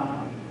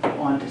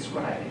on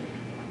describing.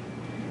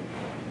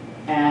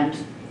 And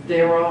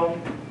they're all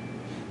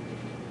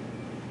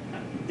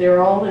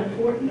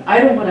important. I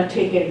don't want to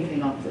take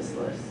anything off this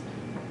list.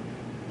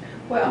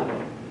 Well,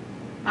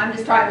 I'm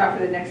just talking about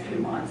for the next few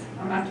months.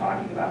 I'm not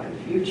talking about the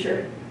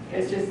future.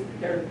 It's just,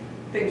 there are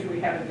things we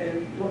haven't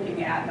been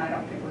looking at, and I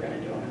don't think we're going to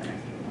do them in the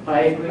next few months. I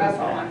agree with That's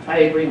all that. I'm I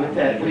agree with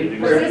that. This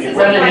We're is a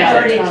running out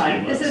of priority.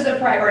 time. This is a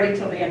priority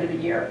till the end of the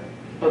year.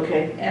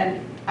 Okay.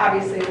 And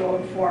obviously, it will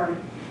inform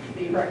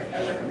the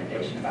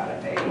recommendation about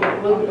a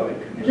ongoing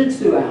commission. Let's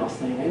do Al's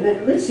thing, and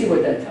then let's see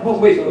what that tells us. Well,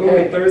 wait,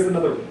 okay? there is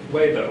another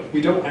way though.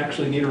 We don't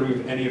actually need to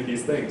remove any of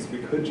these things. We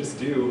could just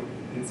do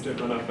instant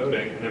runoff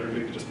voting and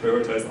everybody could just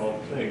prioritize all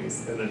the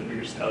things and then we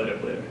could just tally it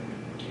up later.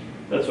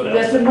 That's what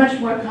That's else. a much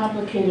more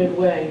complicated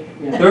way.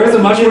 There is a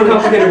much more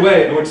complicated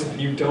way in which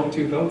you don't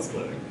do vote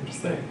splitting. I'm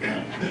just saying.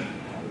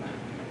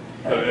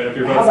 If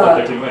your How vote's split, about,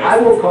 there are 2 ways. I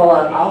will call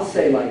out, I'll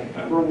say like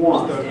number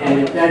 1, and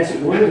if that's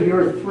one of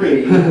your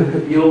 3,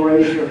 you'll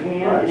raise your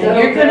hand. Is And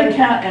that you're okay? gonna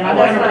count, and I'm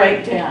gonna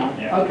write down.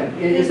 Yeah.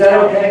 Okay, is that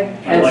okay?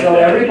 I And like so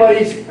that.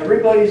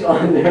 everybody's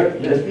on there,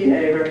 just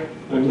behavior,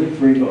 only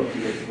 3 votes,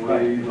 you get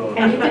 3 votes.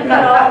 And you can put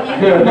all, you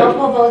can put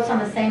multiple votes on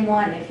the same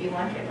one if you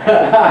want to.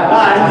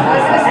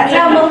 That's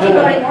how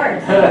multi-voting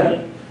works.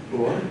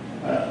 What?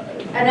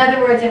 In other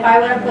words, if I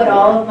want to put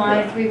all of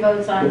my 3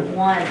 votes on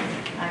one,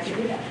 I could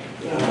do that.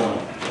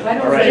 Why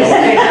don't All we right. just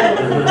say-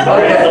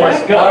 Okay,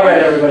 let's go. All right,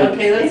 everybody.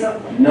 Okay, let's.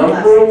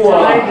 Number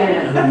Dive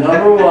in.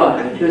 number 1,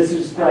 if this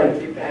is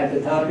like at the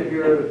top of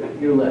your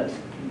list,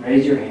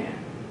 raise your hand.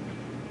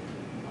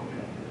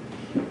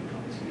 Okay.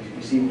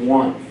 You see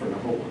 1 for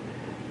number 1.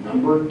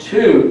 Number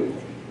 2.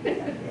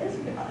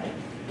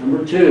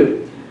 Number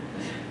 2.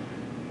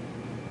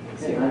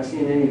 Okay, not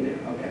seeing any there,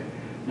 okay.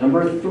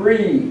 Number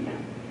 3.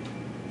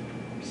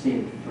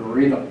 Seeing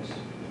 3 votes.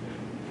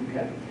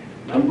 Okay.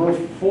 Number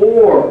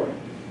 4.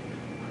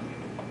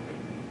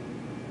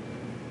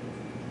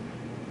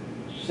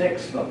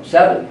 6 votes,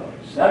 7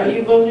 votes. Are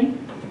you voting?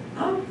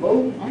 I'm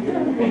voting.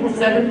 Okay,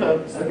 7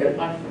 votes. Okay.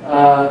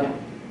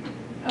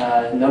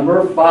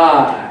 Number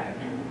 5.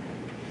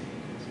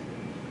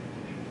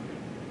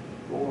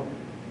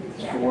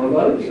 4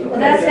 votes. Well,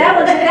 that was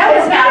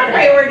happening.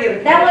 Priority.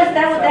 That's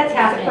It's a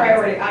happening.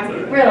 priority. I'm,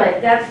 Really,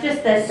 that's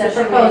just the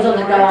proposal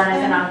to go on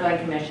as an ongoing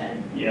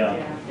commission. Yeah.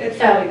 it's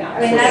So, really not.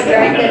 I mean, that's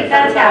very, that's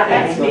That's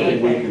happening.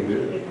 something we can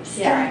do.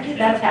 Yeah,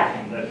 that's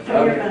happening. That's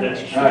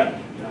Okay. All right.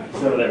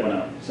 Throw that one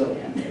out. So,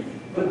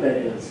 put that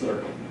in a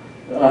circle.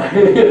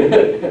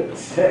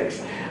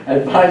 6,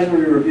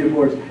 advisory review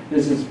boards.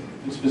 This is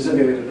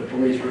specifically with the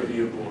police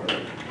review board.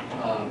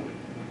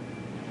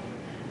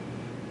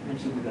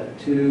 So we've got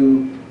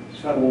 2,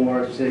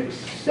 4, 6,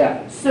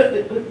 7. So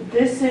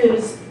this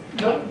is,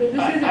 This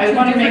I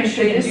want to make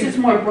sure, this is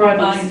more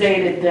broadly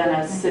stated than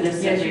a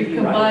citizen Yes, you review.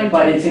 combine.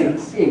 But it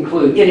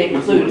includes. It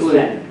includes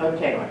that,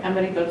 okay. How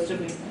many votes do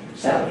we?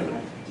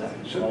 7.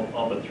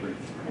 All but 3.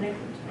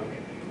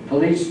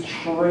 Police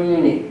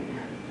training.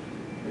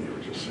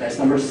 That's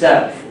number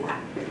 7.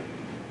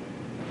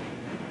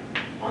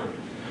 1.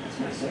 That's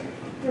my second.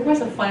 There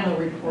was a final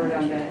report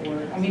on that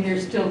work. I mean,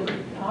 there's still,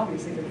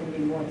 obviously, there can be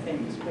more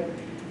things, but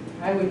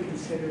I would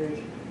consider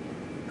it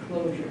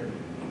closure.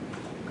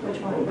 Which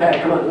one?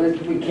 Pat, come on,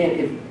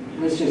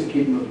 let's just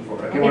keep moving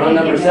forward. Okay, we're on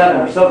number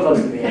 7, we're so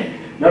close to the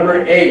end.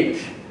 Number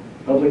 8,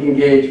 public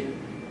engagement.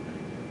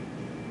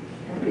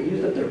 Everybody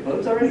used up their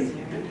votes already?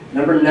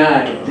 Number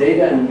 9,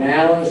 data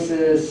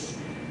analysis,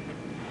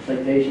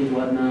 citations,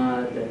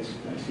 whatnot, that's,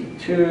 I see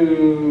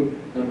 2.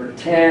 Number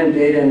 10,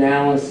 data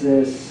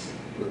analysis.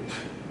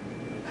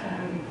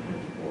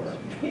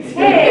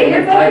 Hey,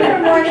 you're voting for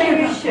more than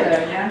you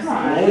should. Come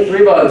on. Only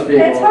 3 votes,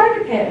 people. It's hard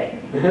to pick.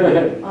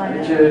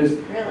 Which is,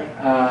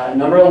 Really?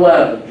 number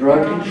 11,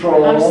 drug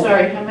control. I'm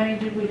sorry, how many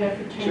did we have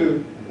for 10?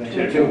 2. I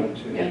think. 2.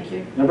 Thank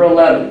you. Number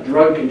 11,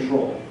 drug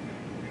control.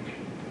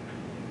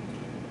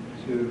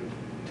 2.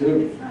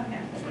 2.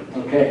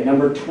 Okay,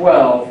 number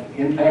 12,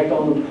 impact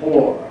on the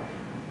poor.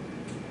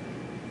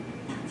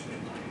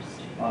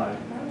 5.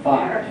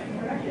 5.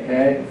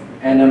 Okay,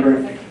 and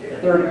number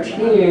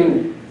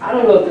 13, I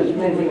don't know if there's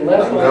anything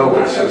left. No,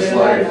 it's just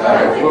like,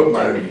 I put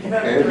my hand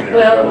there,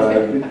 Well,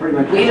 but We pretty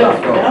much. We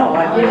don't know,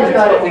 I just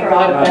thought we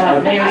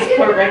got mayor's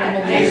court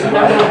recommendation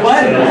number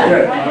 1.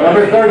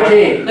 Number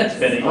 13.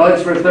 Spending. Oh,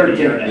 it's for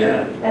 13.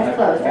 Yeah. That's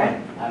close, right?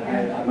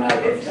 I'm out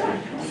of time.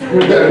 I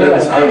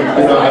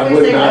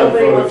would not have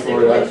Nobody voted wants to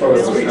for it, I thought it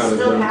was do it. kind of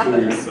Still dumb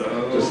happens. too.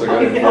 Just like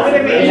You I. know what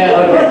I mean?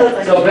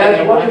 Okay, so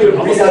Beth, why don't you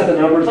read out the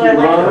numbers But I we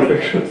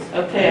like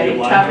want? Okay,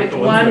 topic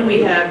 1,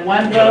 we have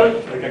 1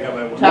 vote. Like I got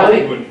my 1,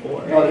 Topic- 2, and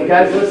 4. Oh, you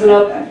guys listen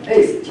up.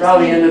 Hey,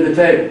 rally into the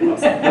table.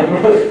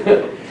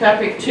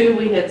 Topic 2,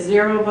 we had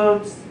 0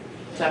 votes.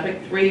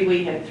 Topic 3,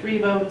 we had 3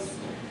 votes.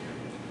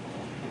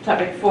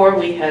 Topic 4,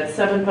 we had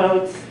 7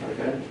 votes.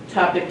 Okay,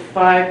 Topic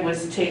 5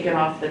 was taken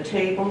off the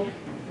table.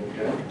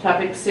 okay.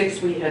 Topic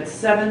 6, we had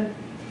 7.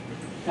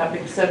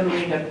 Topic 7,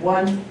 we had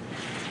 1.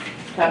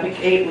 Topic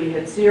 8, we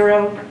had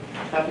 0.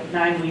 Topic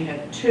 9, we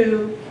had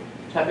 2.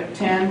 Topic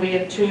 10, we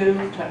had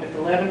 2. Topic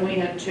 11, we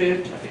had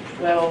 2. Topic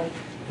 12,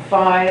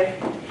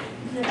 5.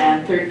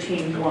 And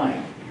 13,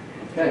 1.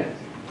 Okay,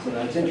 so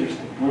that's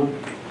interesting, huh?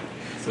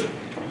 So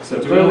So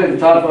do we- clearly, the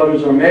top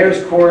voters are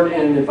mayor's court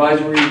and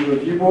advisory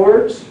review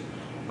boards.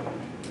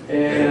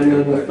 And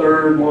then the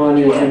third one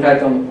is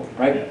impact on the board,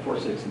 right? Yeah, 4,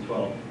 6, and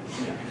 12.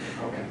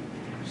 Okay.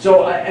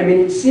 So, I mean,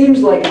 it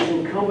seems like it's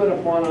incumbent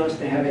upon us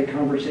to have a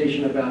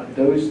conversation about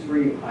those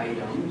 3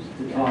 items,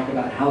 to talk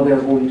about how they're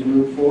going to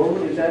move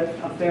forward. Is that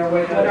a fair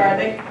way to? What are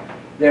they?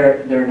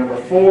 They're number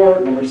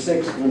 4, number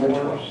 6, number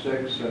 4, 12.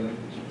 6, and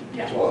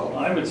Yeah. 12. Well,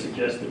 I would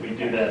suggest that we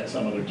do that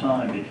some other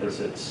time because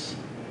it's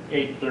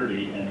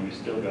 8:30 and we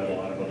still got a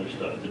lot of other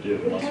stuff to do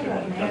unless we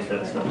want to cut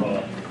that stuff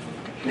off.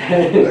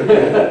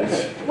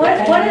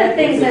 One of the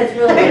things that's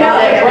really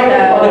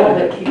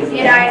relevant,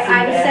 you know,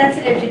 I'm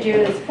sensitive to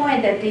Julie's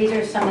point that these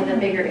are some of the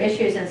bigger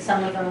issues and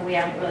some of them we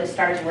haven't really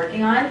started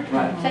working on.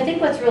 Right. So I think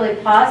what's really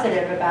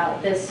positive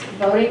about this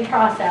voting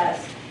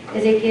process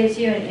is it gives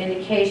you an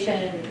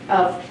indication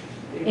of,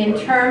 in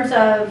terms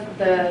of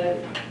the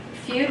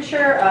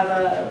future of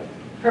a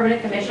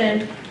permanent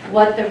commission,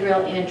 what the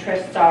real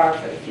interests are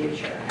for the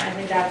future. And I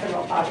think that's a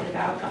real positive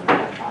outcome of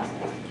that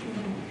process.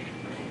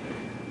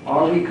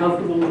 Are we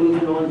comfortable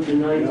moving on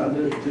tonight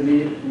to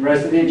the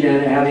rest of the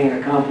agenda, having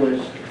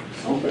accomplished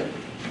something?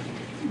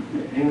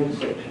 Hang on a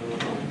second.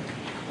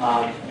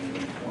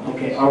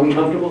 Okay, are we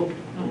comfortable?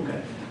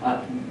 Okay.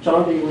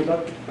 John, do you want to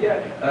talk?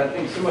 Yeah,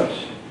 thanks so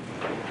much.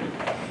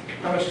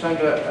 How much time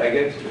do I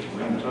get?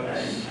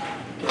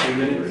 2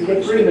 minutes? You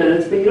get 3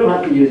 minutes, but you don't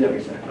have to use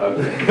every second.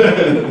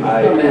 Okay.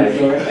 I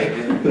minutes, all right.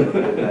 didn't know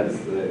that that's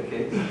the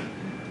case.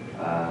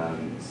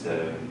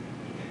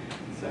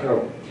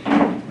 So.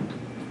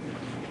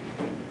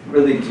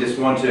 Really just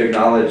want to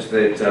acknowledge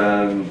that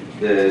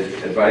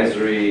the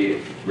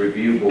advisory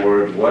review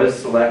board was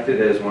selected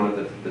as one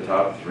of the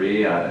top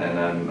 3, and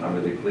I'm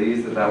really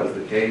pleased that that was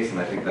the case, and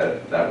I think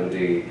that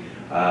really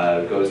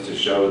goes to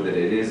show that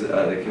it is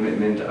the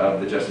commitment of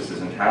the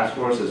Justices and Task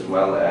Force, as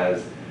well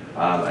as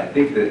I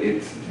think that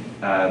it's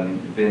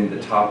been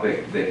the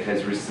topic that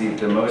has received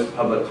the most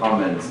public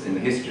comments in the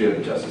history of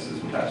the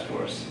Justices and Task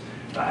Force.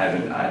 I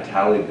haven't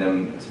tallied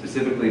them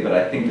specifically, but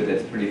I think that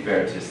it's pretty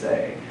fair to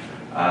say.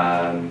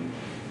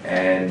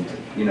 And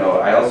you know,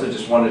 I also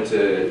just wanted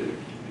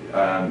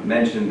to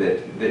mention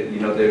that you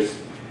know there's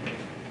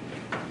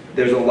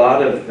a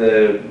lot of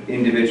the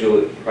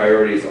individual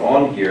priorities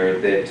on here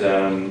that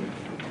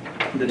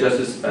the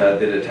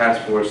that a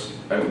task force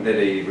that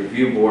a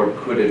review board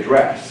could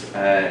address,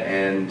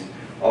 and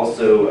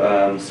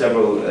also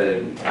several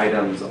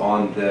items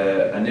on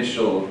the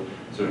initial,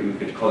 sort of you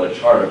could call it a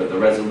charter, but the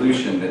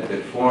resolution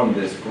that formed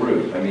this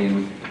group. I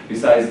mean,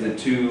 besides the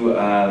 2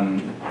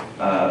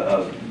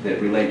 that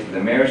relate to the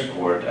mayor's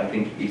court, I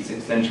think it's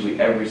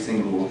essentially every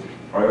single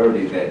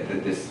priority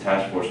that this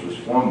task force was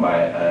formed by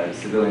a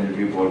civilian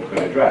review board could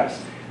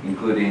address,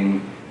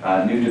 including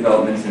new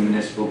developments in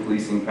municipal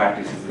policing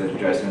practices that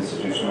address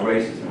institutional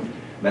racism,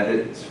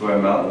 methods for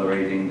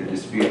ameliorating the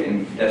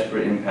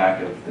desperate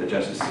impact of the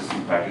justice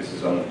system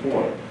practices on the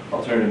poor,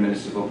 alternative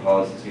municipal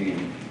policy,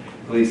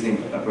 policing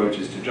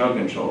approaches to drug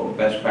control,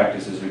 best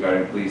practices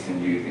regarding police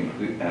and youth,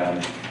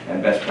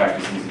 and best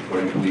practices in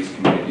supporting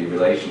police-community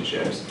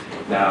relationships.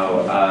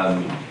 Now,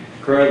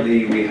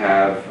 currently we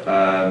have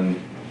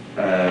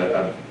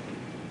a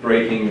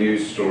breaking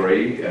news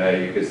story,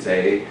 you could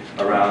say,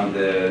 around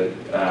the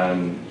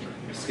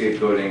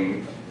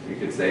scapegoating, you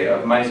could say,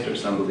 of Meister.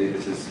 Some believe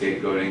this is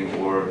scapegoating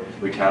or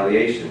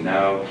retaliation.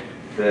 Now,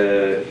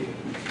 the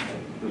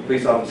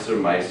police officer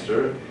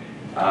Meister,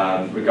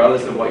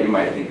 regardless of what you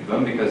might think of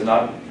him, because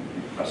not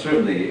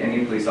certainly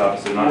any police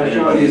officer, not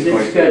everybody is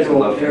going to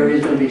love him. There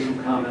is going to be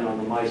some comment on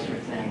the Meister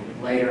thing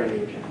later in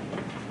the agenda.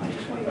 I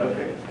just want to.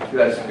 Okay,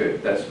 that's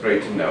good. That's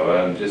great to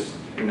know. Just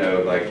you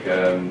know, like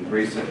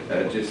recent,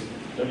 just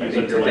Don't I use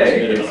think up your last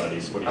today minute is- on it,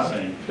 is what he's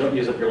saying. Don't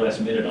use up your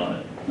last minute on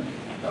it.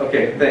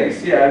 Okay,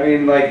 thanks. Yeah, I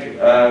mean, like,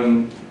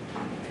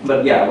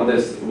 but yeah,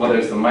 whether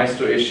it's the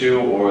Meister issue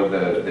or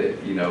the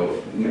you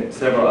know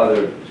several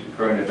other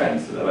current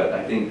events, but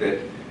I think that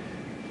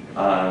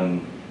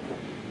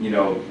you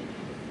know,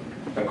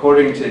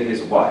 according to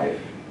his wife,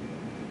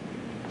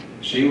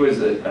 she was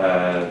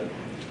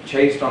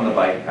chased on the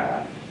bike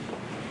path,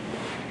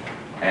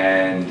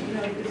 and You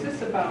know, is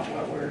this about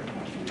what we're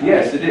talking about?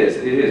 yes, it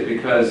is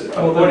because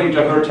according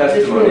to her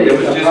testimony, it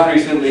was just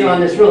recently. John,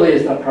 this really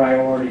is the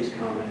priorities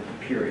comment,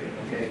 period,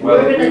 okay?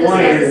 Well, We're gonna we want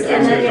to hear discuss, your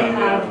and then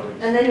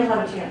conversation. you'll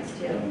have a chance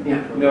to.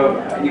 Yeah.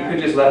 No, you could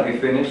just let me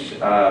finish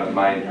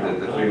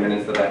the 3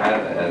 minutes that I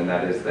had, and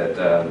that is that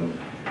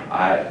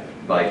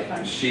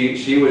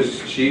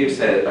she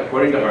said,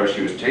 according to her,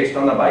 she was chased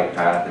on the bike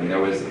path, and there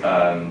was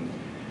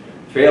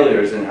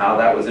failures in how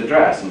that was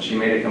addressed, and she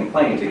made a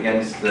complaint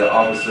against the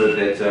officer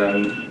that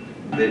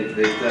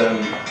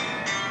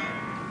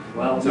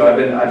Well, So I've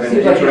been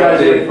seems like you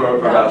guys interrupted are-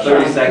 for about Sean,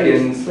 30 please-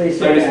 seconds. please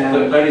sit 30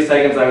 down. 30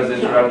 seconds I was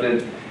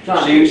interrupted.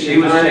 John, She was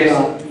your time is chasing.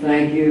 up.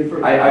 Thank you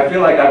for. I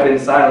feel like I've been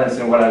silenced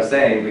in what I was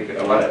saying,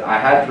 because I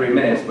had 3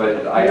 minutes,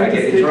 but I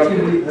get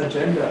interrupted.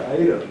 Agenda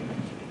item.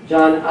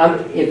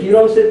 John, if you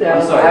don't sit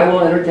down, I'm sorry. I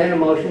will entertain a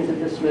motion to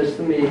dismiss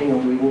the meeting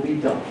and we will be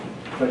done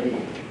for the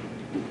evening.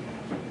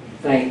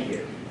 Thank you.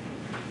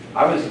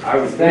 I was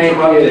Thank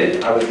you.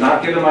 interrupted, I was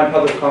not given my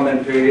public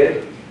comment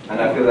period, and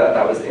I feel that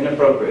that was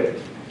inappropriate.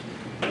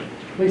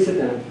 Please sit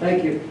down.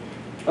 Thank you.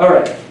 All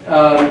right,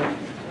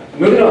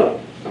 moving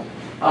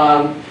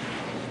on.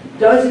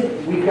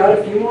 We've got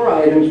a few more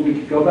items. We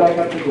could go back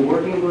up to the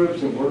working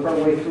groups and work our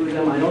way through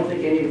them. I don't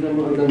think any of them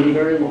are going to be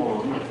very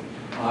long.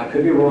 I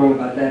could be wrong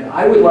about that.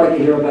 I would like to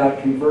hear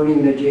about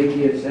converting the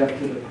JTSF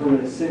to the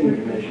Permanent Sitting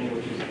Commission,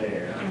 which is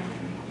there,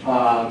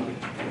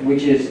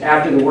 which is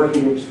after the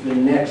working groups, the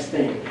next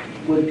thing.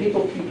 Would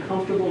people be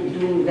comfortable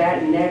doing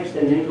that next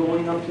and then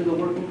going up to the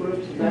working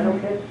groups? Is that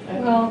okay?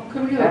 Well,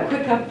 could we do a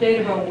quick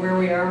update about where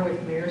we are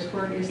with mayor's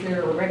work? Is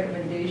there a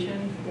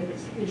recommendation that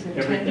is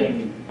intended?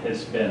 Everything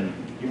has been,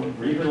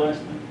 were you here last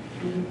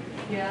time?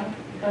 Yeah?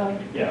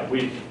 Yeah,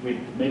 we've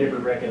made every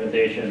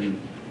recommendation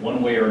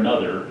one way or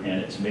another,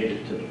 and it's made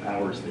it to the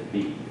powers that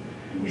be.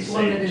 And we It's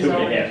one that saved is 2.5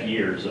 already-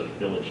 years of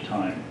village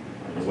time,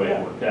 the way it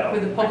worked out.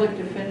 With the public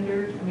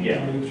defender? I mean- Yeah,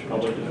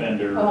 public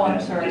defender. Oh, I'm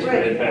and sorry. district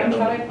Right. impact I'm on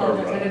sorry, I the-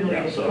 apologize. I didn't yeah,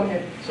 read it. so- Go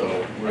ahead. So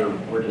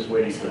we're just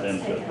waiting for them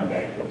to come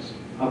back to us.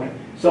 Okay,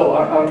 so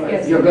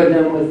Yes. you're good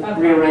then with I'm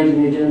fine.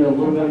 rearranging the agenda a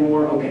little bit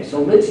more? Okay, so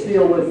let's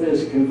deal with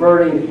this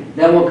converting,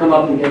 then we'll come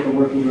up and get the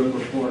working group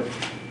report.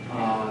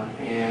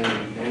 And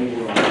then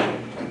we'll,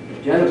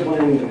 agenda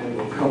planning, and then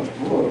we'll come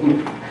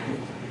forward.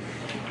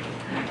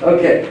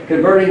 Okay,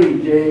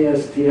 converting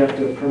JSTF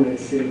to a permanent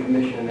city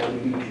commission, that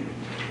would be you.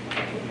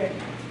 Okay.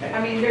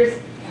 I mean, there's,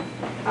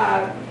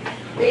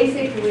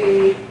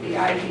 basically, the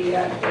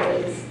idea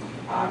is,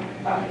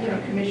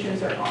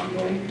 commissions are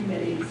ongoing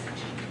committees.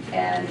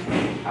 And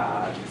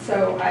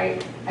so I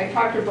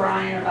talked to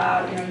Brian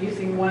about,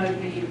 using one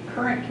of the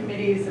current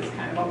committees as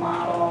kind of a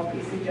model.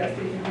 He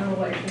suggested Human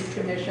Relations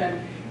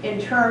Commission. In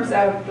terms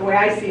of, the way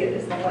I see it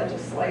is the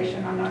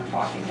legislation. I'm not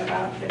talking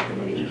about the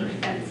committee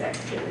presents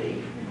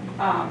activity,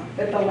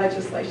 but the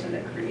legislation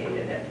that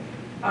created it.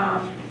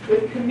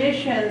 With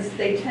commissions,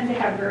 they tend to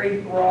have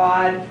very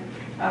broad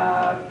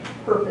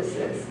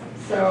purposes.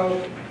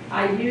 So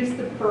I use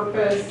the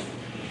purpose,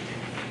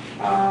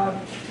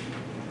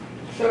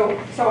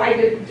 so I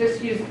did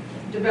just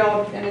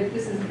developed, and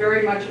this is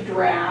very much a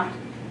draft,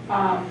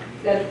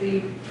 that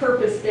the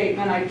purpose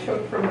statement I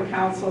took from the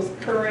council's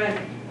current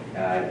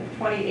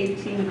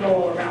 2018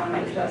 goal around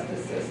the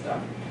justice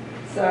system.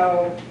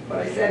 So what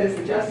I said is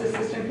the Justice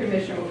System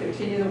Commission will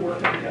continue the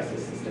work of the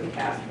Justice System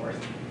Task Force.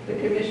 The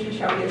commission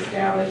shall be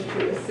established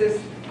to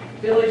assist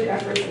village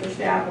efforts of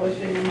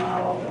establishing a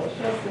model village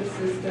justice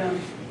system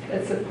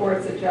that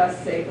supports a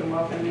just, safe, and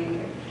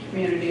welcoming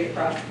community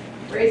across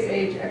race,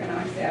 age,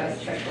 economic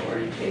status, sexual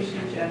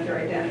orientation, gender,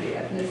 identity,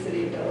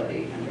 ethnicity,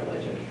 ability, and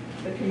religion.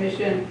 The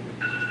commission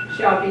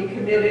shall be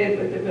committed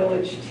with the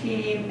village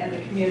team and the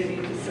community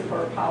to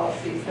support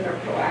policies that are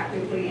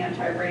proactively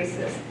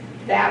anti-racist.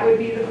 That would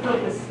be the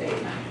purpose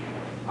statement.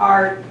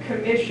 Our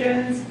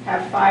commissions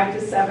have 5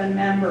 to 7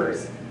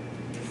 members.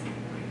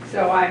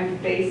 So I'm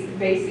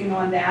basing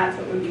on that,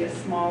 so it would be a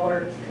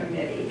smaller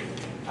committee.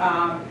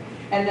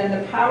 And then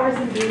the powers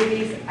and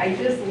duties, I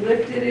just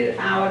lifted it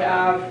out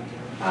of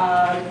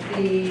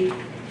the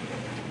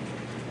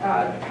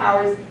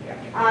powers,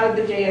 out of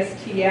the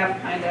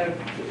JSTF kind of,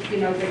 the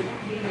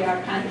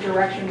kind of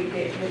direction we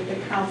gave, that the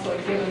council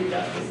had given the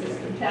Justice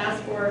System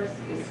Task Force.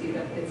 You see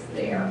that it's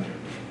there.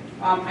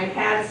 I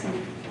had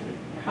some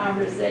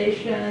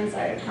conversations.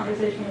 I had a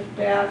conversation with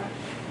Beth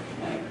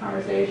and a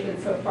conversation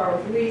so far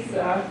with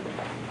Lisa.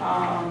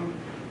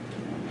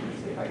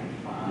 Let's see if I can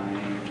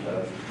find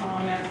those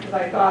comments, because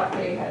I thought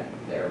they had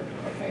their,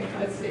 okay,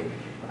 let's see.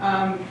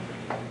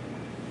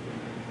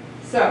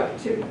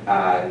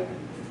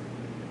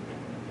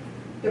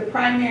 The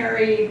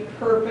primary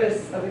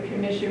purpose of the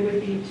commission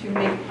would be to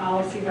make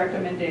policy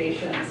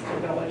recommendations to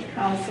village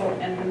council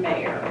and the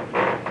mayor.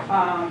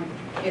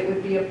 It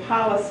would be a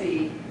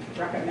policy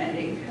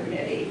recommending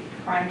committee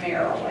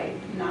primarily,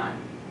 not.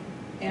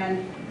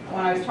 And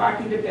when I was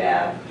talking to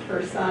Beth,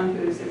 her son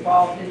who's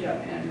involved in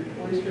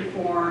police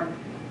reform,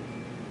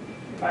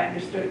 if I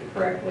understood it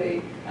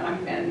correctly,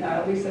 and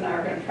Lisa and I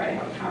are going to try to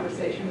have a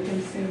conversation with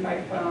him soon by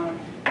phone.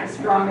 The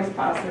strongest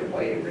positive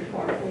way to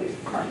reform police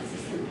departments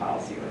is through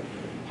policy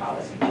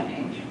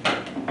change.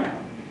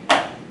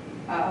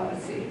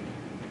 Let's see.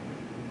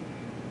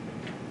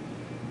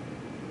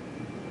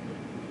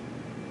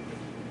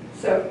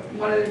 So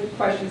one of the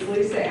questions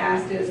Lisa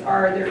asked is,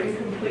 are there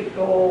incomplete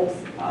goals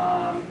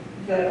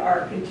that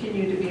are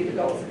continue to be the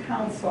goals of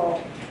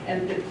council?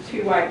 And the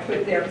two I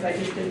put there, because I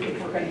just didn't think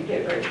we're going to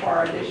get very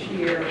far this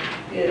year,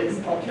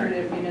 is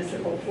alternative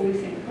municipal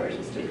policing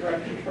approaches to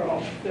drug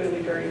control,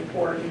 clearly very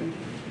important,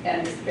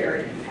 and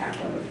disparate impact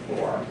on the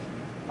poor.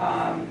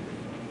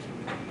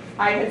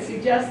 I had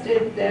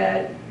suggested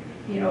that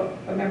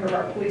a member of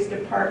our police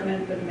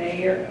department, the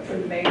mayor, for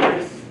the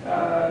mayor's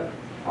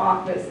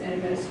office and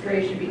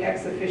administration be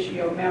ex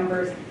officio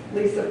members.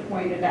 Lisa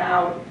pointed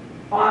out,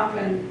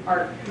 often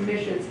our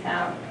commissions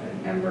have a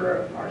member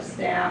of our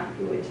staff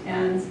who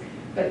attends,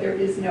 but there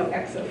is no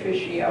ex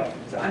officio.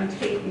 So I'm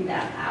taking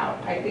that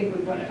out. I think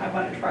I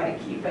want to try to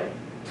keep it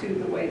to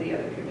the way the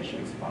other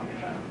commissions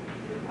function.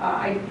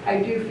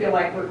 I do feel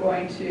like we're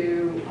going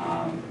to,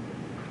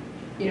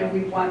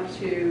 we want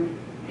to,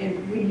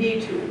 and we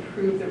need to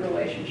improve the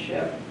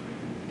relationship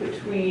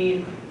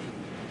between,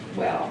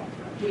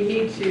 we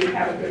need to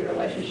have a good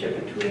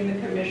relationship between the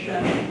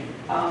commission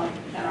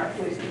and our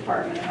police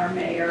department and our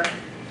mayor.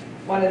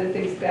 One of the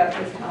things Beth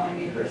was telling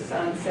me, her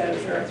son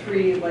says there are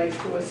 3 legs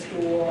to a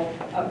stool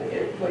of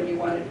it when you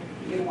want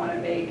to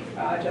make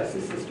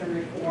justice system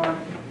reform,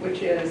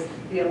 which is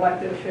the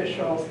elected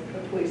officials, the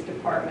police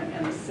department,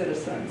 and the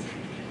citizens.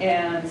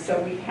 And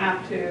so we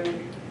have to,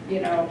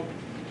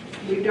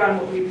 we've done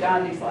what we've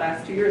done these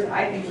last 2 years.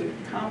 I think we've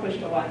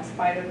accomplished a lot in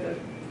spite of the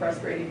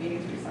frustrating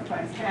meetings we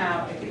sometimes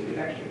have. I think we've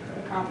actually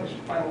accomplished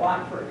quite a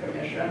lot for a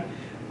commission.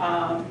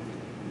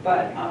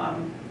 But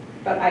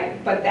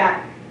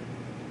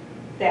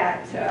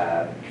that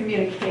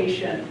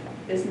communication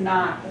is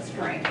not a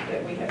strength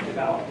that we have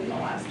developed in the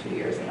last 2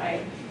 years. And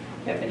I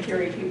have been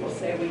hearing people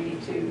say we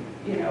need to,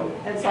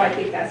 and so I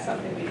think that's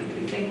something we need to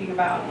be thinking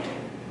about,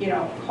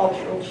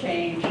 cultural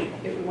change,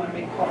 if we want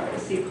to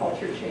see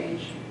culture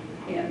change.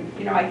 And,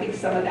 I think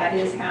some of that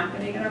is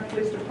happening in our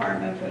police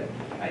department, but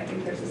I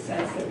think there's a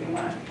sense that we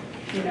want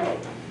to,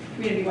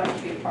 community wants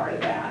to be a part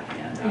of that.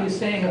 And, Are you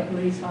saying a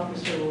police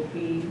officer will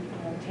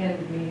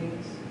attend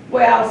meetings?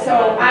 Well,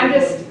 so I'm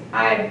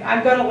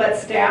going to let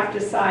staff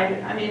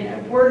decide. I mean,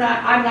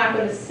 I'm not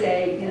going to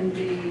say in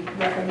the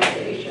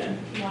recommendation.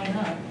 Why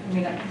not? I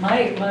mean,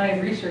 my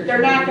research.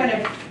 They're not going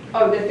to,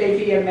 that they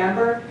be a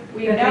member.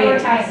 We never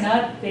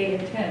have. They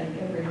attend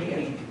every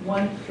meeting.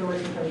 One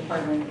Georgia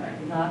department,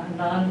 not a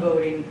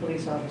non-voting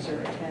police officer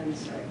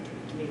attends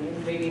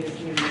meetings. Maybe it's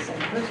even the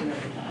same person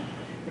every time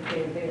if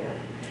they're there.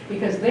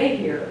 Because they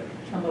hear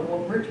some of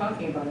what we're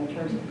talking about in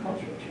terms of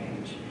cultural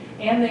change.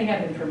 And they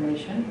have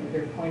information,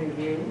 their point of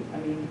view. I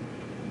mean,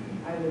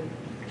 I would,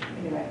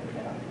 anyway, I put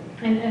that up.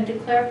 And to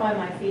clarify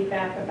my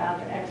feedback about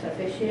the ex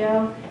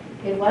officio,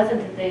 it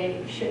wasn't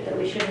that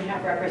we shouldn't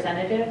have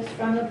representatives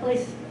from the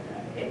police.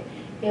 It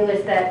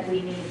was that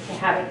we need to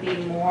have it be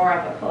more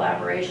of a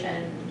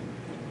collaboration.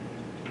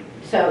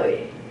 So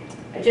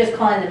just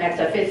calling them ex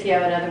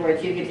officio, in other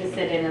words, you get to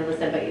sit in and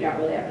listen, but you don't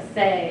really have a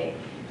say,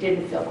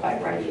 didn't feel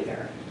quite right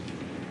either.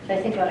 So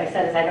I think what I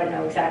said is I don't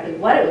know exactly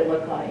what it would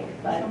look like,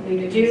 but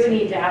we do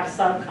need to have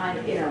some kind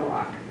of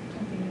interlock.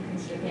 Something to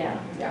consider. Yeah.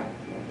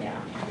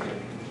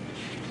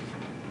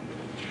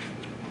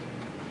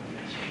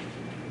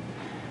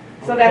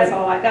 So that's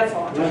all I'm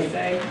going to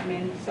say. I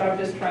mean, so I'm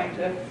just trying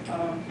to,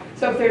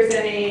 so if there's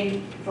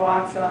any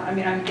thoughts,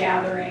 I'm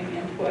gathering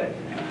input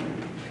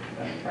and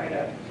going to try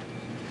to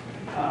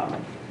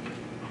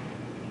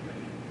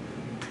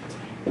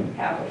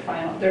have a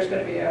final, there's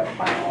going to be a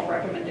final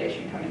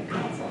recommendation coming to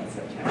council in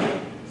September,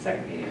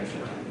 second meeting of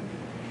September.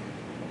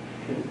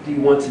 Do you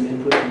want some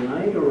input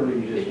tonight, or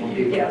you just want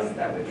people? Yes,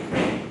 that would be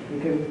great.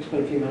 Okay, we'll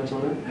spend a few minutes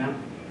on it. Yeah.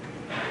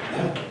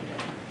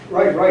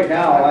 Right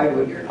now, I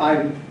would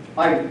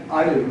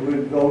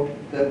vote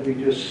that we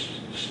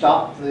just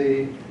stop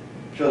the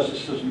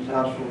Justice System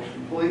Task Force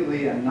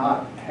completely and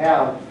not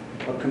have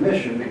a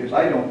commission, because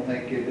I don't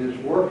think it is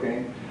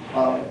working.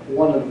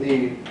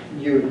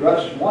 You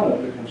addressed one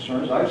of the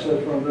concerns. I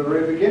said from the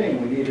very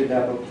beginning we needed to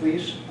have a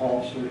police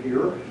officer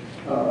here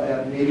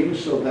at meetings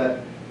so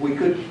that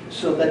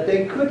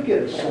they could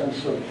get a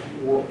sense of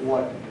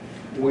what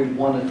we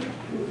wanted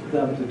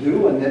them to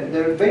do, and that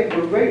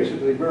we're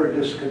basically very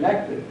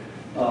disconnected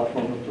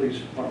from the police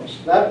department.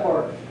 So that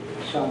part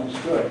sounds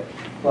good.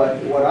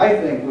 But what I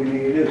think we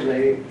need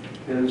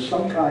is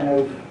some kind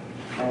of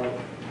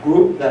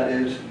group that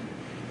is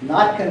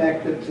not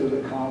connected to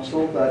the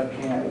council, that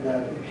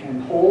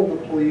can hold the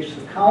police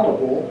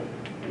accountable,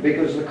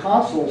 because the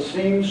council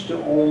seems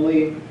to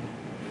only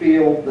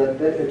feel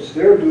that it's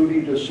their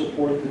duty to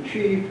support the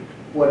chief,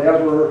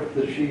 whatever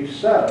the chief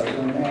says,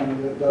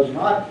 and it does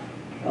not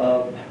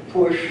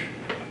push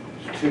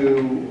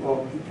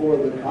for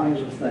the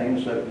kinds of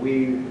things that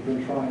we've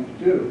been trying to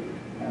do.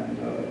 And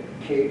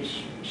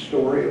Kate's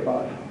story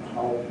about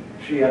how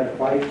she had to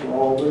fight for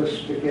all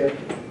this to get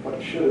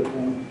what should have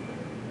been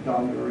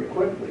done very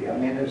quickly. I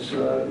mean, it's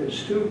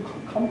too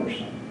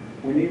cumbersome.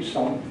 We need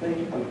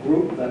something, a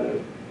group that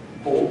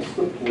holds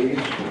the police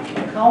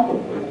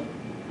accountable,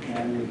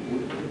 and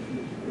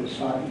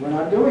we're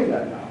not doing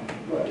that now.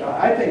 But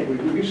I think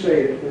you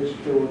say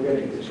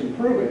it's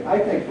improving. I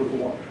think the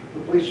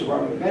police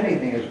department, if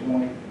anything, is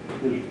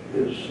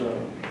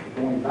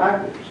going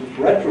backwards. It's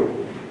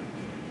retrograde.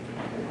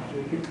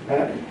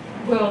 Pat?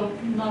 Well,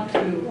 not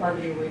to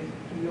argue with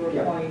your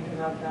point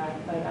about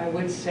that, but I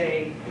would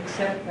say,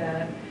 except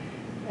that,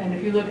 and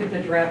if you look at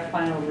the draft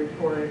final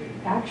report,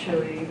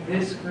 actually,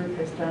 this group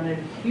has done a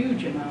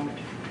huge amount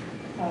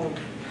of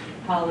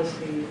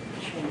policy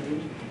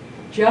change,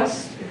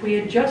 if we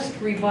had just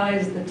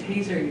revised the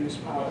taser use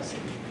policy,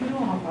 you know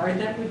how hard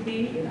that would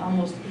be in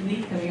almost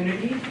any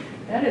community?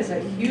 That is a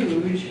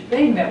huge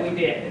thing that we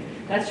did.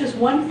 That's just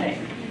one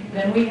thing.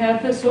 Then we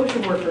have the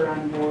social worker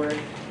on board.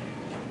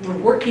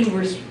 We're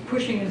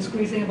pushing and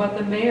squeezing about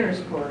the mayor's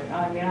court.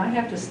 I mean, I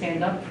have to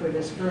stand up for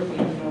this group,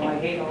 even though I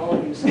hate all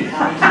of you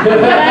sometimes.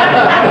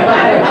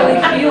 I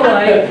really feel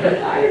like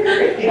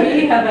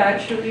we have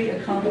actually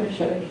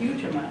accomplished a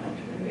huge amount.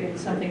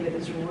 It's something that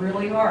is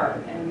really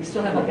hard, and we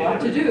still have a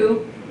lot to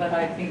do, but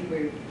I think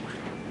I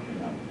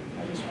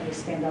just want to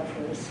stand up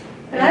for this.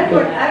 And I've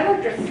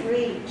worked with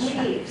 3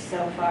 chiefs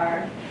so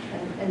far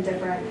in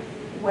different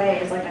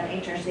ways, like on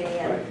HRC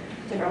and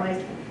different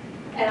ways.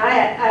 And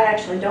I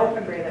actually don't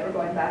agree that we're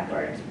going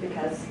backwards,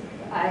 because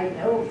I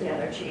know the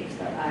other chiefs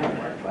that I've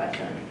worked with,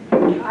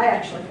 and I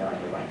actually feel like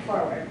we're going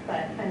forward,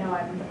 but I know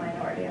I'm the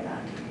minority of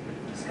that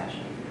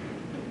discussion.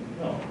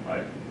 No,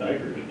 I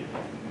agree with you.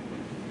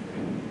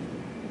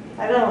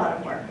 I've done a lot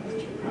of work with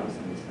Chief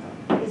Wilson,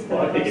 so he's the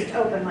Well, I think most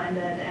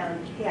open-minded,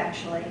 and he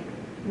actually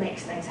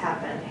makes things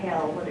happen.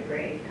 Hale would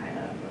agree, kind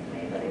of, with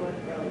me, but he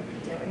wouldn't really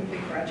do it. He'd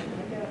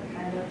begrudgingly do it,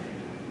 kind of.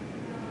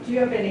 Do you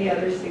have any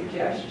other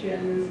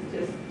suggestions?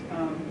 Just,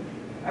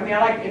 I mean, I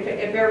like if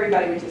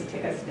everybody would just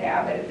take a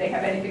stab at it, if they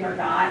have anything or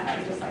not, I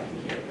would just like to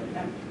hear from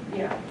them.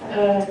 Yeah.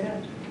 That's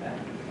good.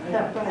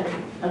 No, go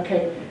ahead.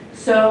 Okay,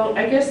 so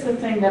I guess the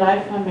thing that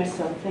I find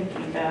myself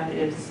thinking about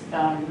is,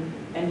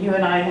 and you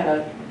and I had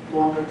a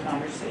longer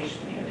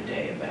conversation the other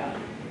day about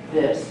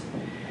this.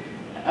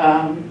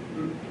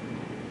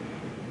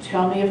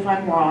 Tell me if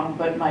I'm wrong,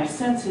 but my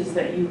sense is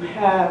that you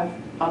have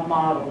a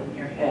model in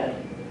your head,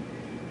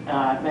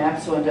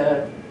 maps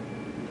onto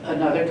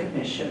another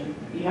commission.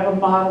 You have a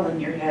model in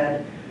your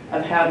head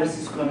of how this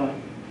is going to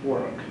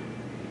work,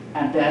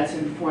 and that's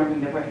informing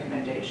the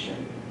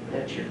recommendation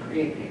that you're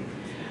creating.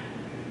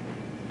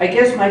 I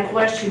guess my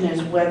question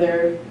is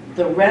whether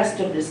the rest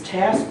of this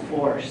task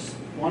force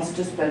wants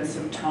to spend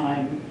some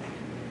time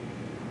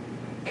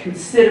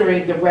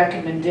considering the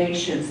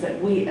recommendations that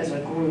we as a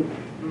group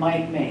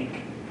might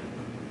make.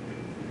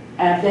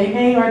 And they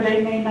may or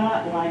they may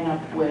not line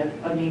up with,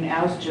 I mean,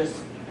 Al's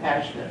just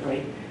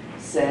passionately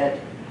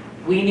said,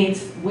 we need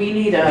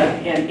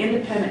an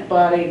independent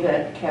body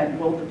that can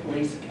hold the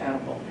police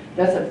accountable.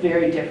 That's a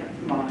very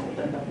different model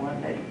than the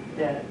one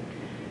that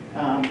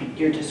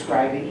you're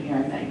describing here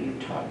and that you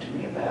talked to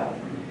me about.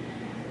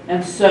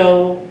 And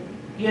so,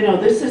 you know,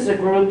 this is a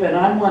group, and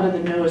I'm one of the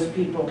newest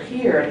people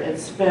here, that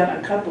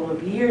spent a couple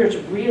of years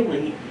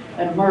really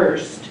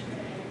immersed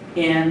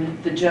in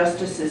the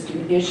justice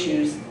system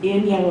issues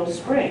in Yellow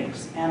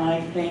Springs. And I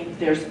think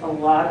there's a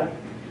lot of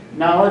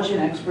knowledge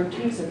and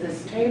expertise at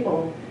this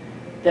table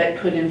that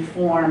could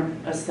inform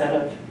a set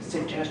of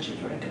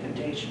suggestions,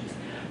 recommendations,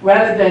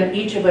 rather than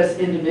each of us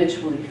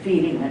individually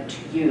feeding it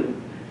to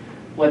you,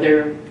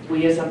 whether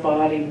we as a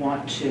body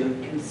want to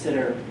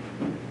consider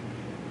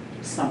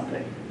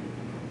something.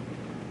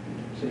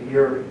 So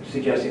you're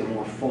suggesting a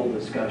more full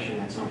discussion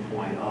at some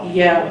point of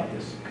Yeah. what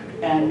this could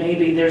be. And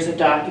maybe there's a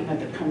document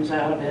that comes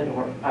out of it,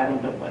 or I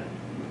don't know what.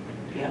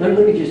 Yeah. Let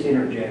me just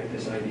interject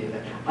this idea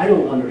that I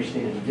don't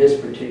understand this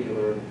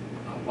particular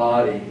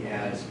body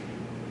as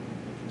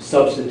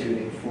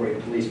substituting for a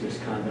police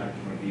misconduct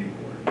review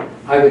board.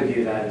 I would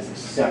view that as a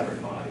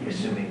separate body,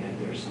 assuming that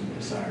there's some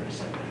desire to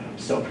set that up.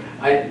 So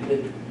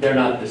they're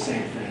not the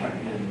same thing,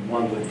 and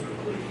one would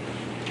preclude.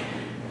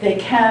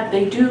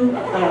 They do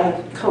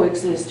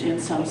coexist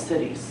in some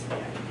cities.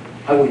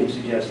 I wouldn't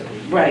suggest that. we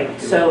Right,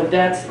 do so that.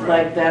 that's Right.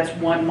 like, that's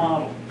one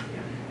model.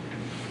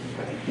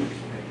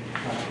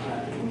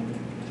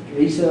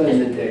 Lisa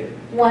and then Dave.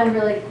 One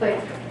really quick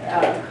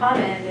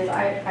comment is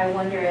I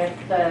wonder if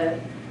the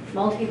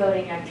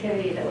multi-voting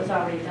activity that was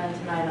already done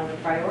tonight on the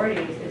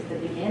priorities is the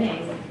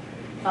beginning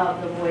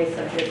of the voice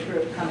of this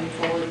group coming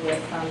forward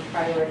with some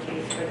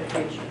priorities for the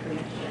future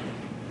commission.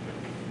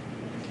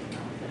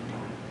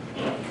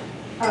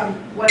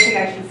 One thing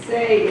I should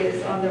say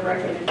is on the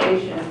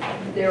recommendation,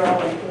 they're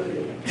all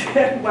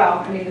included. Well,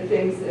 I mean, the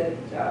things that,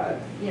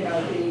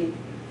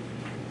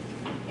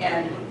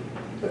 and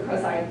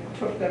because I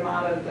took them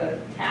out of the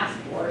task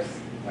force,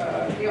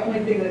 the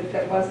only thing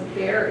that wasn't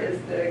there is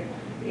the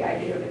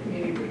idea of the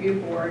community review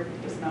board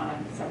was not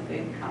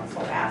something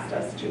council asked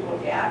us to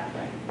look at.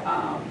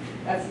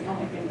 That's the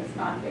only thing that's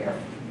not there,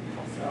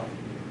 so.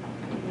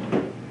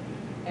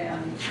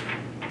 And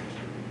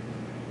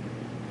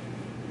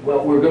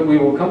Well, we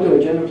will come to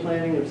agenda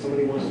planning. If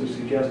somebody wants to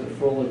suggest a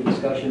full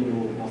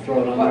discussion, we'll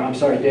throw it on there. I'm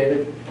sorry,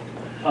 David?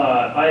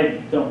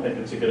 I don't think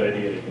it's a good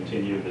idea to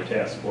continue the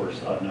task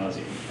force ad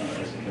nauseum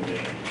as a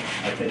commission.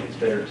 I think it's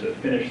better to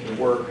finish the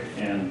work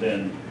and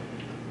then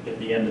at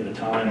the end of the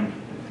time,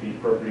 it'd be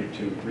appropriate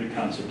to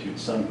reconstitute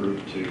some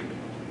group to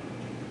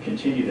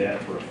continue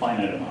that for a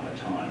finite amount of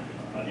time,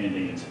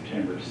 ending in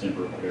September,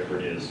 December, whatever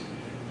it is,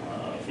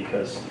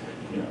 because,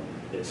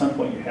 at some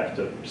point you have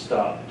to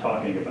stop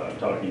talking about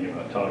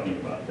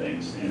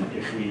things. And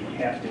if we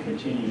have to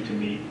continue to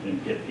meet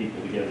and get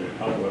people together to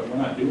talk about it, we're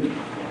not doing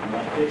anything, we're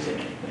not fixing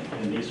anything.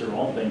 And these are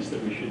all things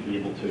that we should be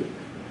able to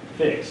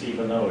fix,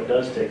 even though it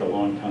does take a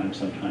long time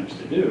sometimes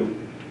to do.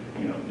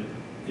 You know,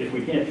 if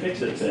we can't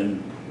fix it,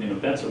 then, you know,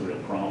 that's a real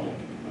problem.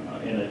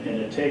 And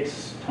it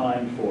takes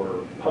time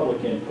for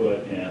public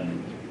input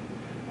and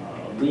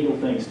legal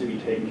things to be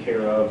taken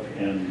care of,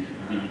 and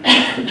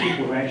the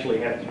people who actually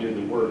have to do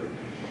the work,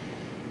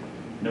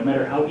 no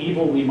matter how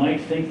evil we might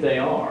think they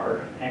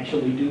are,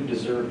 actually do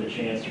deserve the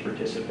chance to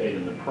participate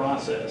in the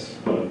process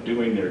of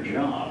doing their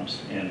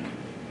jobs. And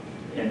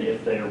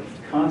if they're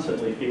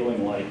constantly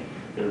feeling like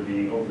they're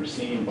being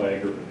overseen by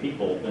a group of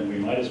people, then we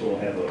might as well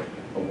have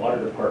a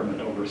water department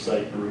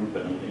oversight group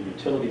and a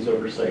utilities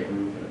oversight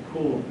group and a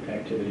pool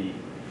activity,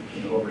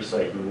 you know,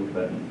 oversight group,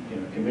 and, you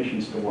know,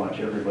 commissions to watch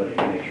everybody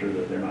and make sure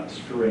that they're not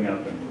screwing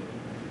up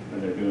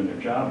and they're doing their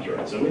jobs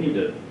right. So we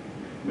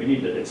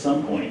need to at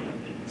some point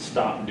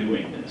stop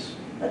doing this.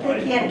 But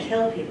they can't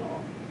kill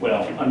people.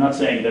 Well, I'm not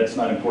saying that's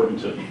not important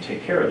to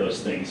take care of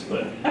those things,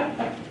 but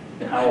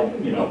how,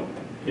 you know,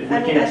 if we I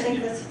mean, can't. I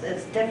think this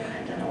is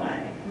different in a way.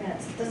 I mean,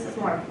 this is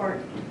more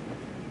important.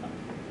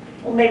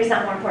 Well, maybe it's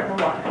not more important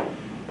than water.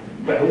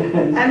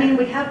 Well, I mean,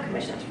 we have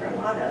commissions for a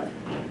lot of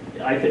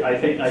I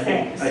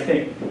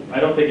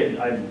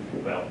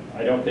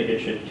don't think it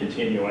should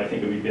continue. I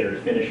think it would be better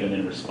to finish and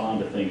then respond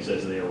to things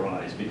as they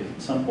arise, because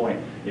at some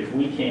point, if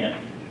we can't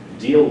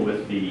deal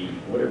with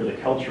whatever the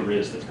culture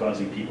is that's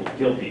causing people to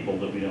kill people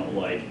that we don't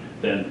like,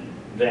 then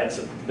that's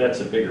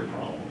a bigger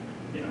problem.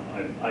 You know,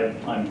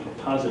 I'm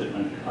positive,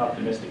 I'm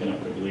optimistic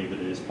enough to believe that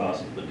it is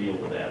possible to deal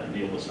with that and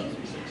deal with some of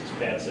these things. As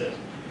Pat says,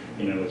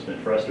 you know, it's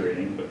been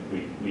frustrating, but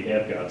we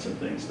have got some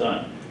things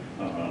done.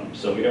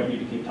 So we don't need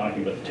to keep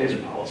talking about the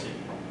taser policy.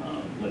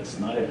 Let's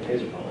not have a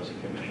taser policy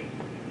commission.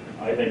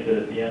 I think that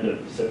at the end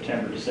of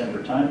September,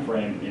 December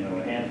timeframe, you know,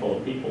 a handful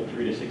of people,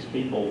 3 to 6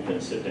 people, can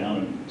sit down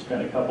and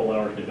spend a couple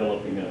hours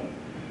developing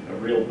a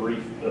real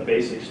brief, a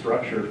basic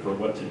structure for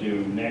what to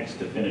do next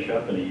to finish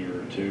up in a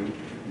year or two.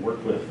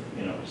 Work with,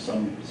 you know,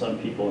 some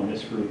people in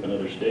this group and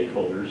other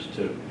stakeholders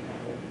to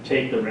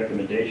take the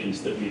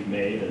recommendations that we've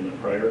made and the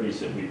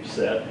priorities that we've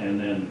set, and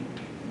then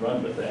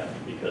run with that,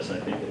 because I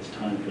think it's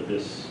time for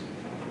this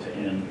to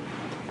end.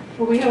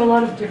 Well, we have a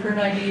lot of different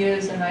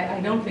ideas, and I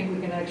don't think we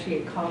can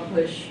actually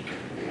accomplish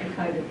the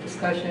kind of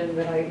discussion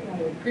that I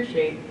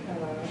appreciate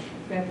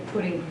Beth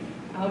putting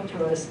out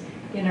to us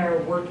in our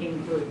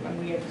working group. And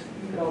we have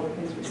look at all the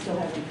things we still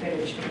haven't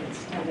finished, and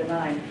it's 10 to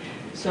 9.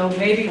 So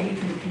maybe we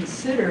can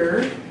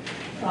consider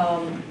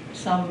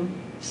some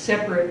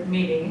separate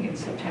meeting in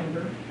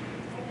September,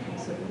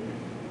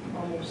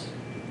 almost,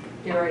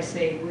 dare I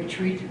say,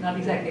 retreat, not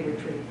exactly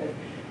retreat, but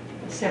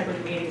a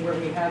separate meeting where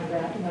we have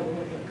that level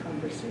of a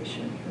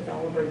conversation with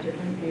all of our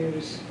different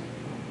views.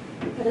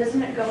 But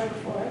isn't it going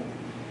forward?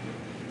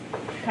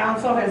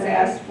 Council has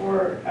asked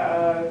for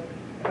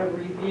a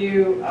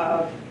review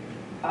of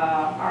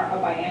a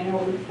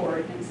biannual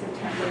report in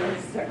September,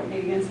 second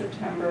meeting in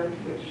September,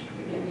 which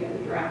beginning of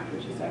the draft,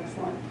 which is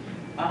excellent.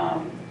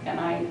 And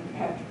I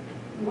have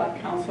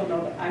let council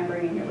know that I'm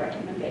bringing a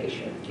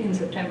recommendation. In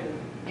September.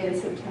 In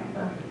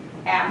September.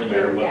 No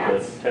matter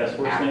what the task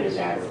force thinks?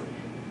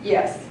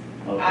 Yes.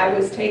 Okay. I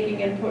was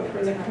taking input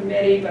from the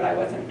committee, but I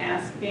wasn't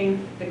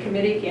asking the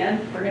committee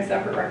again, bring a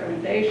separate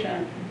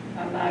recommendation.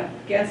 I'm not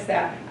against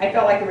that. I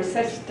felt like there were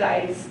such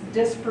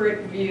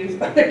disparate views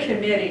by the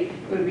committee.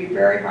 It would be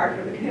very hard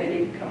for the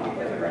committee to come up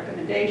with a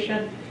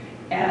recommendation.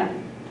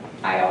 And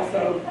I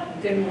also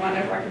didn't want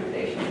a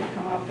recommendation to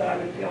come up that I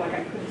would feel like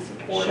I couldn't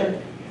support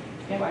it,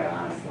 quite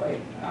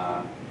honestly.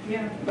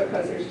 Yeah,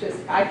 because there's just,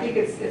 I think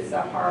it's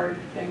a hard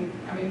thing.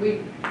 I mean,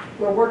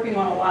 we're working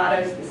on a lot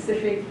of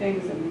specific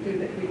things, and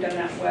we've done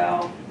that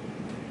well.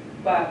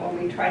 But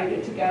when we try to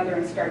get together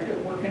and start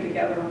working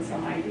together on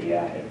some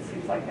idea, it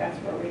seems like that's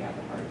where we have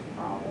the hardest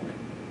problem.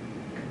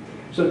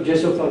 So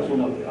just so folks will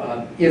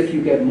know, if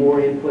you get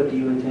more input, do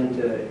you intend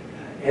to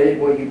edit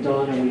what you've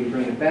done and will you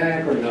bring it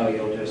back, or no,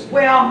 you'll just?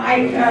 Well,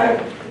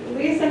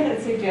 Lisa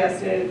had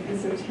suggested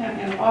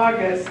in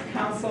August,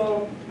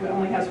 council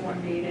only has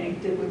one meeting.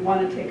 Did we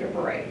want to take a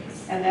break?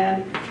 And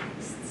then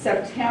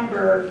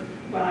September,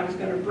 when I was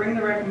going to bring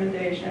the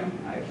recommendation,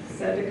 I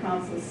said to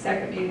council's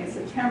second meeting in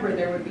September,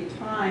 there would be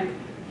time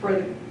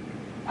for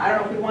I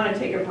don't know if we want to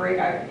take a break.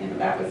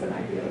 That was an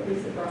idea that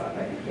Lisa brought up,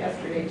 I think,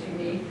 yesterday to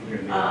me.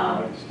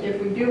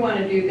 If we do want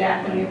to do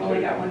that, then we've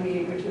only got one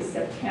meeting, which is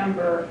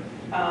September,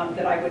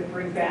 that I would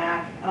bring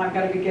back. And I'm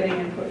going to be getting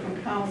input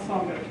from council.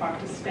 I'm going to talk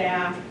to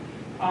staff.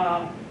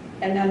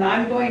 And then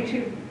I'm going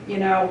to,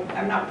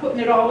 I'm not putting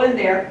it all in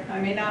there. I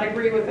may not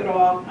agree with it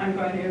all. I'm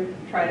going to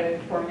try to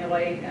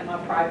formulate, and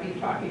I'll probably be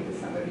talking to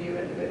some of you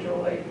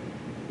individually,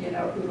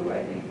 who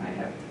I think might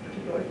have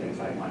particular things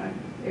I want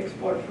to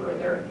explore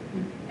further.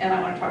 And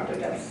I want to talk to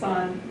Beth's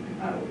son.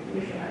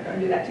 Lisa and I are going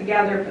to do that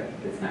together,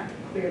 but it's not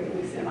clear that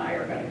Lisa and I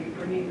are going to be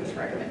bringing this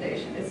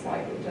recommendation. It's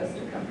likely just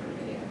to come from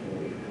me in a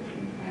week.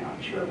 I don't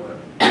sure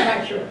I'm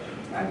not sure.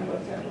 I'm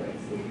what's that word?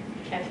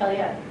 Can't tell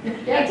yet.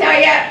 Can't tell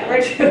yet,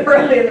 we're too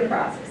early in the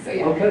process, so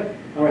yeah. Okay,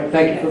 all right,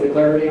 thank you for the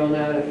clarity on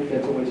that, I think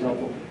that's always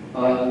helpful.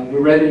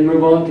 We're ready to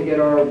move on to get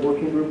our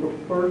working group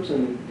reports,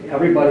 and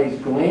everybody's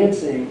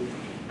glancing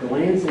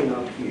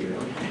up here.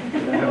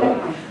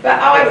 But,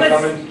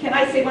 can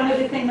I say one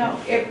other thing though?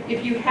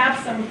 If you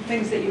have some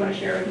things that you want to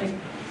share with me,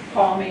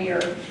 call me,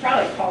 or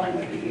probably calling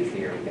would be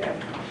easier.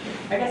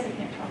 I guess I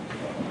can't talk to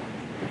you.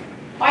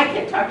 I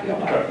can talk to you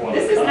about it.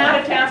 This is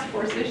not a task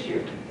force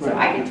issue, so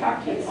I can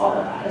talk to you all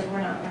about it. Because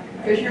we're not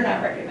recommending. Because you're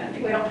not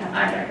recommending. We don't have.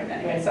 I'm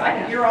recommending it,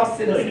 so you're all You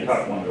citizens. can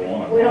talk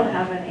one-to-one. We don't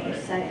have any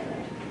say in it.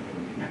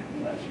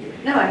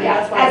 No, I mean, Yeah,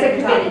 that's why as we a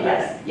can talk committee, about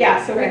yes. it.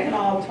 Yeah, so we can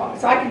all talk.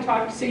 So I can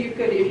talk, so you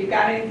could, if you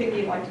got anything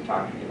you'd like to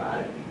talk to me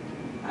about it,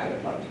 I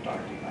would love to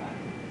talk to you about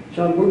it.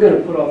 Sean, we're going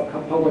to put off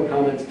public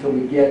comments until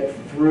we get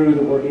through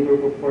the working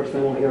group reports,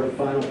 then we'll hear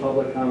final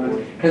public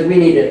comments, because we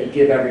need to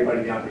give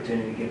everybody the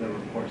opportunity to give their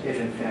reports, if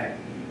in fact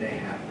they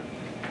have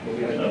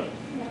them.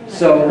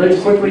 So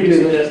let's quickly Are you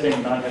do this.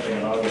 suggesting not having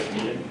an August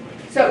meeting?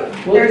 So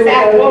We'll there's do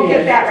that, that we'll at the get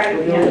end. that right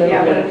We'll at do the end. that Yeah,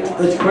 at the what end. do we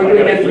want? Let's quickly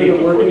get through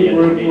the working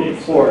group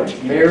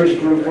reports. Mayor's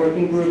group,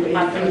 working group,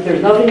 if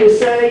there's nothing to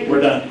say,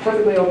 We're done. it's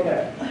perfectly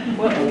okay.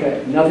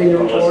 Okay, nothing to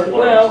report?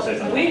 Well,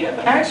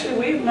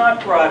 we've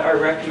not brought our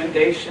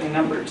recommendation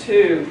number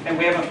 2, and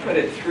we haven't put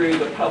it through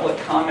the public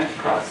comment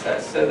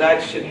process, so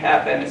that should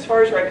happen. As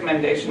far as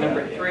recommendation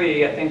number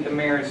 3, I think the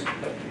mayor's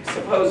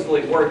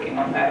supposedly working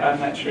on that. I'm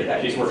not sure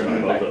that. She's working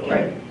on both of them.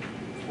 Right.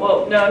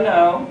 Well,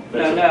 no.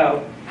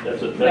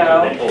 That's what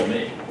they told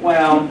me.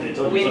 Well, They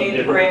told you we something need to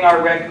different. bring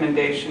our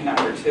recommendation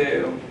number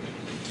 2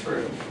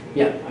 through.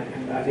 Yeah,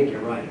 I think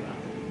you're right about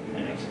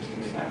Yeah.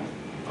 So. that.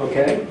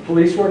 Okay,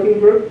 police working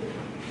group?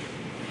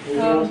 Anything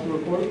else to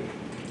report?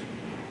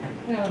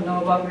 I don't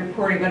know about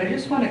reporting, but I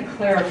just want to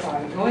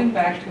clarify, going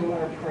back to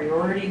our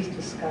priorities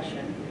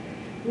discussion,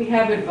 we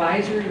have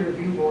advisory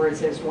review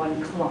boards as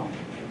one clump.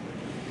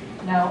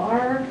 Now,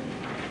 our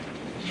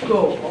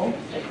goal,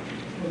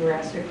 when we were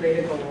asked to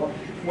create a goal,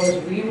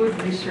 was we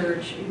would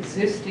research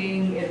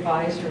existing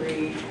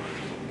advisory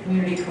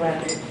community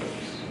collaborative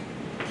groups.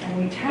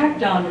 And we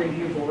tacked on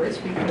review boards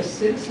because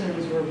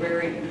citizens were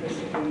very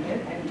interested in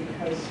it and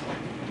because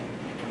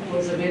it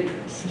was of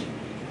interest.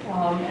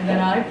 And then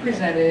I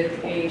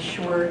presented a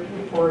short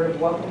report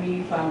of what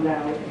we found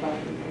out about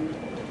review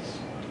boards.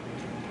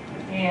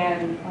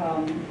 And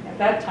at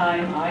that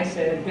time, I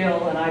said,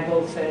 Bill and I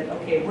both said,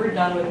 okay, we're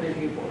done with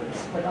review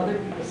boards. But other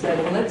people said,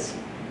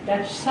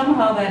 well,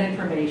 somehow that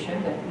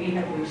information that we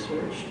have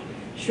researched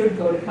should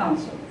go to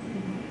council.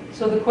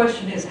 So the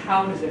question is,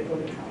 how does it go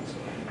to council?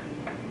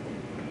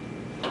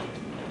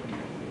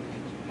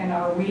 And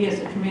are we as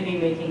a committee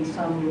making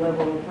some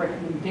level of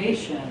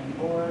recommendation,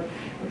 or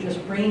we're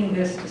just bringing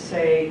this to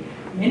say,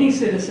 many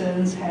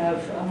citizens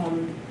have,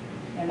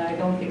 and I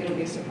don't think it'll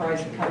be a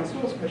surprise to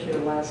council, especially the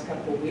last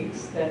couple of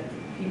weeks, that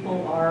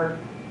people are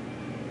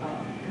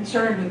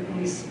concerned with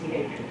police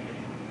behavior.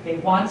 They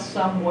want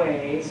some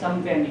way,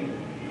 some venue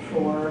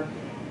for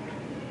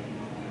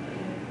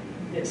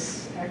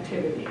this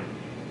activity.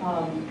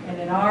 And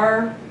in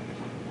our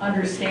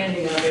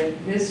understanding of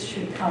it, this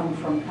should come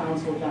from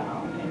council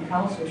down, and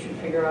council should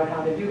figure out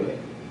how to do it.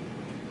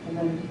 And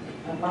then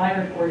my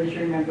report, as you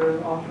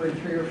remember, offered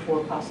 3 or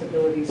 4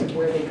 possibilities of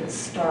where they could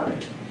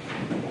start.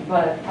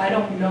 But I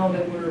don't know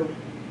that we're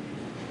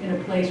in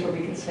a place where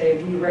we could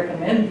say, we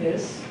recommend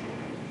this.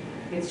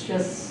 It's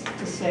just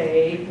to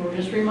say, we're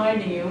just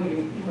reminding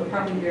you, you're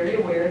probably very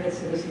aware that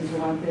citizens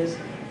want this.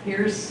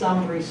 Here's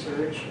some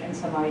research and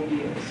some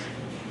ideas.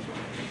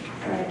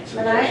 Right,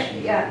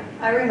 and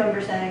I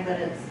remember saying that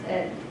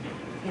at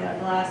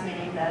the last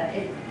meeting, that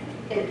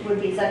it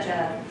would be such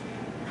a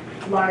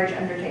large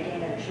undertaking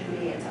that it should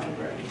be its own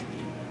group.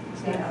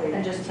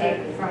 And just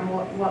take from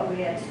what we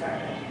had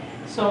started.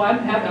 So I'm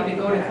happy to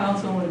go to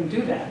council and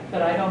do that,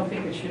 but I don't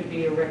think it should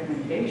be a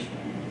recommendation.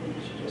 I think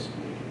it should just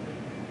be.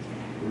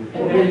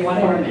 And then you want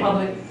to go to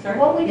public, sorry?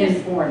 What we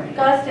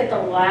discussed at the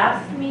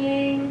last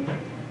meeting,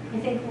 I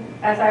think,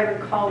 as I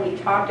recall, we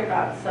talked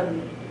about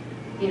some,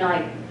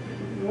 like,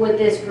 would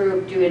this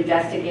group do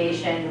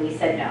investigation? We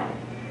said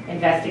no.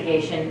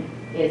 Investigation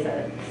is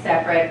a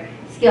separate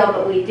skill,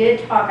 but we did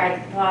talk, I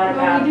thought,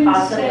 about We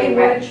possibly didn't say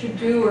what it should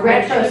do or what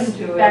it shouldn't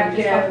do. We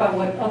just talked about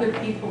what other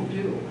people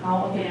do, how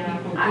other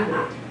people do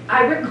it.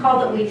 I recall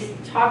that we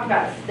talked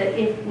about that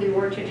if we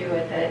were to do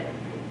it, that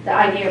the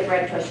idea of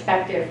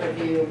retrospective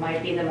review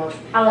might be the most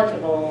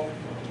palatable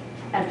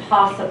and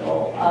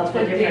possible of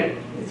the different.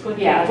 What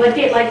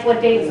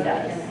Dave's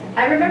does.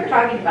 I remember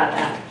talking about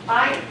that.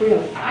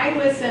 I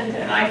listened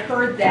and I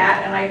heard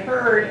that, and I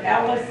heard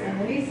Ellis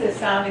and Lisa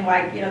sounding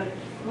like,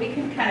 we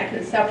can kind of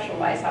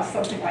conceptualize how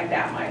something like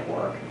that might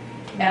work.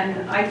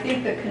 And I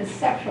think that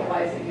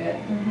conceptualizing it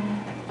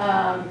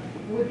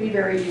would be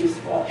very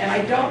useful. And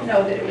I don't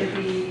know that it would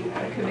be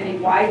a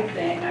committee-wide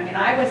thing. I mean,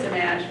 I was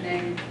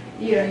imagining,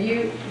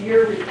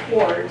 your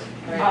report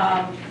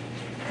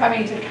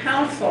coming to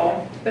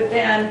council, but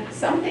then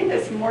something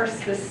that's more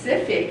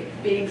specific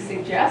being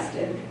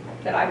suggested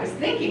that I was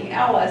thinking,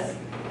 Ellis,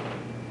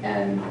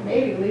 and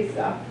maybe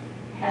Lisa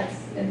has,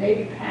 and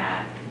maybe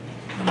Pat,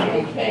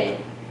 maybe Kate.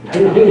 I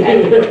don't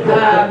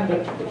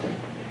know. Okay.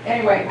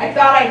 Anyway, I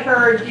thought I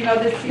heard,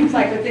 this seems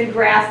like within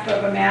grasp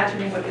of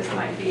imagining what this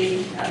might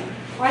be.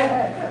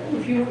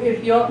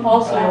 If you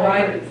also,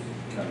 right,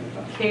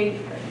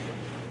 Kate,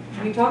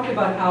 we talked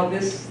about how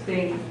this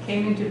thing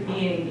came into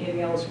being in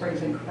Yellow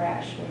Springs and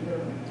crashed and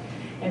burned.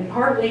 And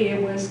partly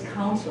it was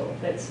council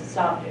that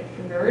stopped it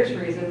for various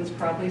reasons,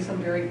 probably some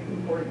very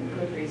important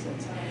good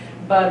reasons.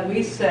 But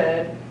we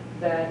said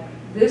that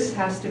this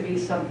has to be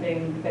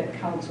something that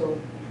council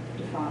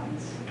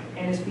defines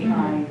and is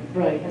behind.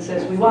 Right. And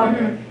says we want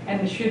it.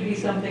 And it should be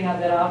something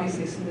that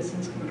obviously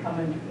citizens can come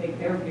and make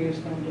their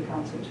views known to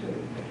council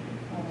too.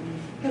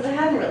 Because it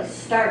hadn't really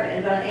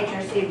started, but on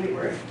HRC, we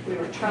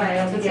were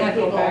trying to Let's get not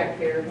go people back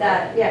there.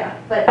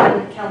 that, but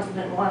then council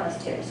didn't want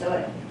us to,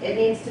 so it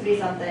needs to be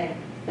something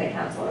that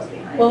council is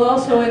behind. Well,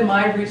 also in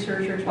my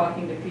research or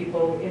talking to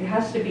people, it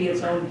has to be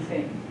its own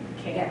thing.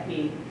 It can't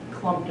be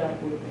clumped up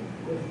with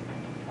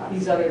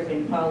these other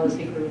things,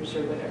 policy groups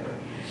or whatever.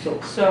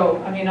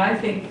 So, I mean, I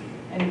think,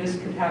 and this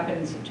could happen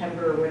in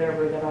September or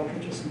whatever, that I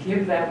could just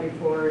give that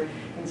report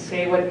and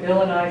say what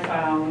Bill and I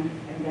found,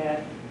 and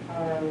that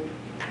our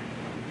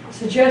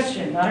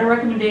suggestion, not a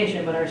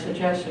recommendation, but our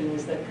suggestion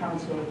is that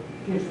council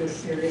gives this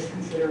serious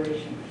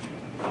consideration.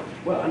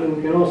 Well, I mean,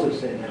 we can also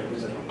say that it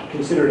was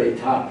considered a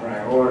top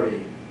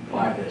priority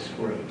by this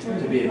group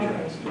to be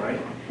addressed, right?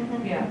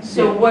 Yeah,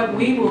 so what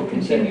we will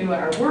continue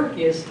our work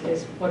is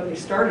what we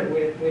started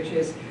with, which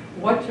is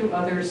what do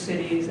other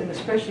cities, and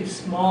especially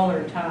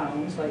smaller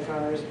towns like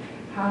ours,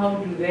 how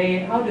do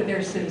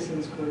their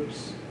citizens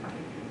groups?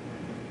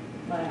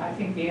 I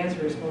think the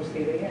answer is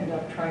mostly they end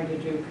up trying to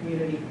do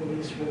community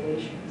police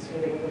relations, so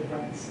they have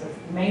events, that's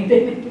the main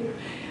thing they do.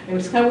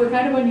 We're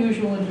kind of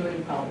unusual in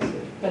doing policy,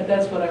 but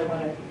that's what I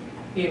want to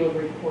be able to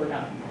report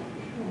on.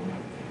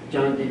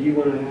 John, did you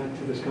want to add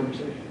to this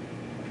conversation?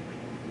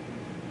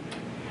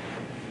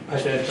 I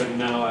did, but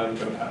now I'm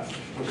going to pass.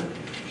 Okay.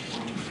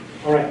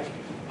 All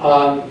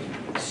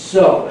right.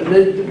 So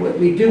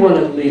we do want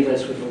to leave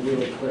us with a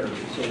little clarity.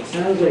 So it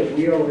sounds like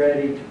we are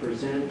ready to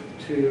present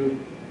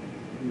to,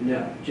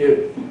 no,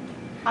 Judith.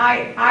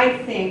 I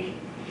think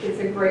it's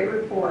a great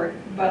report,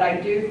 but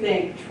I do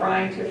think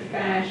trying to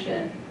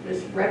fashion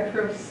this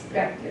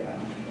retrospective, I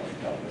don't think I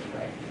spelled this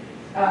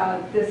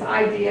right, this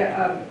idea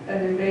of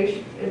an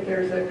invasion, if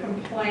there's a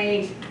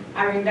complaint,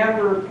 I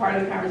remember part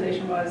of the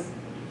conversation was,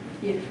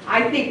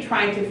 I think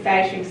trying to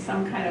fashion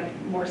some kind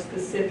of more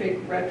specific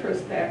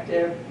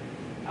retrospective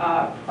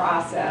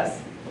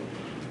process,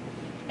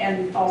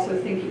 and also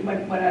thinking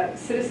when a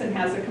citizen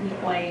has a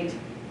complaint,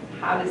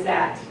 how is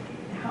that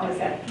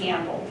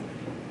handled?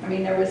 I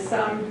mean, there was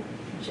some,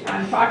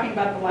 I'm talking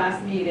about the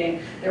last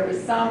meeting, there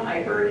was some,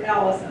 I heard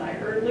Alice and I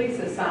heard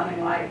Lisa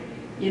sounding like,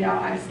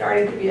 I'm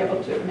starting to be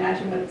able to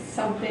imagine what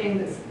something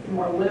that's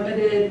more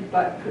limited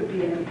but could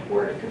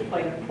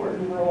play an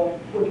important role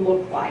would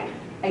look like.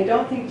 I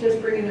don't think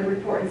just bringing the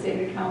report and saying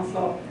to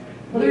council.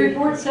 Well, the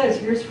report says,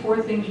 here's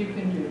 4 things you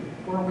can do,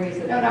 4 ways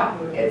that.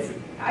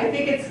 I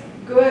think it's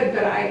good,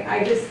 but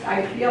I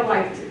feel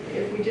like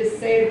if we just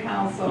say to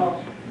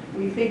council,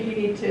 we think you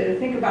need to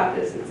think about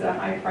this. It's a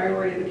high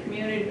priority of the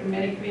community,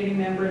 many community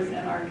members,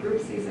 and our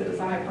group sees it as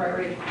a high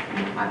priority.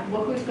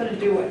 Well, who's going to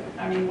do it?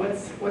 I mean,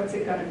 what's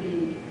it going to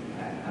be?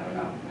 I don't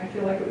know. I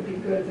feel like it would be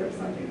good if there was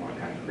something more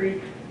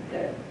concrete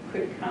that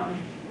could come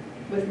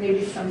with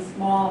maybe some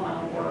small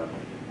amount of work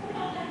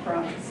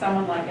from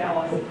someone like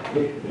Alice.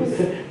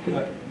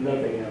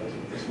 Nothing else.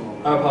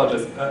 I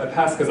apologize. I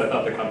passed because I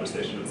thought the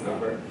conversation was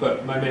over.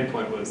 But my main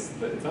point was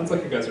that it sounds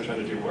like you guys are trying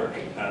to do work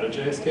at a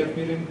JSKF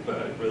meeting, but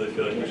I really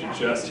feel like we should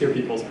just hear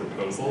people's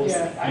proposals.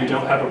 You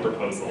don't have a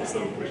proposal,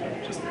 so we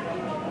should just move on.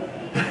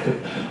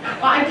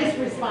 Well, I'm just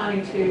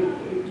responding to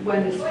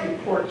when this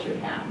report should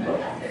happen.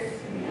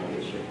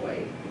 We should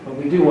wait. But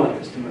we do want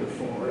this to move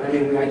forward. I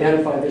mean, we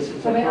identified this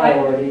as a I mean,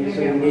 priority, so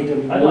we need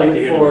to I'd like move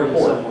to it hear the forward in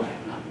report. some way.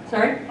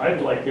 Sorry?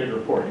 I'd like to get a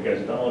report. You guys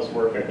have done all this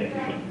work. I think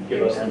you should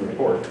give us the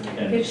report.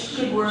 And It's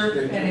good work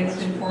and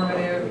it's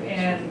informative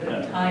and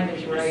the time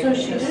is right. So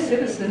she The did.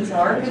 citizens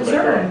are that's what I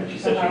thought. concerned She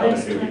said she about wanted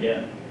it. to do it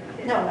again.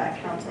 No,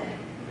 at council,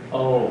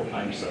 Oh,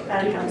 I'm sorry.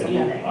 at council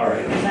meeting. All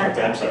right. Not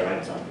Okay, I'm sorry.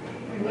 council.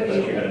 I thought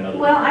you had another.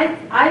 Well,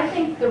 I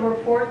think the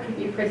report could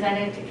be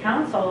presented to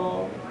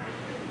council,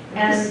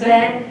 and Just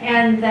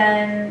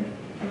then,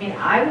 I mean,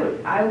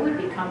 I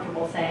would be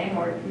comfortable saying,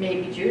 or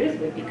maybe Judith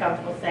would be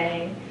comfortable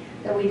saying,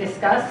 that we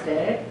discussed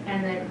it,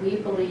 and that we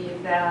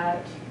believe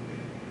that,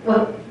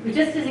 well,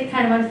 just as it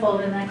kind of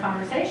unfolded in that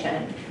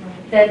conversation,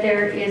 that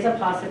there is a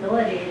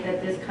possibility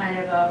that this kind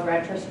of a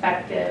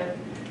retrospective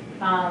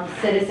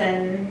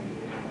citizen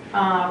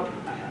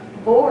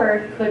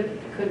board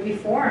could be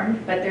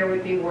formed, but there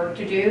would be work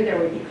to do, there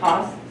would be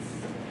costs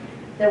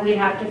that we'd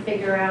have to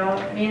figure out.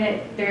 I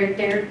mean,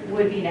 there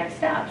would be next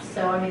steps,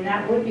 so I mean,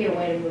 that would be a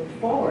way to move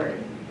forward.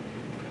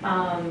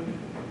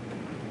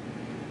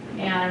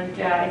 And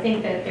I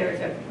think that there's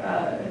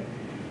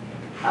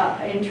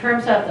in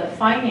terms of the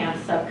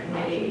finance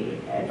subcommittee,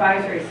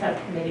 advisory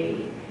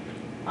subcommittee,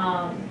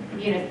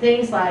 You know,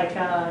 things like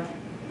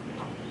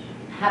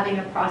having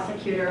a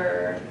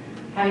prosecutor,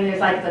 there's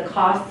like the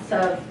costs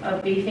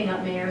of beefing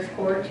up mayor's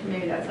court,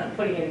 maybe that's not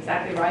putting it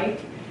exactly right,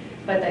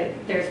 but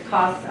there's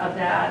costs of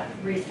that,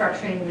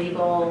 restructuring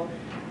legal,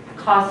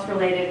 costs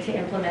related to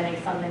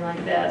implementing something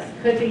like this.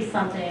 Could be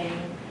something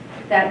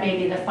that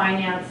maybe the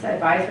finance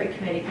advisory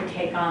committee could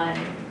take on,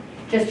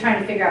 just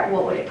trying to figure out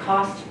what would it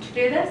cost to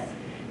do this,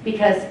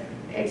 because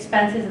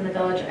expenses in the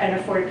village and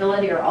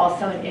affordability are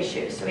also an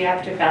issue, so we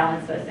have to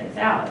balance those things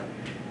out.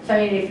 So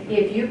I mean,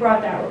 if you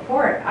brought that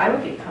report, I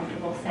would be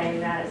comfortable saying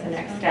that as a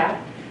next step.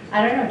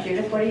 I don't know,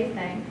 Judith, what do you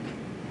think?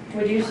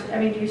 Would you, I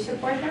mean, do you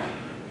support that?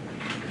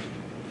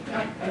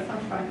 Yeah, that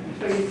sounds fine.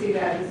 So you see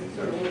that as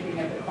sort of looking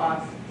at the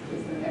cost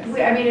is the next.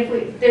 I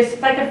mean,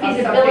 there's like a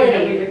Something that we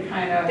feasibility, would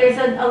kind of. there's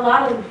a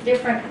lot of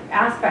different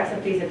aspects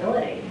of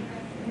feasibility.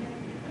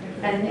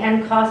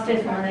 And cost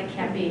is one that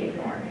can't be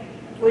ignored.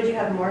 Would you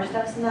have more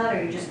steps than that, or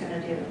are you just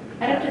gonna do?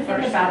 I'd have to think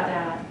first about step?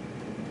 that.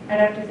 I'd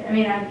have to, I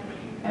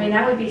mean,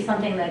 that would be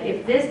something that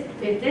if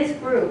this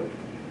group,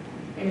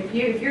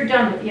 if you're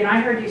done, with, you know, I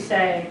heard you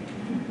say,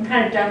 I'm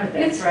kind of done with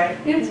this, right?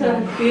 It's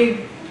a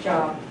big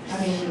job.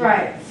 I mean,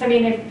 Right, so I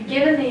mean, if,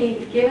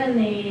 given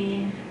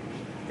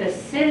the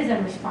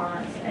citizen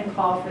response and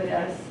call for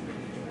this,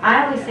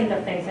 I always think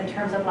of things in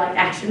terms of like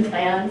action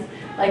plans,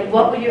 like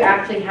what would you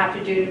actually have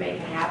to do to make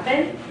it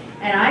happen?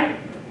 And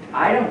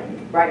I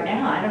don't, right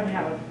now, I don't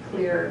have a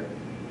clear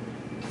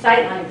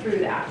sight line through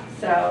that,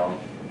 so,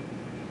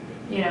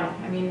 you know,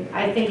 I mean,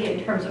 I think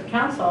in terms of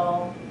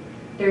council,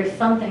 there's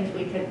some things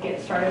we could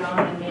get started on,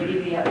 and maybe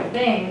the other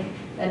thing,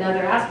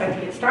 another aspect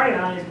to get started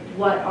on is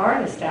what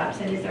are the steps,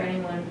 and is there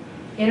anyone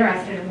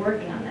interested in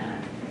working on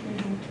that?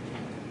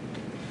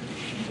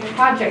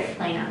 Project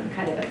plan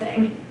kind of a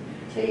thing.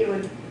 So you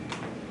would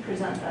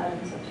present that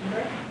in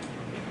September?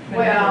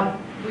 Well,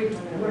 we're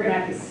going to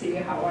have to see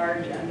how our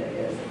agenda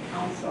is at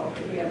council,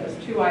 because we have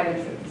those two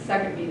items at the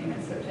second meeting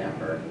in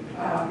September.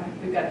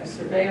 We've got the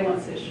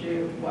surveillance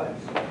issue,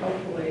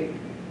 hopefully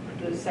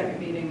the second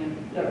meeting,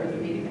 or the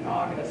meeting in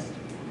August.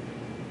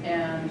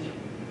 And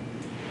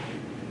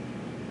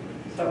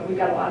so we've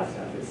got a lot of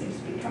stuff that seems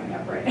to be coming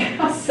up right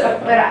now, so.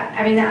 But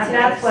I mean,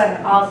 that's what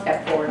I'll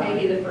step forward on.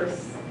 Maybe the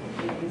first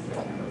meeting in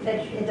September.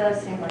 It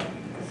does seem like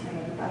the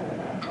sooner the better,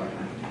 though,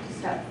 to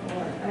step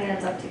forward. I mean,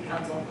 it's up to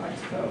council, of course.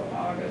 So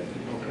August,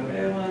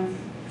 surveillance,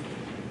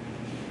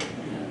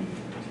 and then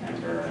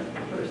September,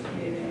 first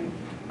meeting,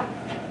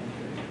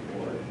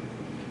 board.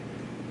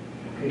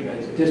 Okay,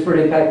 guys, disparate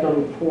impact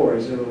on the poor,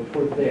 is there a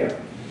report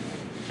there?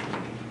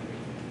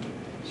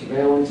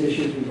 Surveillance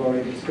issues we've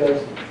already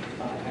discussed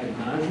ad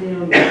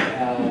nauseam.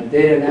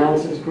 Data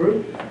analysis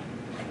group,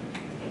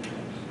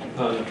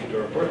 Nothing to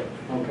report.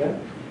 okay.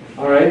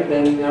 All right,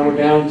 then now we're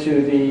down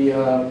to the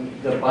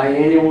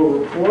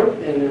biannual report,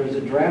 and there's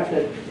a draft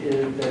that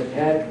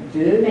Pat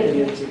did,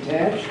 and it's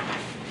attached.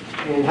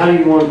 And how do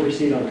you want to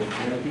proceed on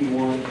it? Do you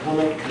want to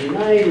comment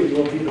tonight, or do you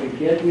want people to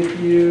get with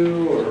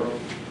you, or?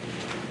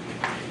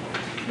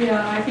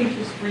 yeah, I think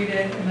just read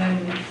it, and then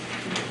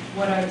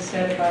what I've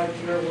said about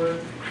your work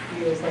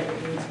feels like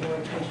it needs more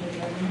attention,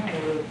 I don't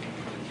know, or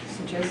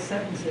suggest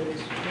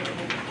sentences.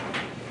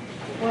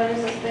 When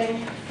is this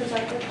being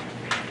presented?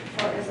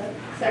 Or is it?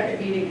 Second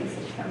meeting in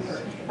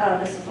September. Oh,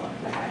 this is the one,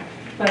 okay.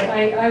 But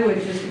I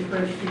would just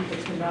encourage people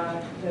to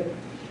not, to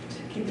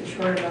keep it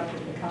short enough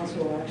that the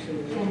council will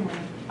actually read.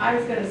 I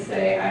was going to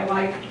say, I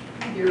like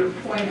your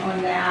point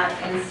on that,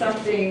 and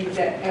something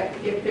that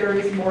if there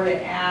is more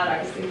to add,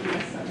 I was thinking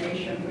a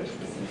summation, which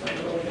this seems like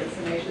a really good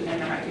summation,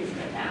 and there might be some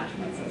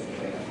attachments as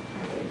a way to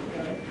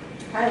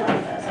go. I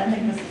love this, I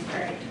think this is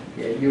great.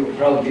 Yeah, you'll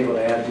probably be able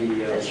to add the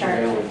The chart.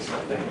 surveillance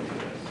thing to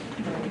this.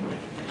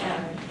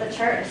 Yeah, the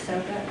chart is so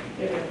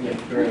good. Yeah,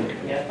 very good.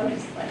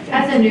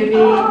 As a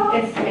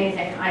newbie, it's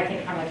amazing, I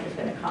think, how much has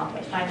been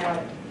accomplished. I know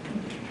it,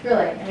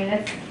 really, I mean,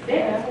 it's big,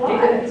 it's a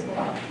lot. It is a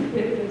lot.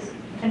 It is.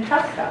 And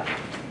tough stuff.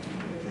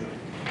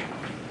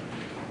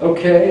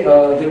 Okay,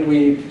 then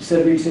we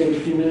said we'd save a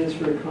few minutes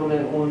for a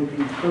comment on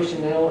the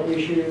personnel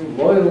issue,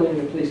 loyal in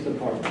the police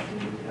department.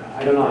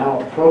 I don't know how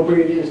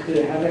appropriate it is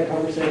to have that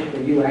conversation,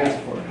 but you asked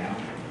for it now.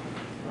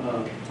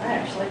 I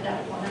actually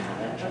don't want to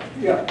have it,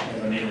 but. Yeah.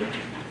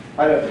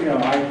 I don't, you know,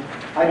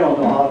 I don't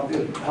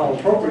know how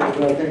appropriate,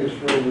 but I think it's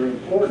very, very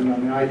important. I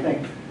mean, I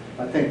think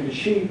the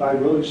chief, I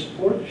really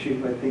support the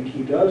chief. I think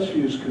he does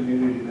use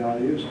community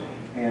values.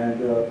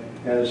 And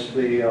as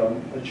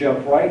the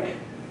Jeff Reich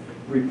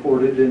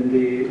reported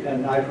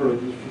and I've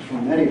heard this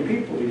from many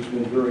people, he's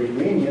been very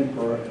lenient,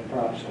 or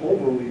perhaps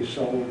overly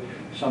so in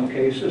some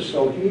cases.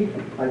 So he,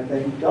 I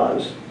think,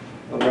 does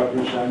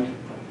represent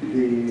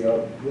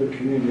the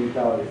community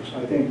values.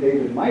 I think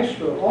David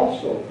Meister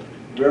also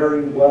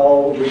very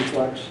well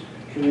reflects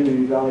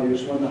community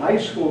values. When the high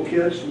school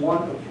kids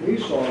want a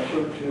police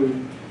officer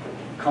to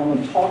come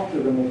and talk to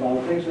them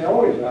about things, they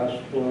always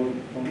ask for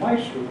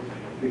Meister,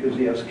 because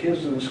he has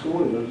kids in the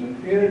school, he lives in the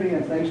community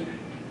and things.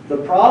 The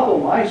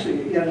problem I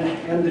see,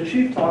 and the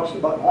chief talks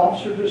about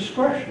officer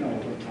discretion all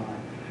the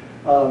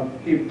time.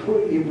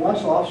 He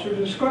wants officer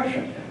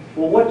discretion.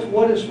 Well,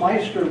 what is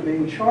Meister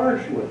being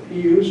charged with?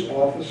 He used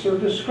officer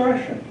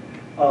discretion.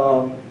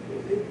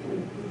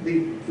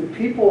 The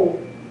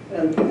people,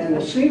 and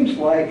it seems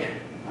like,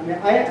 I mean,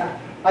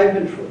 I've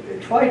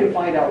been trying to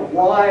find out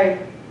why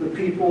the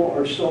people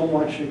are so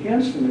much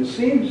against him. It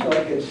seems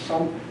like it's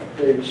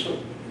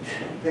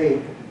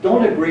they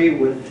don't agree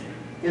with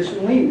his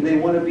lean. They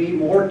want to be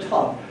more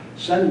tough.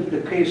 Send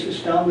the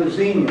cases down to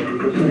Xenia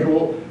because they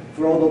will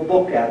throw the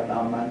book at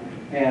them.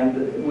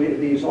 And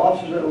these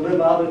officers that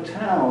live out of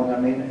town, I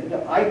mean,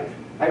 I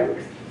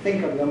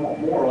think of them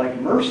more like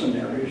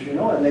mercenaries, you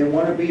know, and they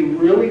want to be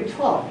really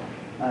tough.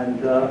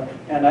 And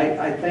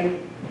I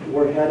think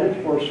we're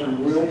headed for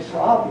some real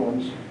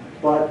problems.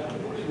 But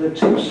the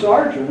two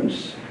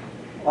sergeants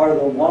are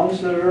the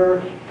ones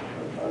that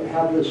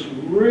have this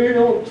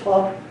real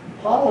tough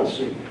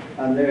policy,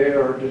 and they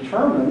are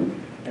determined,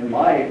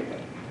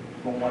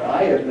 from what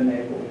I have been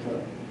able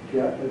to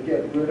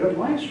get rid of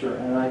Meister.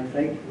 And I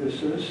think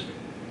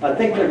I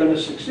think they're going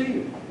to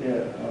succeed.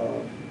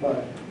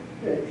 But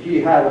he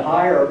had to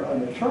hire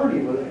an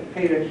attorney,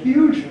 paid a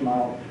huge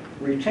amount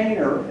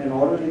retainer in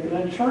order to get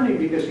an attorney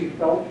because he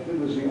felt it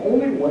was the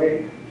only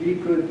way he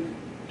could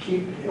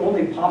the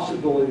only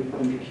possibility for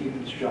him to keep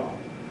his job.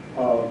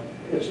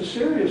 It's a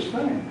serious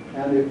thing,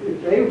 and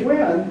if they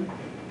win,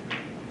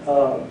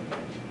 I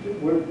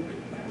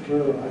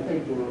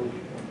think we're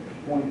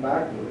going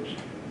backwards.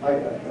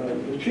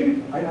 The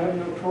chief, I have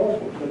no trouble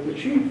with, but the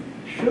chief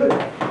should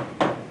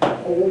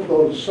hold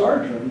those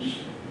sergeants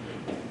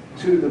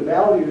to the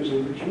values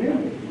of the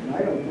community, and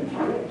I don't think he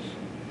is.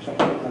 So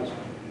that's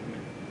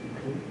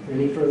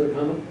Any further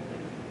comment?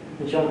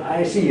 And Sean,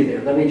 I see you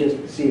there. Let me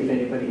just see if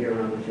anybody here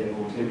around the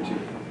table wants to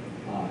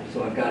comment.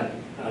 So I've got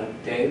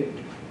Dave.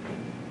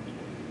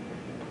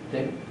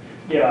 Dave?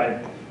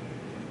 Yeah,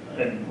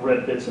 I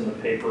read bits in the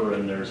paper,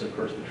 and there's, of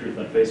course, the Truth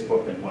on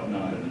Facebook and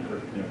whatnot, and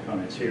heard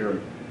comments here.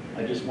 And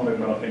I just wanted to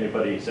know if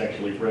anybody's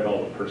actually read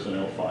all the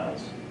personnel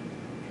files.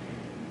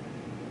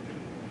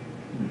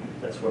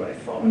 That's what I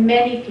thought.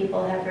 Many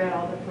people have read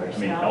all the personnel I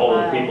mean, files. all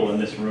the people in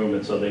this room,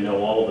 and so they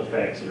know all the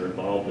facts that are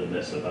involved in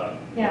this about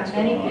Yeah, what's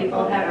going many on.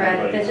 people have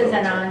read it. This is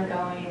an So-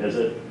 ongoing. Is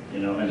it? You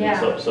know, and Yeah.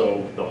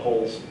 so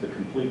the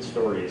complete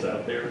story is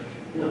out there?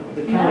 No,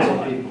 the council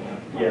No. people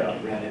Yeah.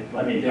 have read it.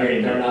 I mean,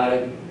 They're not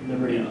at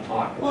liberty to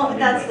talk. Well,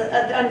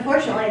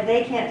 unfortunately,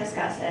 they can't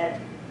discuss it,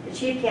 the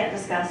chief can't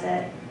discuss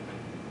it,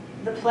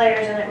 the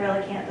players in it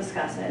really can't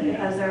discuss it Yeah.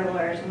 because there are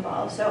lawyers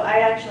involved. So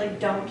I actually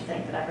don't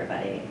think that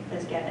everybody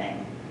is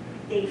getting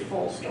the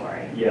full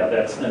story. Yeah,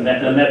 that's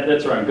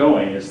where I'm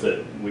going, is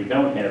that we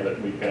don't have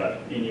it. We've got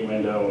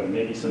innuendo and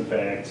maybe some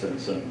facts and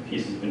some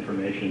pieces of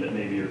information that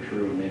maybe are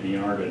true, maybe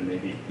aren't, and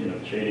maybe,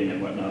 shading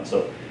and whatnot.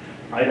 So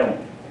I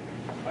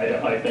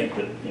think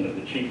that,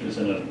 the chief is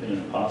in an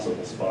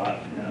impossible spot,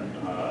 and,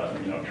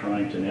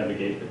 trying to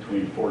navigate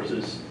between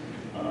forces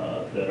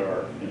that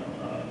are,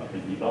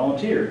 can be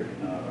volunteered,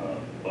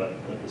 but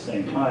at the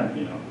same time,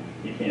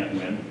 he can't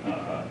win.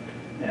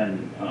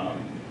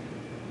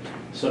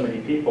 So many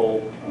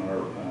people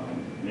are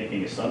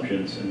making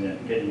assumptions and then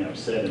getting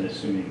upset and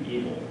assuming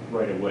evil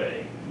right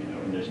away,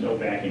 and there's no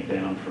backing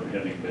down from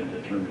having been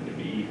determined to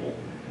be evil.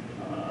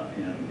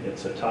 And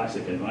it's a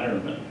toxic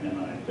environment, and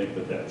I think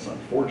that that's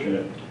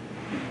unfortunate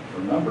for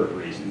a number of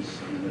reasons,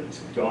 and it's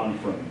gone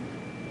from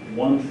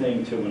one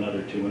thing to another,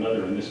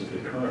 and this is the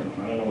current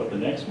one. I don't know what the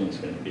next one's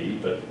going to be,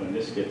 but when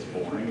this gets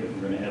boring,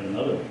 we're going to have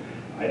another one.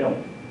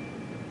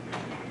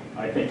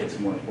 I think it's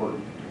more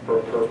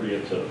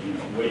appropriate to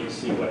wait and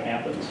see what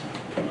happens.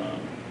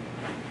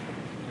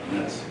 And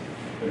that's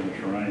pretty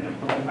much where I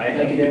am. I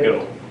have to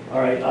go. All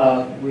right,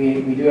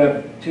 we do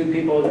have two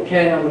people.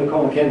 Ken, I'm going to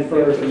call Ken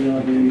first, and then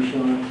I'll do you,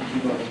 Sean.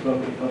 You've already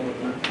spoken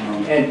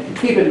publicly. And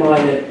keep in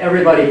mind that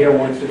everybody here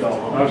wants to go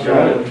home. Okay.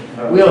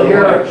 So we'll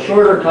hear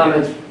shorter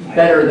comments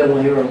better than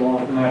we'll hear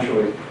long.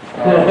 Naturally.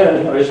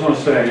 I just want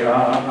to say,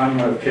 I'm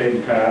with Kate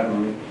and Pat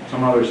and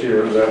some others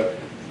here, that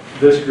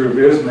this group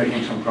is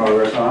making some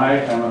progress. I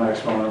am an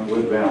exponent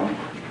with them.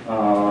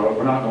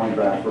 We're not going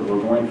backward,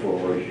 we're going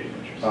forward.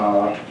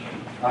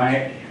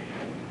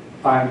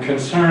 I'm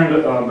concerned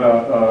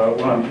about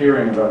what I'm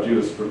hearing about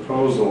Judith's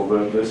proposal,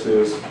 that this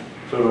is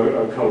sort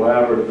of a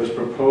collaborative, this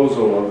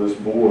proposal of this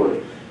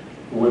board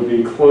would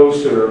be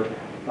closer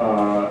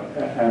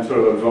and sort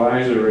of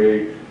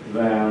advisory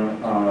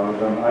than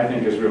I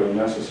think is really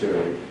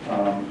necessary.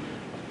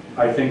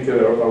 I think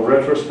that a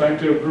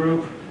retrospective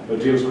group that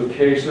deals with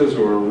cases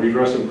or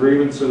redress of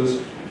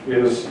grievances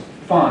is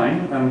fine,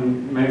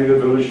 and maybe the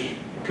village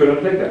could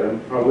update that,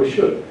 and probably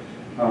should.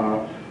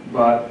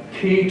 But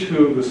key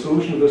to the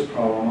solution to this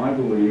problem, I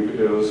believe,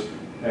 is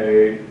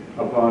a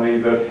body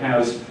that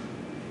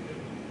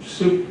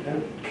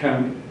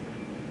can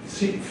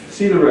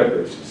see the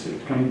records,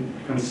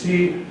 can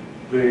see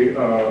the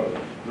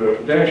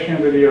dash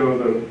cam video,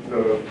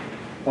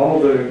 all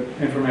the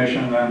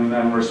information, and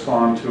then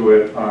respond to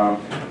it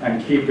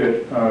and keep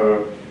it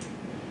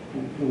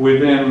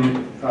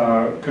within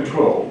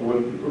control,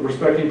 with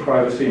respecting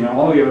privacy and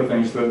all the other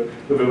things that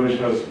the village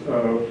has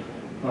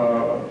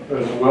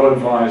as well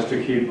advised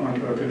to keep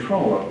under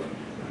control of.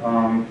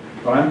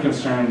 But I'm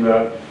concerned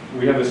that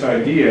we have this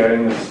idea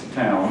in this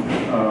town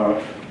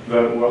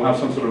that we'll have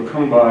some sort of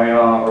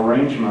kumbaya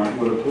arrangement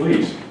with the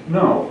police.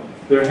 No,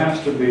 there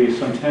has to be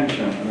some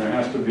tension and there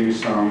has to be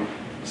some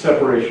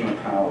separation of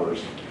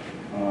powers.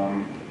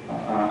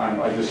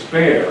 I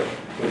despair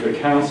that the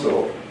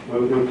council,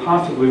 with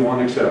possibly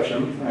one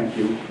exception, thank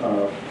you,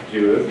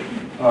 Judith,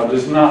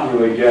 does not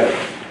really get it.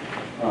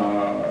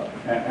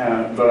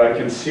 But I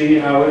can see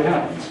how it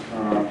happens.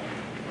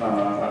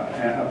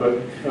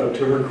 But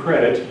to her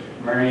credit,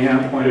 Mary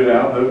Ann pointed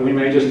out that we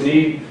may just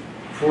need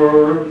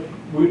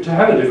to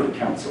have a different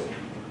council,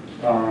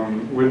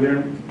 where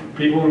there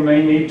people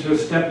may need to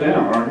step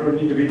down or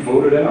need to be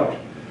voted out.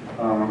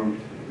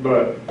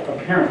 But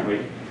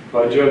apparently,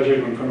 by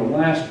judging from the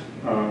last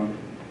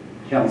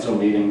council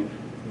meeting,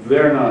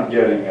 they're not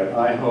getting it.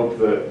 I hope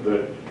that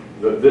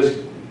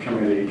this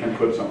committee can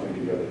put something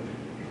together.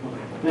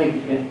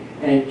 Thank you.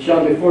 And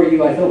Sean, before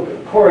you, I thought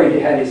Corey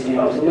had his hand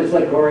up, so let's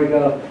let Corey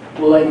go.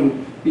 We'll let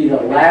you be the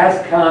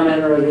last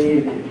commenter of the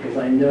evening, because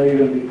I know you're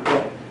going to be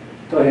quick.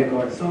 Go ahead,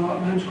 Corey. So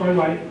my name's Corey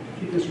White.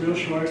 Keep this real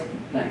short.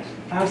 Thanks.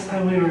 Last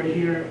time we were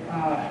here,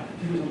 I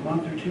think it was a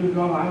month or two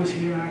ago, I was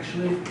here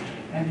actually,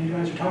 and you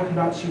guys were talking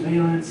about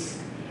surveillance,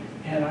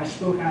 and I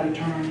spoke out of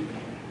turn.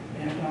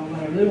 And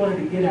what I really wanted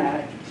to get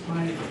at is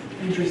my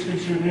interest in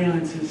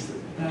surveillance is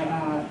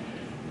the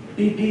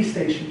BP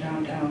station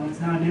downtown. It's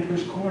now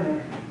Nippers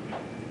Corner.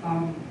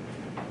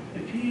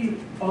 If he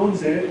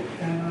owns it,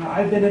 and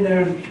I've been in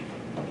there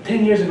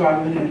 10 years ago,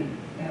 I went in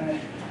and I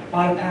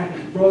bought a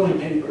package of rolling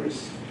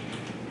papers.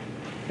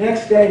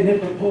 Next day,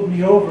 Nipper pulled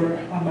me over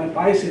on my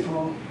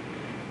bicycle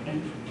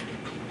and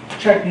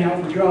checked me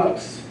out for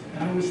drugs.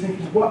 And I was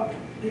thinking, what,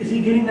 is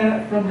he getting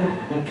that from the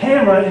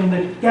camera in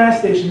the gas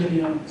station that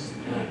he owns?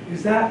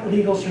 Is that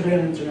legal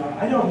surveillance or not?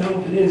 I don't know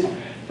if it is,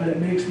 but it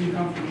makes me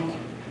comfortable.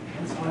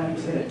 That's all I have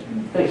to say.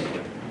 Thanks.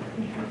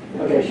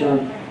 Okay,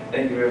 Sean.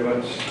 Thank you very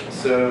much.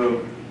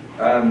 So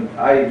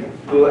I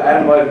will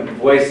add my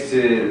voice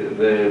to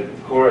the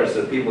chorus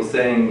of people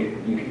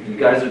saying you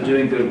guys are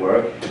doing good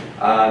work.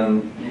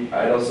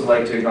 I'd also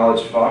like to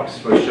acknowledge Fox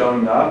for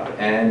showing up,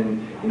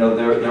 and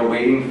they're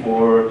waiting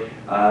for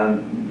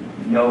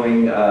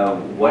knowing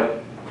what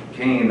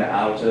came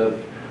out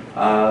of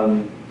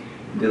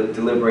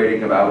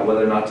deliberating about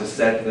whether or not to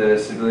set the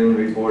Civilian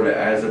Review Board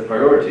as a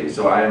priority.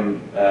 So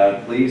I'm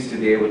pleased to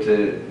be able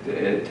to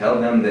tell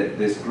them that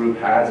this group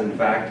has in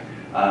fact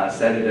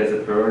set it as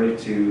a priority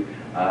to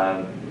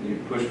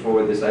push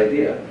forward this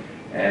idea.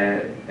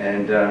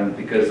 And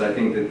because I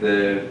think that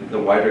the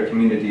wider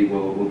community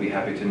will be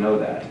happy to know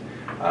that.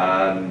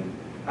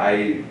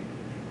 I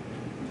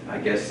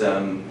guess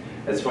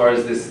as far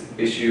as this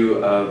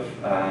issue of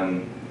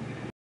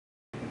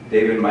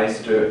David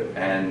Meister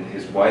and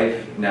his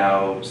wife,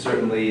 now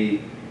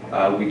certainly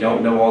we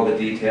don't know all the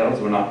details.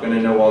 We're not going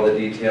to know all the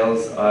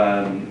details,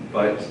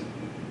 but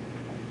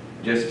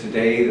just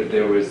today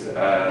there was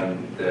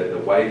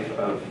the wife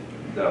of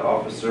the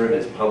officer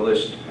has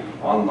published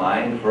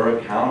online her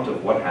account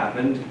of what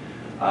happened,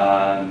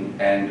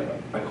 and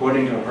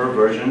according to her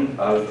version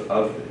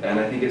and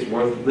I think it's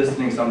worth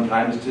listening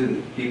sometimes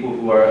to people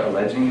who are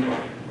alleging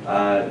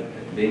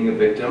being a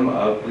victim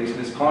of police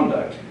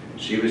misconduct.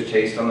 She was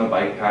chased on the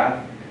bike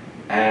path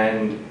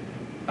and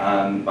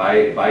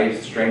by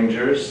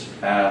strangers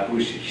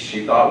who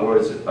she thought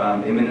was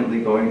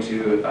imminently going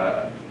to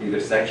either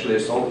sexually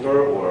assault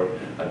her or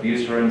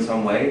abuse her in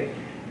some way.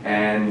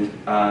 And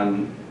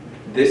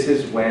this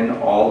is when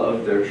all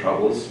of their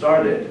troubles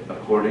started,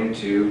 according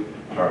to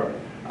her.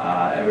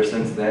 Ever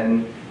since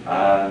then,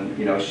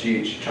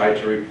 she tried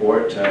to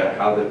report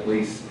how the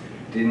police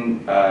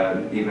didn't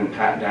even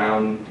pat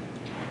down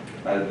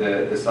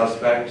the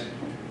suspect.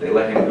 They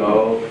let him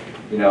go.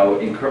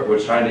 We're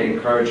trying to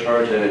encourage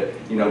her to,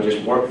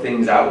 just work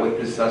things out with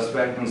this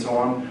suspect and so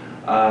on.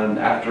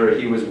 After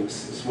he was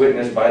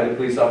witnessed by the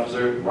police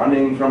officer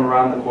running from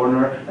around the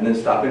corner and then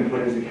stopping,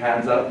 putting his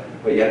hands up,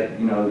 but yet,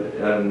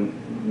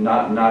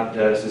 not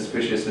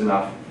suspicious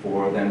enough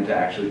for them to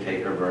actually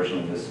take her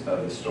version of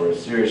the story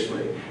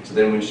seriously. So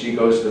then when she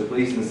goes to the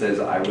police and says,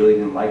 I really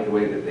didn't like the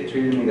way that they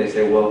treated me, they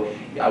say, well,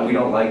 we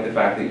don't like the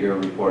fact that you're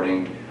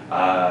reporting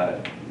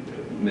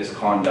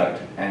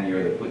misconduct and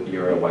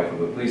you're a wife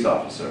of a police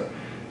officer.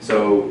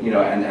 So,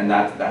 and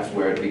that's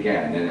where it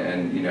began.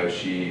 And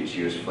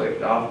she was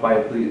flipped off by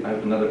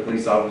another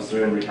police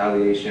officer in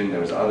retaliation.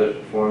 There was other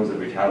forms of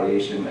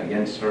retaliation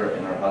against her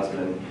and her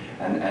husband,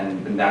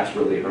 and that's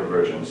really her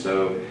version.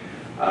 So,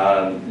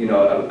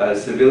 a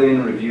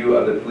civilian review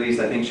of the police,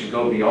 I think, should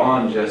go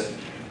beyond just,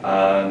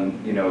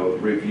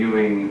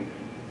 reviewing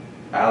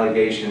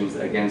allegations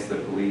against the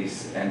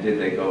police and did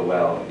they go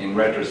well. In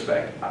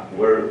retrospect,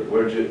 we're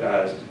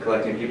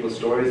collecting people's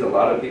stories. A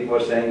lot of people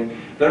are saying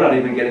they're not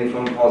even getting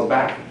phone calls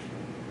back.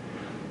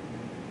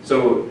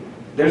 So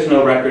there's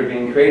no record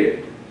being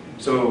created.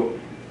 So,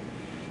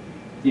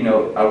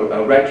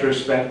 a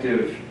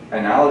retrospective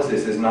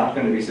analysis is not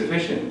going to be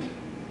sufficient.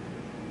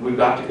 we've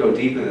got to go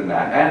deeper than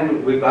that,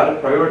 and we've got to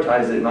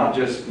prioritize it, not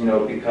just, you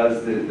know,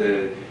 because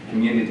the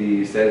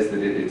community says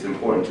that it's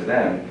important to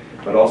them,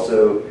 but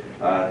also,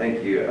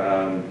 thank you,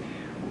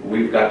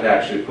 we've got to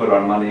actually put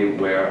our money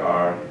where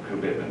our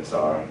commitments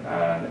are,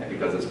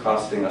 because it's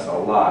costing us a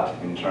lot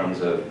in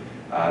terms of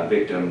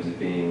victims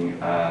being,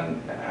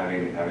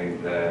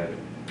 having the,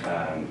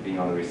 being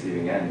on the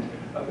receiving end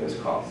of those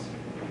costs.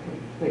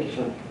 Thank you,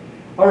 Sean.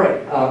 All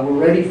right, we're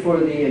ready for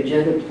the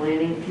agenda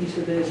planning piece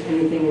of this.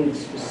 Anything in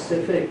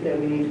specific that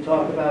we need to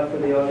talk about for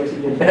the August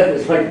agenda? Beth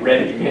is like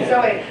ready.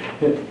 So wait,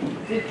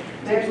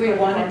 did we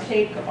want to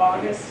take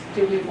August,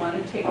 do we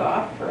want to take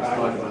off for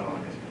August?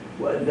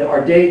 Well,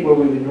 our date where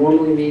we would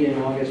normally meet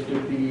in August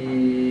would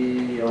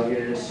be I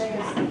August. think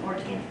it's the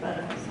 14th,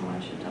 but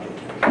someone should double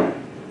check.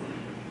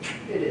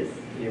 It is.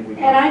 And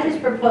I just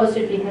proposed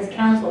it because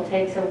council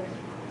takes a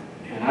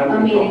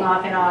meeting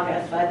off in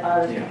August, so I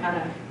thought it was kind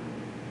of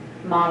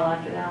model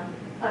after that.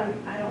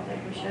 I don't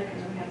think we should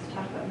because we have to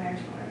talk about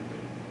mayor's court.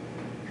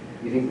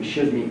 You think we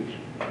should meet?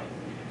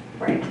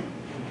 Right.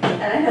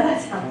 And I know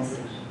that sounds,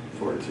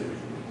 14.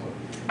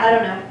 I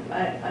don't know,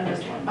 I'm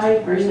just one. I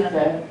agree with person.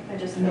 that. I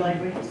just feel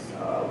like we have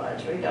so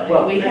much, we don't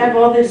Well, even. We have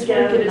all this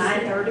Get work up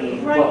at at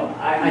 9:30. Well,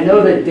 I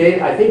know that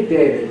Dave, I think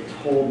David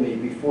told me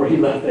before he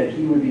left that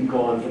he would be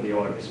gone for the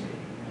August meeting.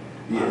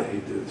 Yeah, he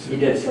did. He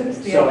did, What is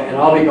the so, other and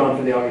I'll be gone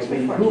for the August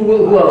meeting.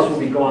 Who else will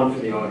be gone for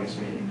the August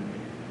meeting?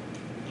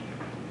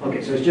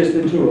 Okay, so it's just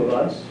the two of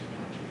us.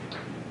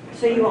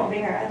 So you won't be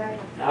here either?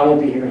 I won't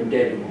be here and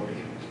David will be.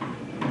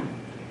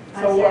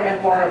 So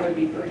Laura would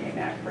be bringing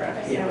that, I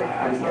correct? say Yeah, we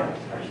I'm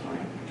personally.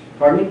 here.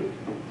 Pardon me?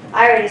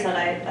 I already said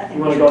I think.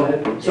 You we want to go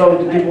should. ahead? So,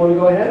 do people want to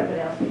go ahead?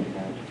 Everybody else can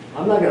go.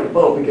 I'm not going to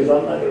vote because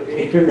I'm not going to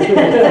be here.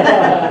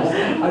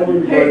 I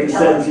wouldn't vote to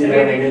send you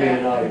there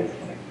in August.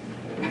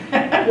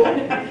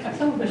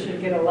 Some of us should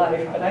get a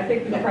life, but I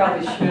think we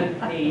probably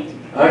should meet.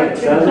 Okay,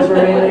 sounds like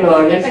we're meeting in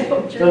August.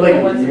 Sounds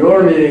like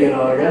you're meeting in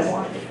August.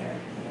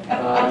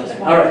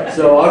 All right,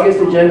 so August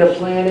agenda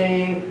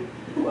planning,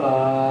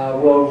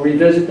 we'll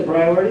revisit the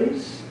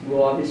priorities.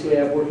 We'll obviously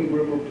have working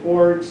group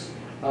reports.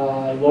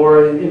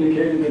 Laura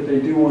indicated that they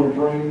do want to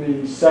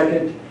bring the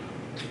second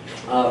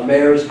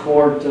mayor's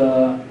court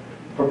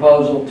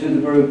proposal to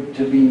the group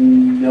to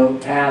be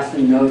passed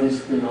and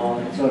noticed and all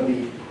that. So it'd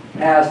be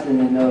passed and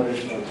then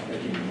noticed, or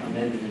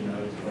amended and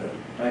noticed, whatever,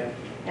 right?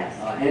 Yes.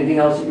 Anything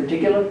else in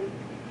particular?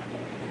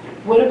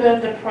 What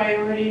about the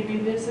priority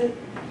revisit?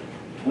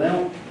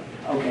 Well,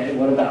 okay,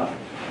 what about?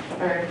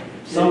 Or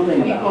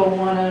Something do about. people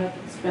want to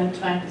spend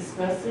time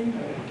discussing?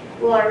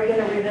 Well, are we going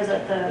to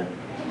revisit the,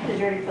 did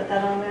you already put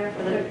that on there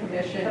for The the?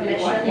 commission,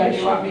 Commission. do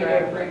you want me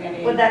to bring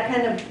any? Would that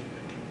kind of,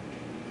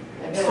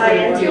 That's Tie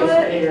what into feels it?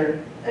 fair.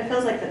 it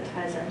feels like that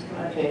ties into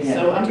it. Okay, Yeah.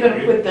 so I'm going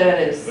to put that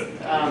as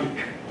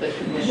the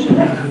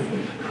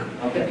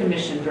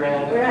commission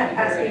draft. We're not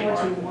asking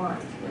what you want,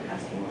 we're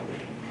asking what we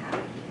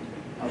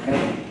have.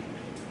 Okay.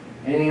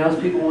 Anything else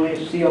people want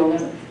to see on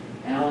that?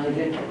 Al,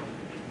 anything?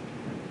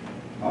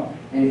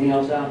 Anything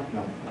else, Al?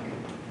 No.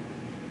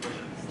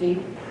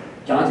 Steve?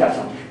 John's got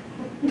something.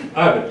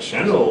 I have a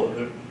general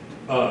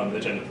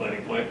agenda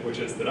planning point, which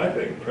is that I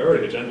think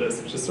priority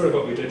agendas, which is sort of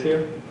what we did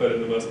here, but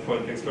in the most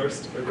important things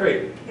first, are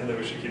great, and that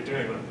we should keep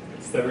doing them.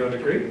 Does everyone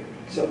agree?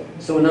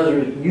 So in other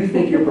words, you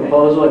think your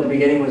proposal at the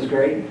beginning was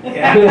great?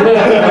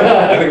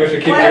 I think we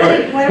should keep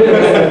doing it. Why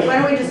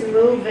don't we just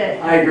move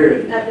it I agree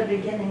with you. at the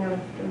beginning of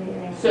the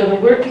meeting? So the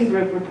working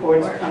group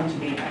reports come to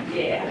me.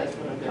 Yeah. That's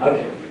what I'm going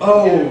to do. Okay.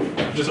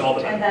 Oh, just all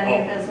the time. And then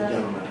new Oh.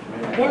 business?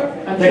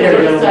 Until Take care,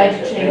 we gentlemen. decide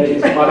to change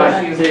it,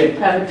 Bye-bye. See you.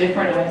 have a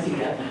different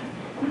idea.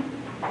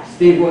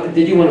 Steve,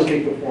 did you want to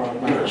speak before?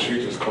 No, she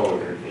just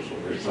called her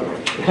for some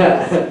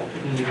reason.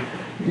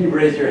 You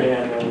raised your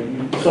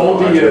hand, sold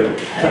to you.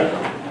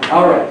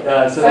 All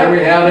right, so there we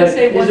have I'd it.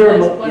 say Is one there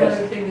a other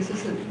yes. thing, this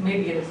is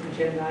maybe it's an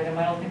agenda item,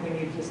 I don't think we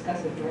need to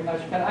discuss it very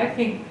much, but I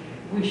think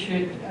we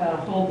should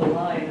hold the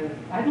line of,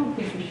 I don't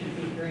think we should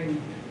be hearing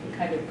the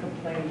kind of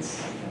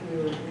complaints that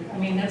we were, I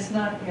mean, that's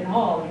not at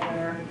all in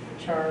our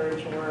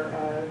charge or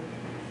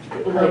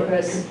Like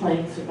purpose.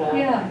 complaints about.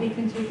 Yeah, he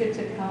can take it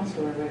to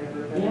council or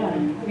whatever, but Yeah.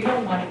 we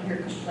don't want to hear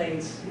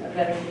complaints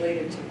that are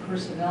related to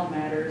personnel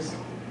matters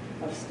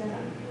of staff.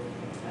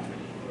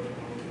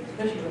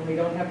 Especially when we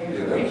don't have the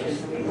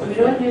information. We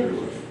don't have,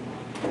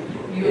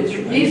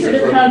 You- these are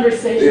the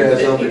conversations Yeah, that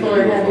something people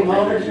to are do having with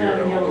all the what time.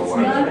 we You know, do. it's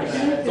Not- not,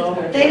 it's all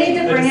there. They need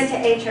to bring it to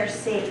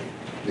HRC.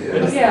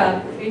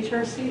 Yeah,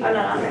 HRC. I'm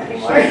not on there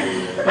anymore.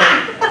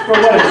 For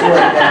what it's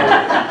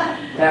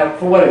worth, now,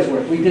 for what it's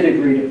worth, we did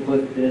agree to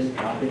put this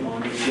topic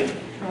on the agenda.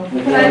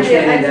 With the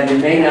understanding that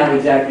it may not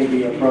exactly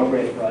be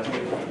appropriate for us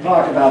to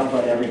talk about,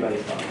 but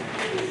everybody's talking.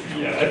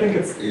 Yeah, I think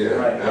it's, Yeah.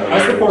 Right.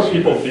 I support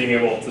people being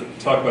able to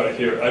talk about it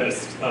here. I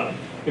just,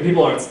 if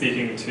people aren't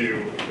speaking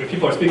to, if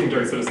people are speaking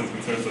during citizens'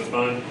 concerns, that's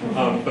fine.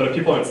 But if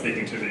people aren't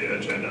speaking to the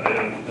agenda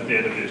item at the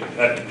end of the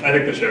agenda, I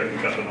think the chair can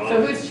cut them off.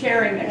 So who's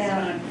chairing next Yeah,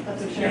 time?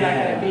 that's Since you're not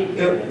gonna be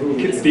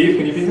here. Steve,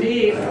 can you be?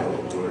 Steve.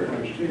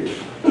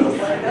 No,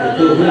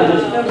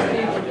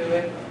 Steve will do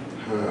it.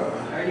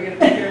 Are you gonna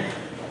be here?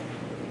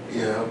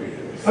 Yeah, I'll be here.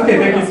 Okay,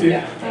 thank you, Steve.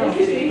 Yeah. Thank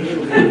you, Steve.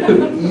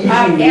 Easy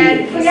And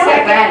meeting. the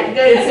second,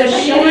 the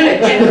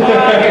meeting in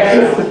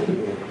August,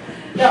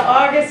 the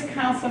August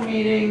council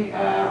meeting,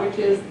 which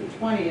is the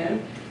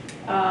 20th,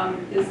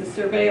 is the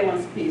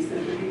surveillance piece, and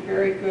it would be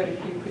very good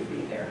if you could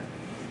be there.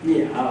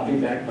 Yeah, I'll be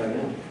back by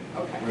then.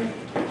 Okay.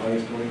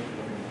 August 20th.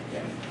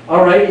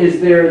 All right,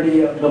 is there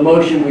the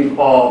motion we've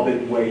all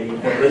been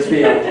waiting for, let's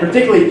be honest,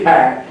 particularly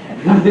Pat?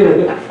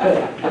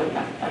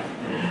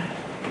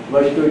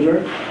 Motion to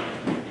adjourn?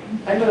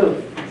 I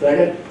move.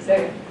 Second?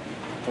 Second.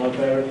 All in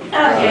favor?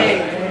 Okay.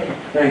 Yay.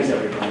 Thanks,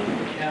 everybody.